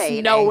participating. Just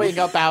knowing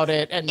about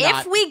it and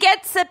not. If we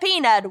get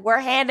subpoenaed, we're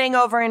handing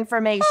over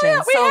information.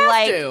 we so, have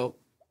like, to.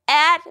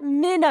 at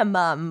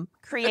minimum,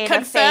 create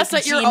Confess a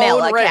fake at your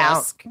Gmail own account.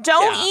 risk.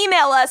 Don't Yeah.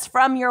 email us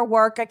from your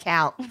work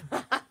account.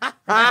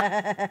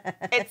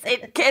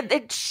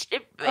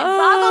 It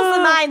boggles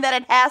the mind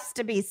that it has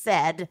to be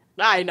said.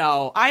 I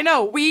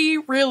know. We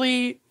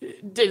really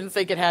didn't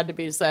think it had to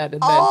be said,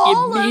 and then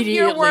All of immediately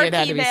your work it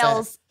had to be said.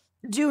 emails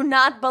do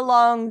not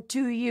belong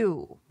to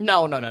you.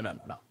 No.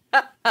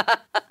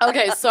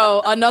 Okay,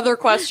 so another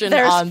question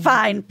There's on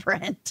fine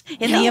print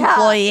in the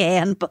employee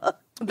handbook.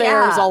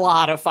 There's Yeah. a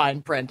lot of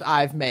fine print.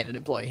 I've made an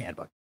employee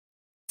handbook.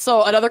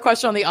 So another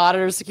question on the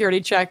auditor's security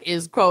check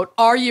is, quote,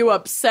 "Are you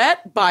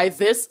upset by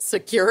this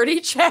security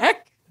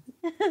check?"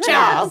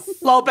 Just a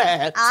little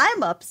bit.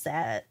 I'm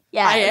upset.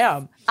 Yes. I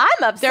am.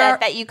 I'm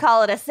upset that you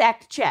call it a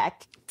sec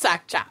check.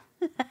 Sack chop.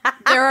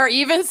 There are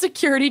even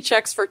security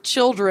checks for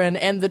children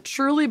and the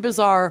truly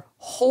bizarre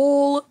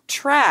whole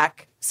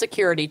track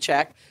security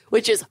check,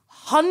 which is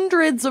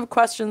hundreds of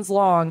questions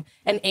long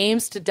and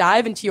aims to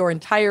dive into your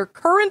entire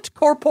current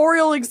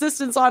corporeal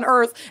existence on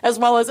Earth, as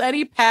well as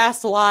any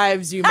past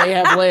lives you may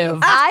have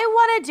lived. I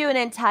want to do an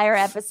entire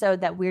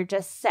episode that we're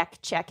just sec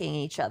checking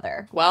each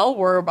other. Well,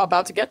 we're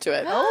about to get to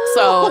it.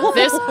 So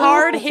this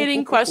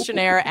hard-hitting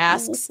questionnaire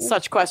asks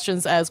such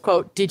questions as,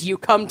 quote, "Did you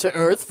come to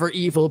Earth for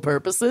evil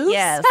purposes?"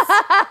 Yes.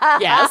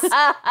 Yes.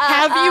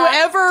 Have you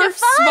ever Define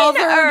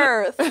smothered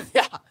Earth.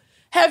 Yeah.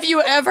 Have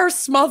you ever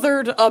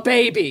smothered a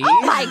baby?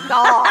 Oh my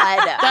God.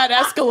 That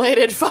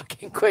escalated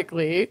fucking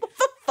quickly.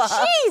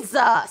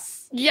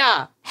 Jesus.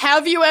 Yeah.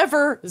 Have you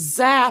ever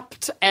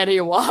zapped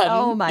anyone?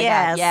 Oh my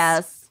God.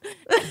 Yes.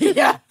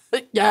 Yeah.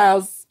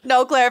 Yes.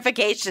 No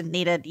clarification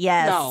needed.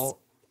 Yes. No.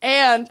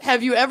 And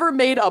have you ever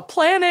made a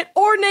planet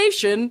or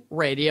nation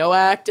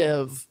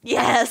radioactive?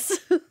 Yes.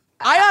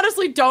 I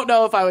honestly don't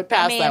know if I would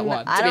pass that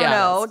one. I to be don't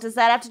know. honest. Does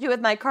that have to do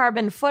with my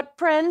carbon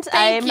footprint?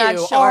 Thank I'm you.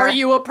 not sure. Are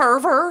you a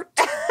pervert?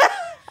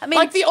 I mean,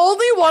 Like, the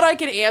only one I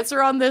can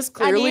answer on this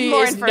clearly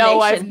more is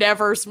no, I've information.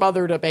 never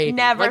smothered a baby.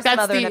 Never Like, that's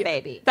smothered the- a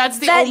baby. That's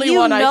the that only you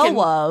one I know can.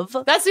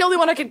 of. That's the only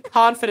one I can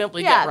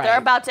confidently Yeah, get right. they're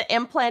about to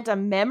implant a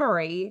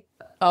memory.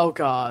 Oh,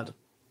 God.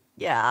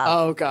 Yeah.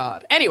 Oh,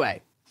 God.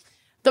 Anyway,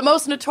 the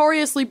most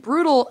notoriously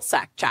brutal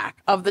sack check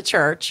of the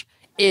church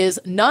is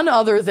none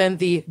other than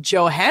the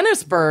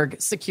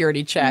Johannesburg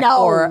security check,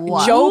 No. or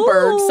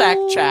Joburg sack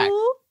check.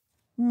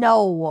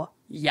 No.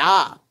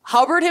 Yeah.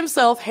 Hubbard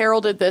himself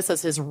heralded this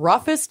as his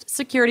roughest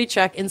security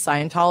check in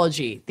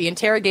Scientology. The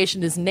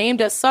interrogation is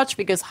named as such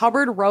because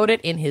Hubbard wrote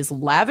it in his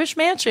lavish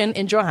mansion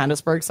in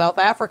Johannesburg, South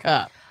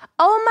Africa.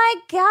 Oh my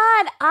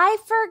God. I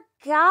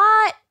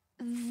forgot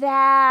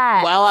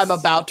that. Well, I'm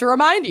about to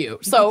remind you.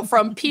 So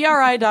from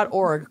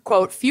PRI.org,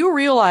 quote, "Few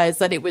realize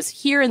that it was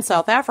here in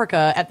South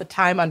Africa at the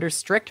time under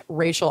strict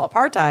racial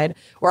apartheid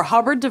where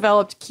Hubbard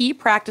developed key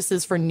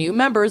practices for new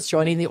members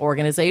joining the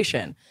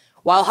organization.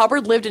 While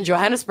Hubbard lived in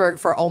Johannesburg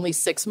for only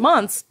 6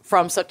 months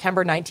from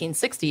September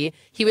 1960,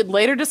 he would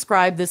later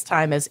describe this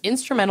time as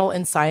instrumental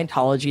in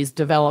Scientology's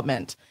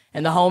development.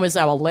 And the home is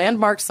now a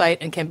landmark site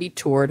and can be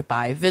toured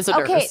by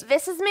visitors. Okay,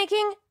 this is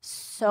making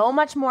so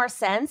much more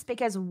sense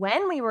because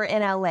when we were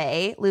in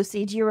LA,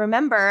 Lucy, do you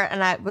remember?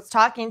 And I was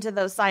talking to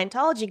those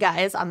Scientology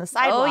guys on the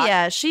sidewalk. Oh,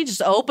 yeah. She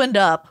just opened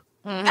up.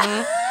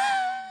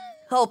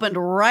 Opened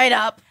right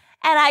up.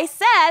 And I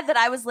said that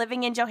I was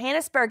living in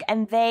Johannesburg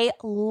and they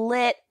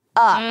lit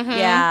up.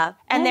 Yeah.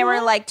 And they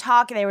were like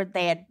talking,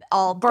 they had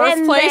all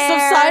Birthplace been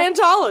there. of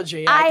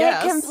Scientology, I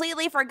guess. had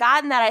completely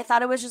forgotten that. I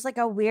thought it was just like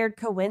a weird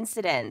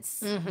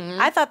coincidence.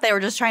 I thought they were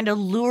just trying to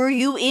lure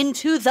you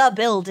into the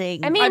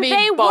building. I mean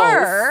they both.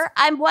 were.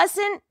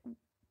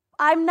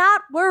 I'm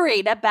not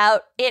worried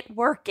about it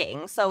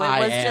working. So it I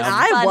was am. just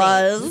I funny.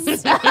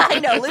 was. I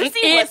know. Lucy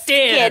It was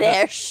did.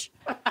 skittish.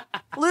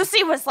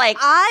 Lucy was like,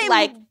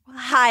 I'm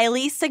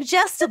highly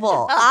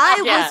suggestible.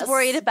 I Yes. was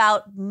worried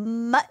about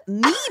me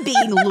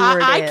being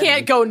lured I in.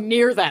 can't go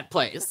near that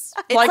place.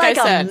 It's like like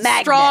I a said,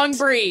 magnet. strong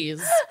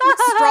breeze.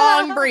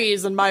 Strong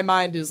breeze, and my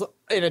mind is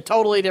in a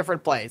totally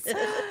different place.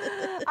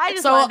 I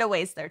just So- wanted to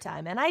waste their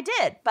time, and I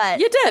did. But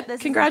You this did. is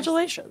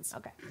Congratulations.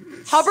 Okay.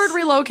 Hubbard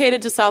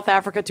relocated to South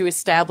Africa to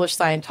establish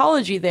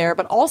Scientology there,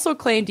 but also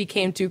claimed he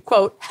came to,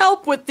 quote,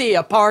 help with the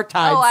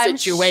apartheid I'm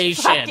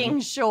situation. fucking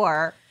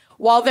sure.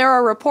 While there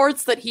are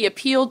reports that he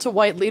appealed to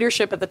white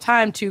leadership at the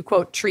time to,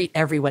 quote, treat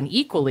everyone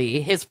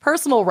equally, his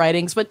personal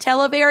writings would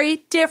tell a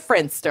very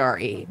different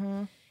story.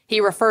 He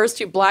refers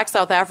to black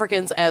South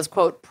Africans as,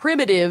 quote,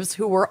 primitives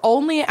who were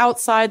only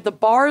outside the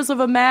bars of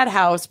a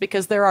madhouse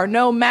because there are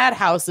no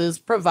madhouses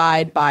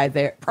provided by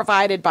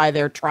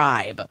their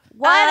tribe.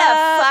 What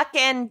a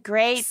fucking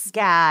great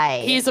guy.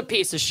 He's a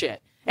piece of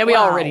shit. And we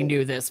Wow. already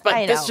knew this, but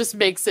I this know. just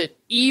makes it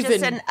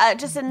even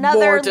just more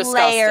another disgusting.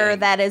 layer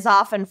that is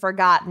often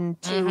forgotten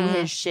to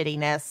his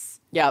shittiness.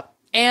 Yep.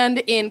 And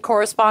in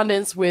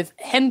correspondence with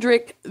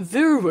Hendrik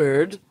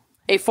Verwoerd,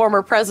 a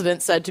former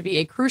president said to be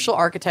a crucial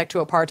architect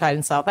to apartheid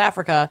in South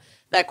Africa,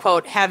 that,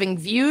 quote, having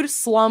viewed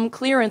slum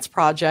clearance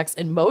projects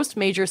in most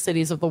major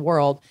cities of the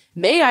world,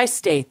 may I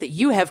state that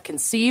you have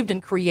conceived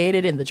and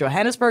created in the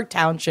Johannesburg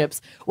townships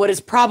what is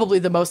probably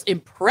the most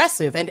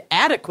impressive and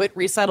adequate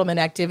resettlement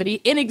activity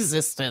in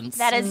existence.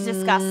 That is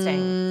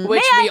disgusting.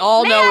 Which we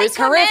all know is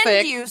horrific.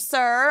 Commend you,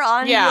 sir,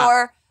 on Yeah.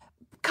 your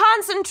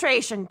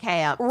concentration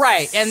camp.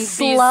 Right. And these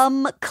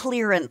Slum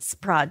clearance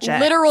project.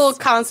 literal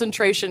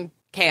concentration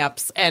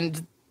camps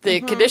and the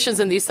conditions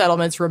in these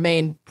settlements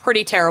remain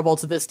pretty terrible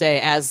to this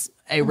day as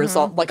a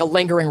result, like a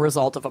lingering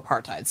result of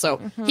apartheid. So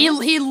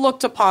he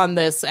looked upon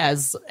this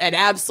as an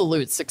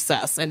absolute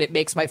success, and it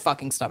makes my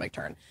fucking stomach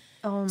turn.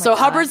 So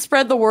Hubbard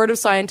spread the word of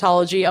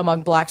Scientology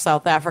among black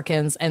South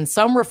Africans, and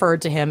some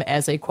referred to him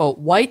as a, quote,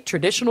 white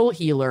traditional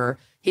healer.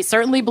 He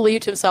certainly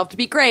believed himself to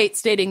be great,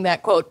 stating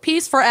that, quote,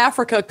 peace for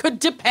Africa could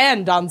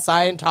depend on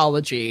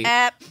Scientology.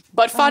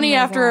 But funny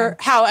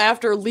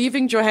after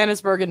leaving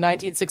Johannesburg in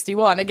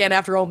 1961, again,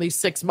 after only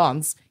 6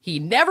 months, he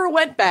never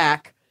went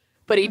back,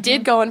 but he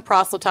did go and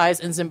proselytize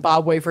in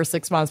Zimbabwe for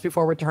 6 months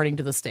before returning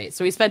to the States.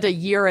 So he spent a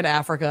year in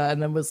Africa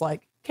and then was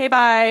like, okay,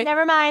 bye.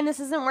 Never mind. This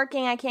isn't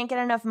working. I can't get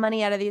enough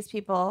money out of these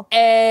people.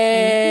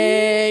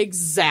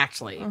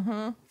 Exactly.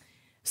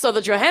 So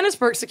the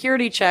Johannesburg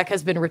security check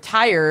has been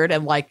retired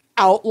and like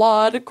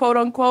outlawed, quote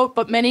unquote,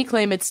 but many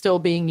claim it's still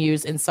being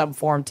used in some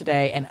form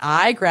today. And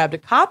I grabbed a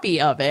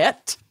copy of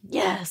it.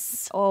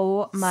 Yes.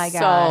 Oh my God.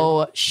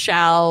 So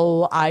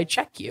shall I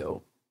check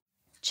you?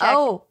 Check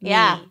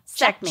yeah. me.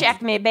 Check me.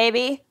 Check me,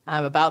 baby.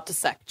 I'm about to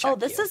check Oh,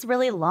 this you. is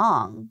really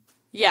long.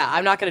 Yeah,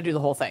 I'm not going to do the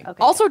whole thing.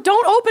 Okay. Also,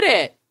 don't open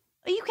it.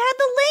 You had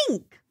the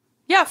link.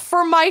 Yeah,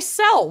 for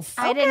myself.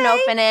 I didn't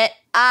open it.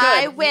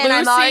 I Good. win.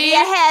 I'm Lucy- already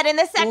ahead in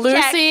the sex check.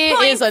 Lucy is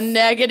Points. a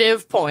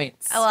negative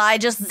points. Oh, I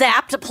just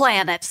zapped a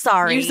planet.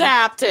 Sorry. You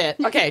zapped it.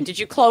 Okay, did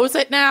you close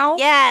it now?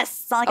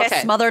 Yes. It's not like Okay.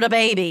 I smothered a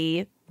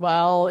baby.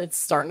 Well, it's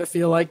starting to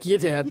feel like you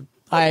did.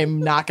 I'm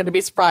not going to be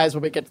surprised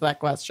when we get to that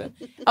question.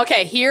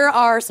 Okay, here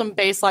are some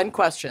baseline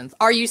questions.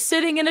 Are you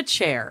sitting in a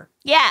chair?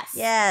 Yes.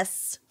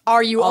 Yes.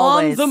 Are you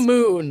Always. on the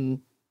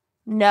moon?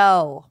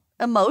 No.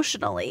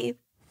 Emotionally.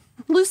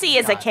 Lucy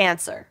is a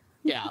Cancer.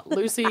 Yeah,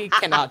 Lucy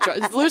cannot join.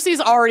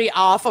 Lucy's already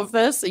off of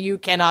this, so you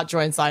cannot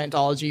join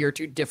Scientology. You're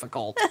too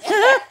difficult.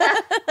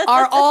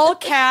 Are all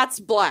cats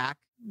black?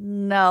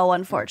 No,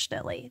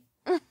 unfortunately.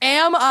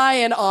 Am I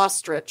an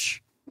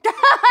ostrich?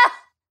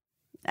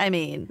 I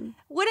mean,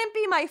 Wouldn't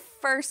be my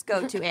first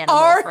go-to animal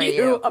Are for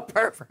you a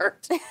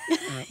pervert?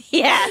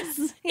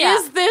 yes. Yeah.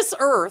 Is this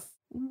Earth?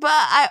 But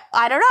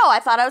I don't know. I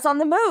thought I was on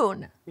the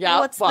moon. Yeah,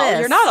 What's well, this?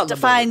 you're not on the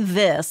Define moon.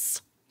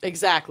 this.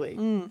 Exactly.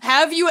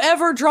 Have you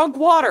ever drunk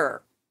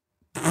water?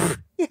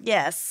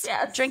 Yes.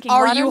 Yes. Drinking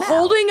Are water you now.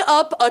 holding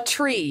up a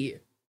tree?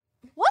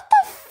 What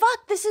the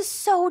fuck? This is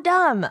so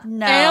dumb.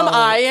 No. Am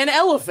I an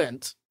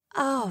elephant?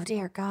 Oh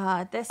dear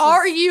God. This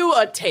Are is you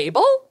a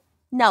table?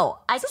 no.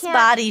 I This is can't.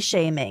 body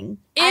shaming.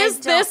 Is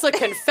don't- this a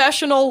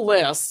confessional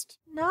list?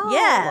 No.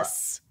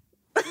 Yes.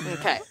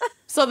 Okay.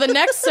 So the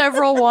next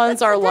several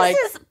ones are like,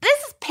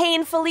 This is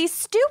painfully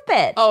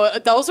stupid. oh,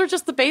 those are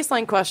just the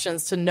baseline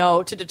questions to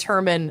know, to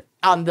determine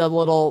on the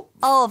little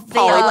Oh, the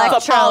Polly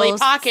electros.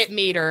 Pocket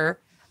meter.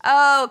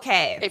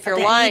 Okay. If you're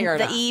lying or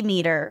the not.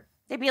 E-meter.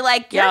 They'd be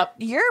like, Yep.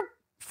 your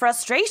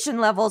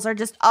frustration levels are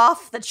just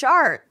off the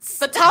charts.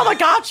 The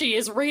Tamagotchi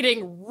is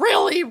reading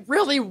really,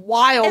 really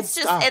wild It's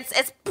just, stuff.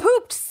 it's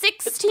pooped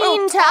 16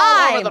 Pooped times.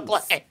 all over the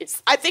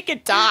place. I think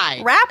it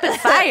died. Rapid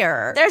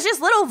fire. There's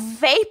just little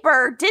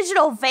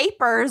digital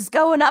vapors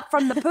going up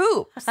from the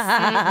poops.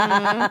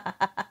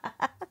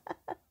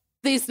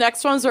 These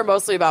next ones are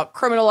mostly about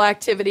criminal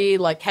activity,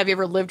 like have you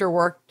ever lived or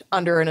worked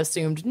under an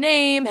assumed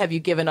name? Have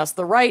you given us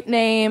the right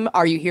name?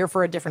 Are you here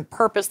for a different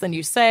purpose than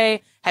you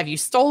say? Have you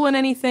stolen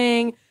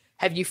anything?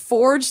 Have you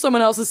forged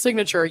someone else's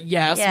signature?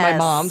 Yes, my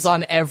mom's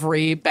on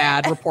every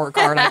bad report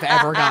card I've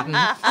ever gotten.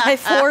 I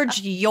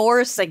forge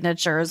your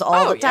signatures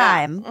all the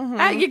time.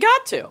 You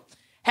got to.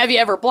 Have you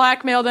ever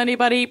blackmailed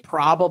anybody?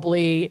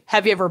 Probably.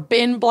 Have you ever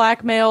been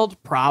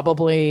blackmailed?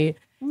 Probably.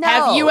 No,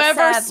 have you ever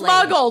sadly.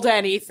 smuggled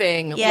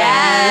anything?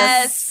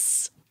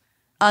 Yes.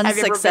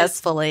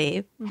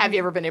 Unsuccessfully. Have you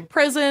ever been in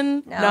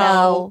prison?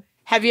 No.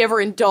 Have you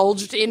ever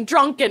indulged in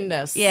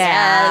drunkenness?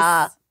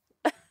 Yeah.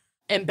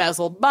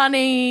 Embezzled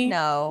money?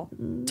 No.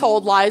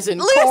 Told lies in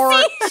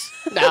court?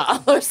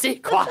 No, Lucy,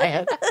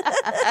 quiet.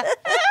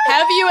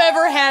 Have you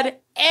ever had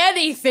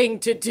anything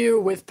to do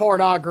with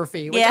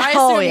pornography? Which I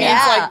assume means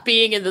like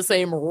being in the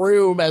same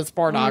room as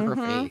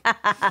pornography.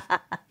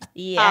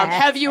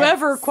 Have you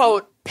ever,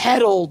 quote,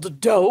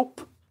 peddled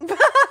dope?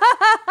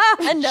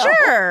 No.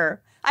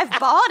 Sure. I've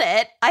bought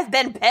it. I've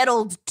been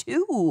peddled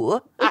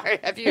too.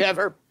 Have you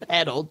ever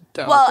peddled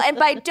dope? Well, and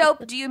by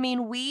dope, do you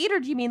mean weed or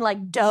do you mean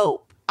like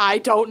dope? I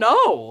don't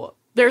know.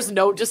 There's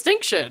no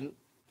distinction.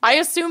 I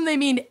assume they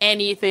mean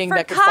anything For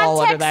that could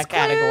fall under context that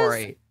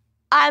category. clues,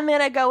 I'm going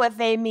to go with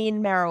they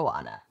mean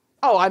marijuana.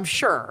 Oh, I'm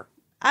sure.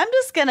 I'm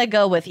just going to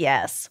go with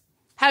yes.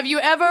 Have you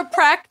ever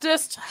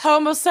practiced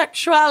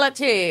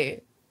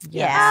homosexuality?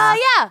 Yeah.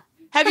 Yeah.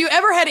 Have you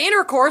ever had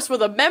intercourse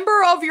with a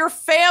member of your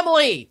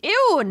family?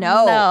 Ew,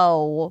 no.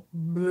 No.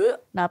 Blech.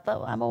 Not that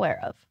I'm aware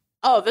of.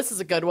 Oh, this is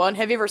a good one.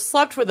 Have you ever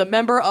slept with a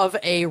member of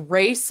a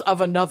race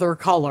of another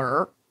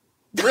color?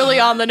 Really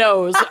on the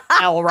nose,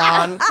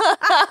 Elron.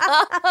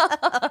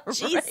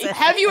 Jesus.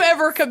 Have you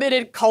ever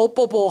committed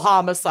culpable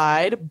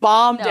homicide,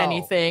 bombed No.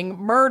 anything,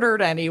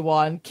 murdered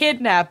anyone,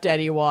 kidnapped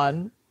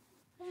anyone,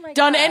 Oh my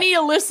done God. any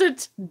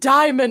illicit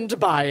diamond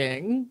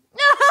buying?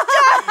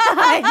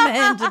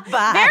 Diamond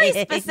buying. Very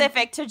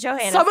specific to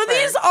Johannesburg. Some of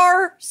these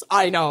are,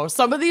 I know,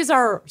 some of these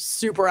are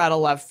super out of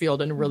left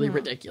field and really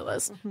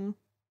ridiculous.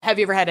 Have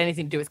you ever had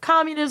anything to do with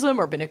communism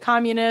or been a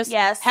communist?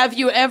 Yes. Have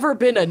you ever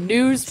been a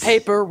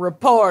newspaper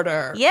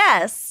reporter?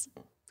 Yes.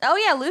 Oh,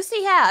 yeah,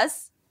 Lucy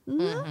has.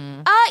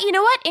 Mm-hmm. You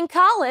know what? In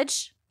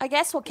college, I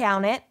guess we'll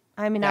count it.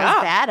 I mean, I was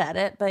Yeah. bad at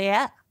it, but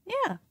yeah.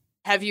 Yeah.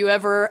 Have you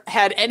ever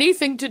had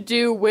anything to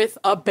do with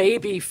a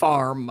baby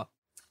farm?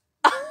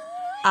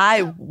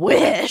 I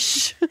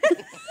wish.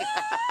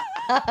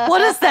 What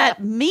does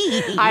that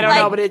mean? I don't Like-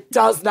 know, but it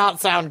does not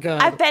sound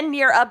good. I've been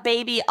near a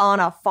baby on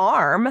a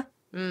farm.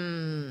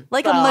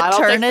 Like Well, a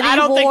maternity I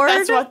don't ward?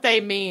 think that's what they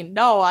mean.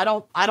 No, I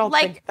don't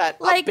think that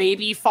a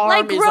baby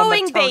farm is a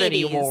growing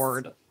maternity babies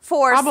ward.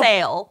 for Probably-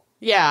 sale.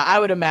 Yeah, I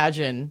would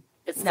imagine.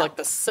 It's No. like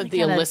the an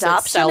illicit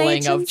adoption selling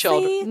of agency?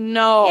 children.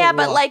 No. Yeah,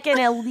 but like an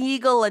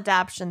illegal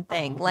adoption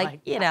thing.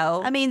 Like, you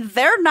know. I mean,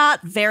 they're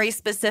not very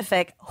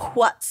specific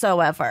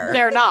whatsoever.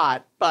 They're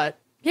not, but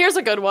here's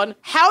a good one.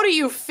 How do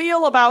you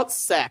feel about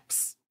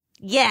sex?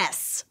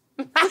 Yes.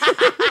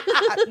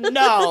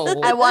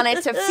 No. I want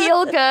it to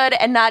feel good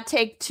and not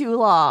take too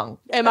long.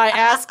 Am I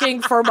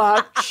asking for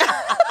much?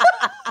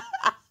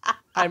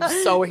 I'm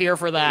so here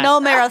for that. No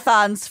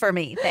marathons for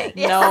me. Thanks.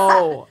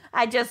 No.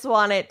 I just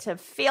want it to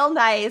feel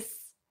nice.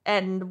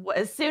 And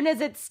as soon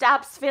as it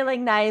stops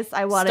feeling nice,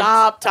 I want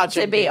Stop it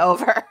touching to be me.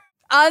 over.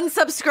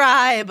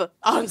 Unsubscribe.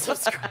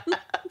 Unsubscribe.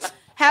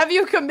 Have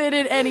you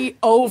committed any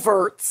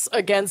overts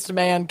against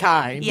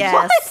mankind?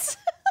 Yes.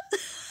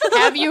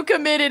 Have you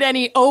committed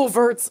any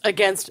overts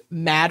against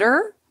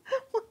matter?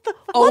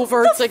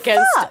 Overts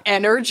against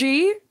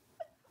energy?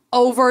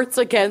 Overts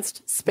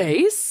against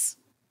space?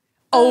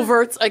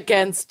 Overts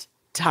against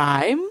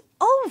time?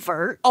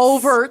 Overt.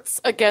 Overts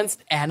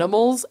against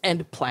animals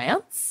and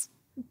plants?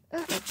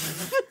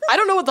 I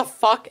don't know what the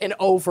fuck an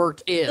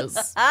overt is.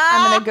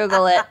 I'm going to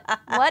Google it.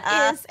 What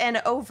is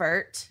an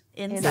overt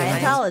In in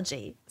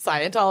Scientology.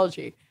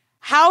 Scientology.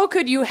 How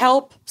could you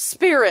help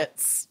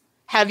spirits?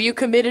 Have you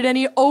committed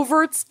any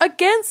overts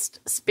against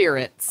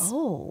spirits?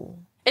 Oh.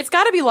 It's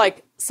got to be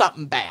like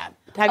something bad.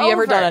 Have you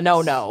ever done a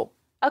Overt. no-no?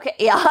 Okay,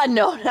 yeah,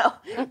 no.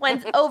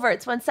 When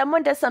overts, when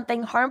someone does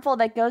something harmful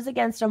that goes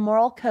against a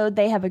moral code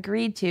they have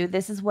agreed to,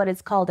 this is what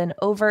is called an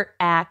overt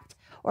act,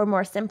 or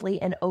more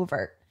simply, an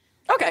overt.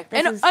 Okay,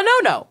 This and is- a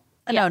no-no.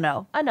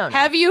 No. A no.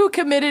 Have you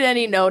committed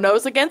any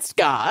no-nos against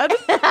God?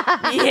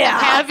 Yeah.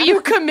 Have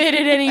you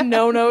committed any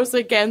no-nos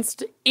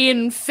against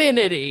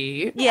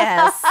infinity?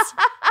 Yes.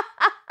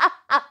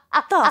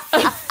 The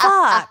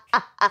fuck?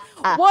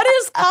 What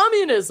is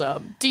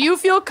communism? Do you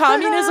feel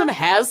communism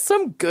has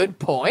some good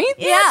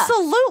points?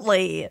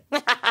 Absolutely.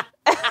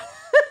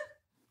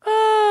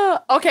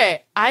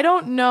 Okay, I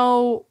don't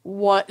know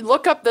what.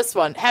 Look up this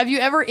one. Have you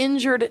ever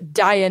injured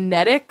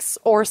Dianetics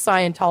or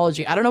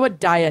Scientology? I don't know what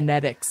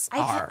Dianetics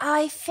are.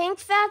 I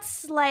think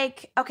that's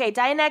like, okay,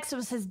 Dianetics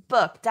was his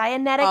book.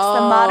 Dianetics,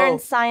 The Modern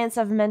Science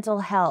of Mental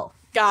Health.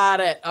 Got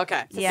it.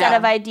 Okay. It's a set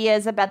of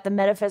ideas about the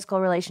metaphysical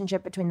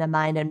relationship between the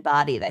mind and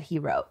body that he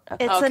wrote.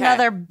 Okay. It's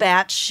another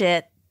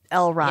batshit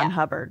L. Ron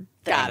Hubbard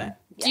thing. Got it.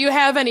 Do you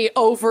have any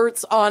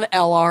overts on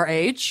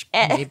LRH?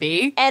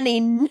 Maybe. Any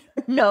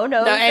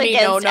no-nos any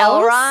against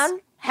no-nos? Elron?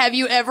 Have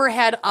you ever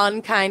had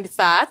unkind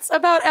thoughts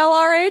about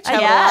LRH? I have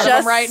a Yeah. lot of them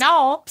Just right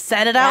now.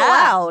 Said it out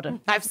loud.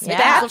 I've said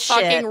Yeah. it's a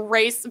fucking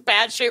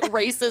batshit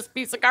racist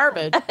piece of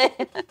garbage.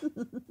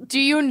 Do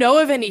you know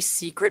of any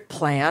secret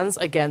plans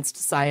against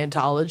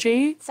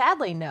Scientology?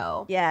 Sadly,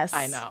 no. Yes.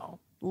 I know.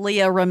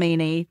 Leah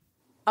Remini.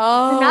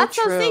 Oh, Not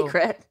true. so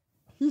secret.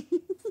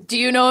 Do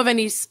you know of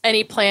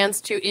any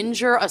plans to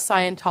injure a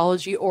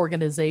Scientology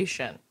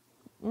organization?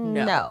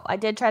 No, I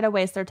did try to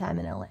waste their time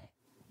in LA.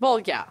 Well,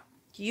 yeah.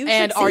 You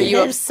And are you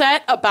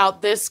upset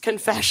about this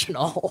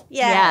confessional?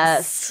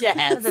 Yes.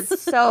 Because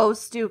it's so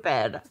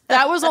stupid.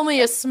 That was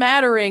only a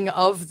smattering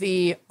of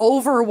the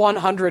over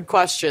 100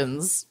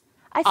 questions.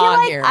 I feel on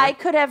like here. I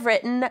could have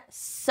written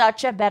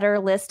such a better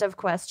list of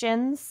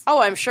questions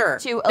Oh, I'm sure.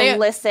 to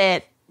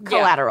elicit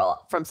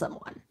collateral from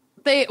someone.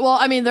 Well,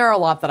 I mean, there are a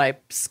lot that I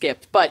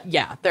skipped, but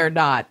yeah,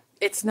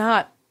 it's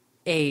not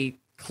a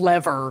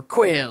clever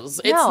quiz.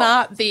 It's No.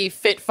 not the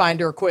Fit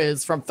Finder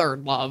quiz from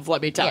Third Love,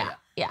 let me tell you.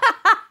 Yeah.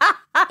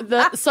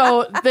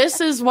 So this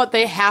is what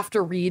they have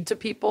to read to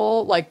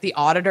people. Like the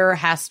auditor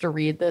has to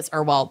read this,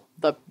 or well,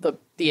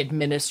 the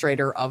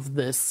administrator of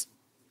this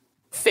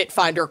Fit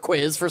Finder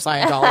quiz for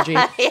Scientology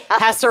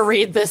has to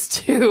read this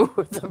to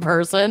the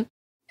person.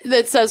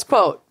 That says,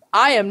 quote,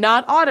 "I am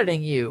not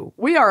auditing you.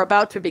 We are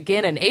about to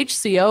begin an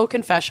HCO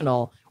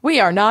confessional. We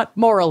are not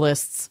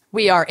moralists.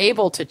 We are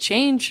able to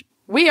change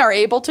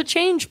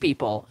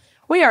people.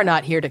 We are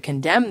not here to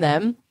condemn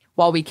them.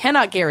 While we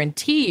cannot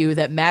guarantee you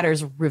that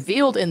matters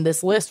revealed in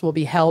this list will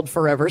be held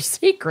forever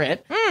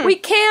secret, we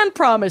can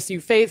promise you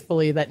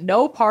faithfully that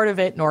no part of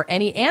it nor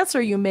any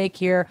answer you make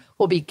here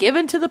will be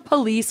given to the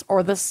police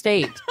or the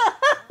state."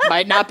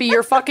 Might not be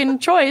your fucking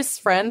choice,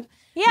 friend.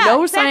 Yeah,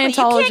 no exactly.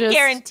 Scientologist. You can't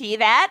guarantee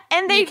that,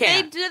 and they You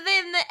can't.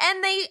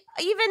 they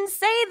even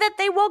say that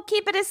they won't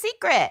keep it a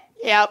secret.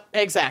 Yep,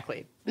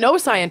 exactly. No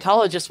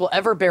Scientologist will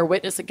ever bear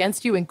witness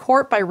against you in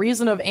court by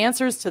reason of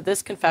answers to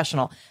this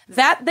confessional.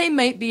 That they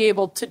might be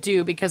able to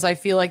do because I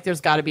feel like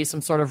there's got to be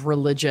some sort of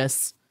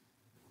religious,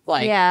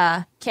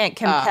 can't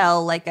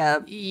compel like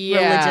a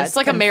religious. it's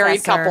like a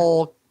married confessor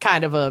couple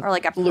kind of a or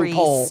like a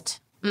loophole.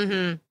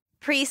 priest.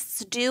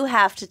 Priests do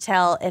have to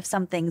tell if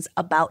something's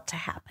about to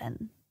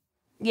happen.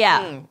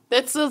 Yeah,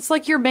 It's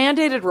like your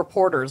mandated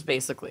reporters,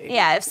 basically.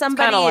 yeah. If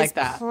somebody kinda is like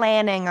that.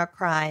 planning a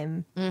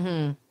crime,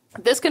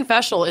 This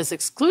confessional is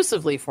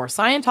exclusively for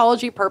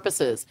Scientology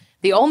purposes.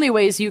 The only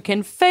ways you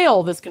can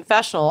fail this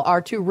confessional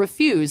are to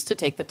refuse to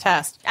take the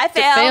test. I To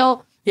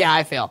fail.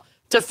 I fail.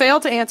 To fail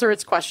to answer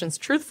its questions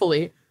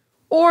truthfully,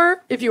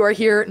 or if you are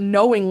here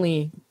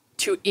knowingly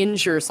to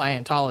injure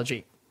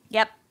Scientology,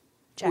 yep.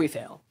 we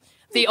fail.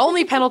 The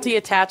only penalty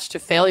attached to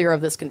failure of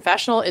this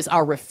confessional is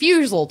our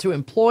refusal to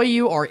employ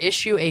you or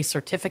issue a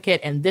certificate,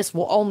 and this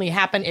will only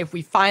happen if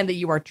we find that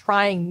you are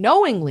trying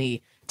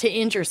knowingly to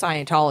injure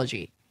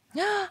Scientology.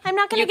 I'm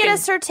not going You to get can- a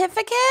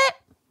certificate.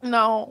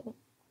 No.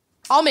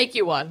 I'll make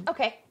you one.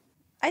 Okay.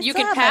 I You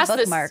still can have pass my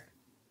this- bookmark.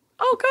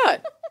 Oh,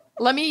 good.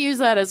 Let me use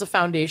that as a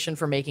foundation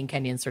for making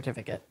Kenyan's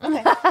certificate.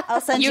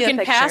 I'll send you, You a can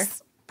picture.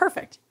 pass.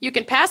 Perfect. You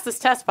can pass this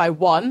test by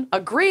 1,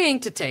 agreeing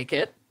to take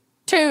it,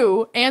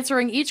 2,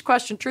 answering each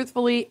question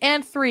truthfully,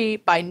 and 3,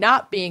 by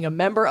not being a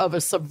member of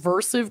a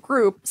subversive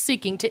group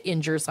seeking to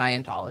injure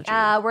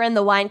Scientology. We're in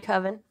the wine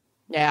coven.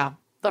 Yeah.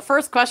 The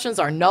first questions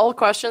are null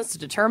questions to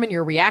determine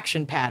your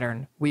reaction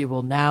pattern. We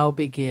will now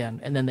begin.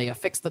 And then they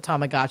affix the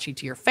Tamagotchi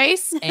to your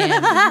face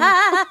and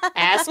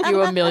ask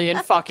you a million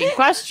fucking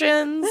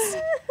questions.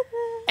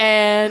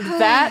 And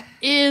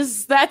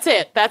that's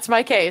it. That's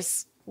my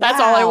case. That's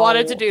all I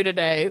wanted to do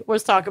today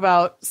was talk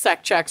about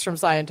sec checks from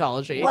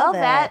Scientology. Well, it.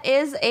 that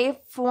is a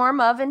form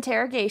of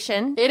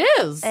interrogation It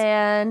is.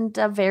 and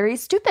a very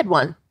stupid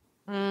one.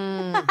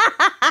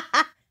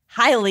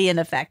 Highly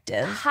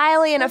ineffective.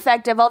 Highly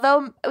ineffective.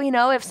 Although,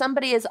 if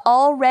somebody is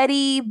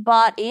already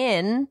bought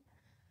in,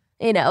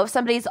 if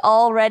somebody's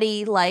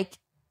already like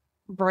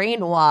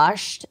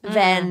brainwashed,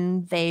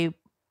 then they,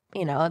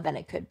 then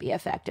it could be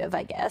effective,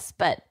 I guess.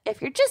 But if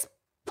you're just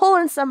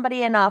pulling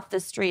somebody in off the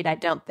street, I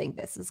don't think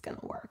this is going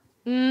to work.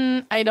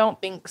 I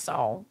don't think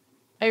so.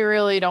 I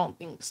really don't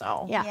think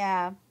so.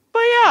 Yeah. But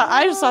yeah,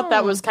 I just thought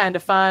that was kind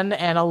of fun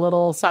and a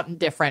little something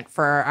different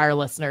for our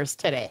listeners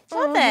today.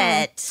 Love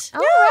it. All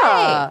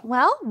right.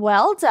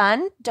 Well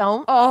done.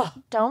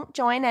 Don't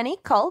join any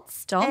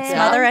cults. Don't And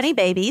smother any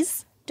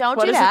babies. Don't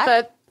What do is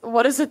that.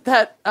 what is it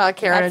that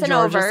Karen That's and an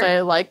Georgia overt.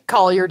 say? Like,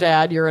 call your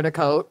dad, you're in a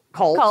coat.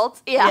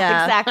 Cults. Yeah,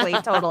 Yeah. exactly.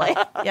 Totally.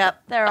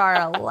 Yep. There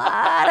are a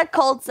lot of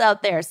cults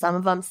out there. Some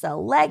of them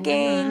sell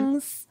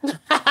leggings.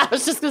 I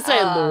was just going to say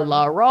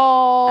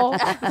LuLaRoe.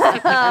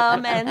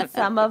 And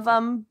some of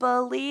them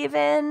believe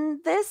in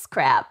this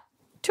crap.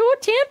 Too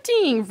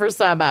tempting for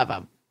some of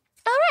them.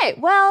 All right.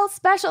 Well,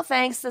 special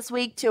thanks this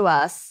week to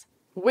us.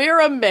 We're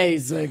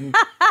amazing.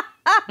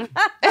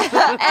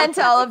 And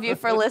to all of you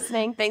for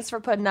listening. Thanks for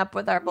putting up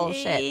with our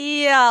bullshit.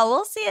 Yeah,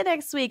 we'll see you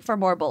next week for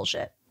more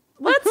bullshit.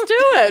 Let's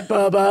do it.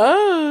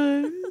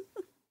 Bye-bye.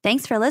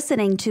 Thanks for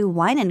listening to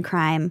Wine and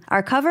Crime.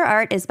 Our cover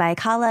art is by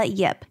Kala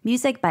Yip.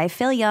 Music by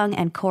Phil Young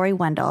and Corey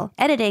Wendell.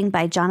 Editing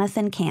by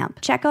Jonathan Camp.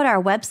 Check out our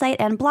website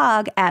and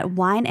blog at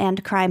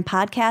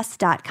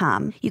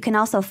wineandcrimepodcast.com. You can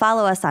also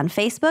follow us on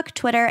Facebook,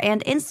 Twitter,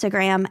 and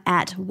Instagram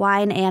at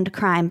Wine and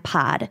Crime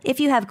Pod. If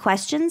you have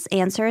questions,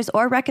 answers,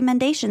 or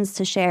recommendations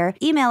to share,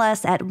 email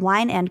us at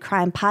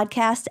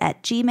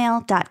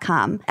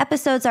wineandcrimepodcast@gmail.com.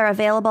 Episodes are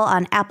available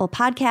on Apple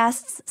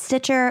Podcasts,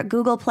 Stitcher,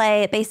 Google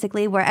Play,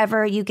 basically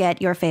wherever you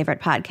get your favorite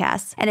podcasts.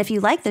 And if you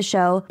like the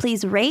show,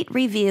 please rate,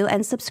 review,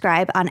 and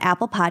subscribe on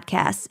Apple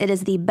Podcasts. It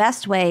is the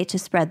best way to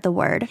spread the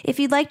word. If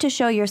you'd like to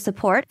show your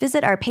support,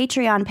 visit our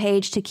Patreon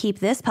page to keep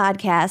this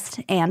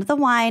podcast and the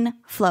wine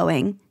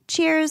flowing.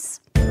 Cheers!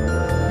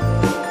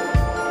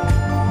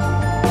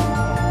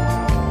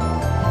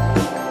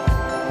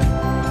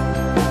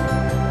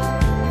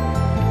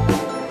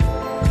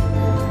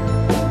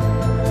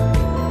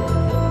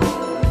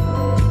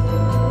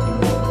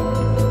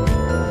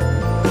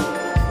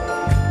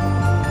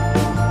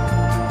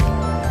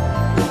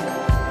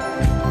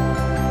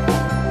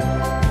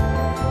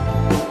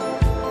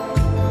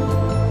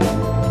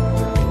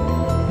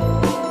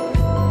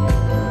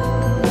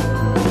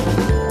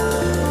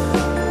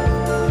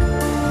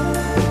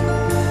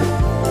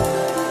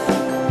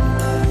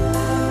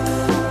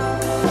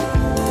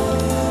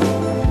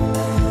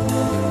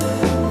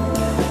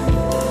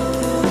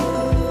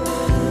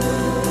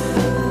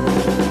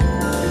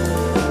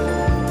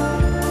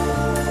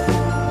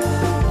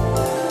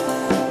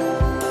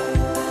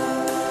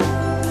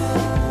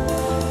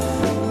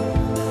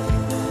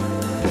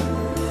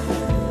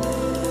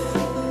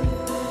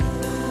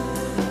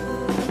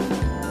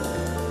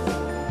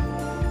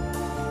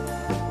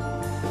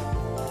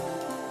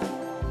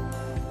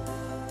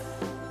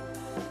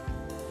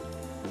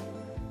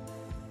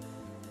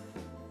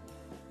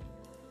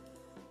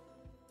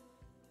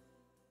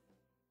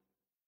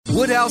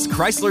 Woodhouse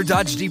Chrysler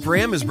Dodge Jeep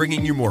Ram is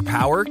bringing you more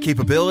power,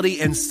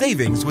 capability, and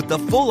savings with the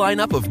full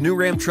lineup of new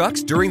Ram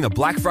trucks during the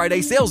Black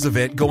Friday sales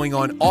event going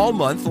on all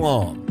month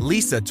long.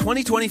 Lease a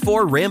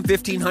 2024 Ram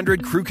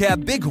 1500 Crew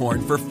Cab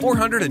Bighorn for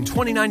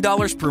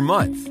 $429 per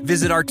month.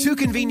 Visit our 2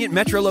 convenient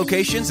Metro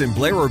locations in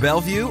Blair or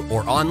Bellevue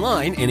or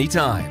online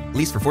anytime.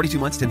 Lease for 42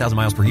 months, 10,000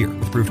 miles per year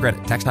with approved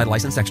credit. Tax, title,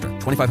 license extra.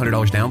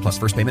 $2,500 down plus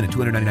first payment and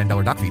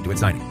 $299 doc fee due at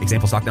signing.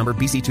 Example stock number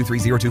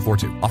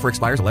BC230242. Offer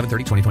expires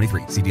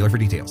 11/30/2023. See dealer for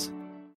details.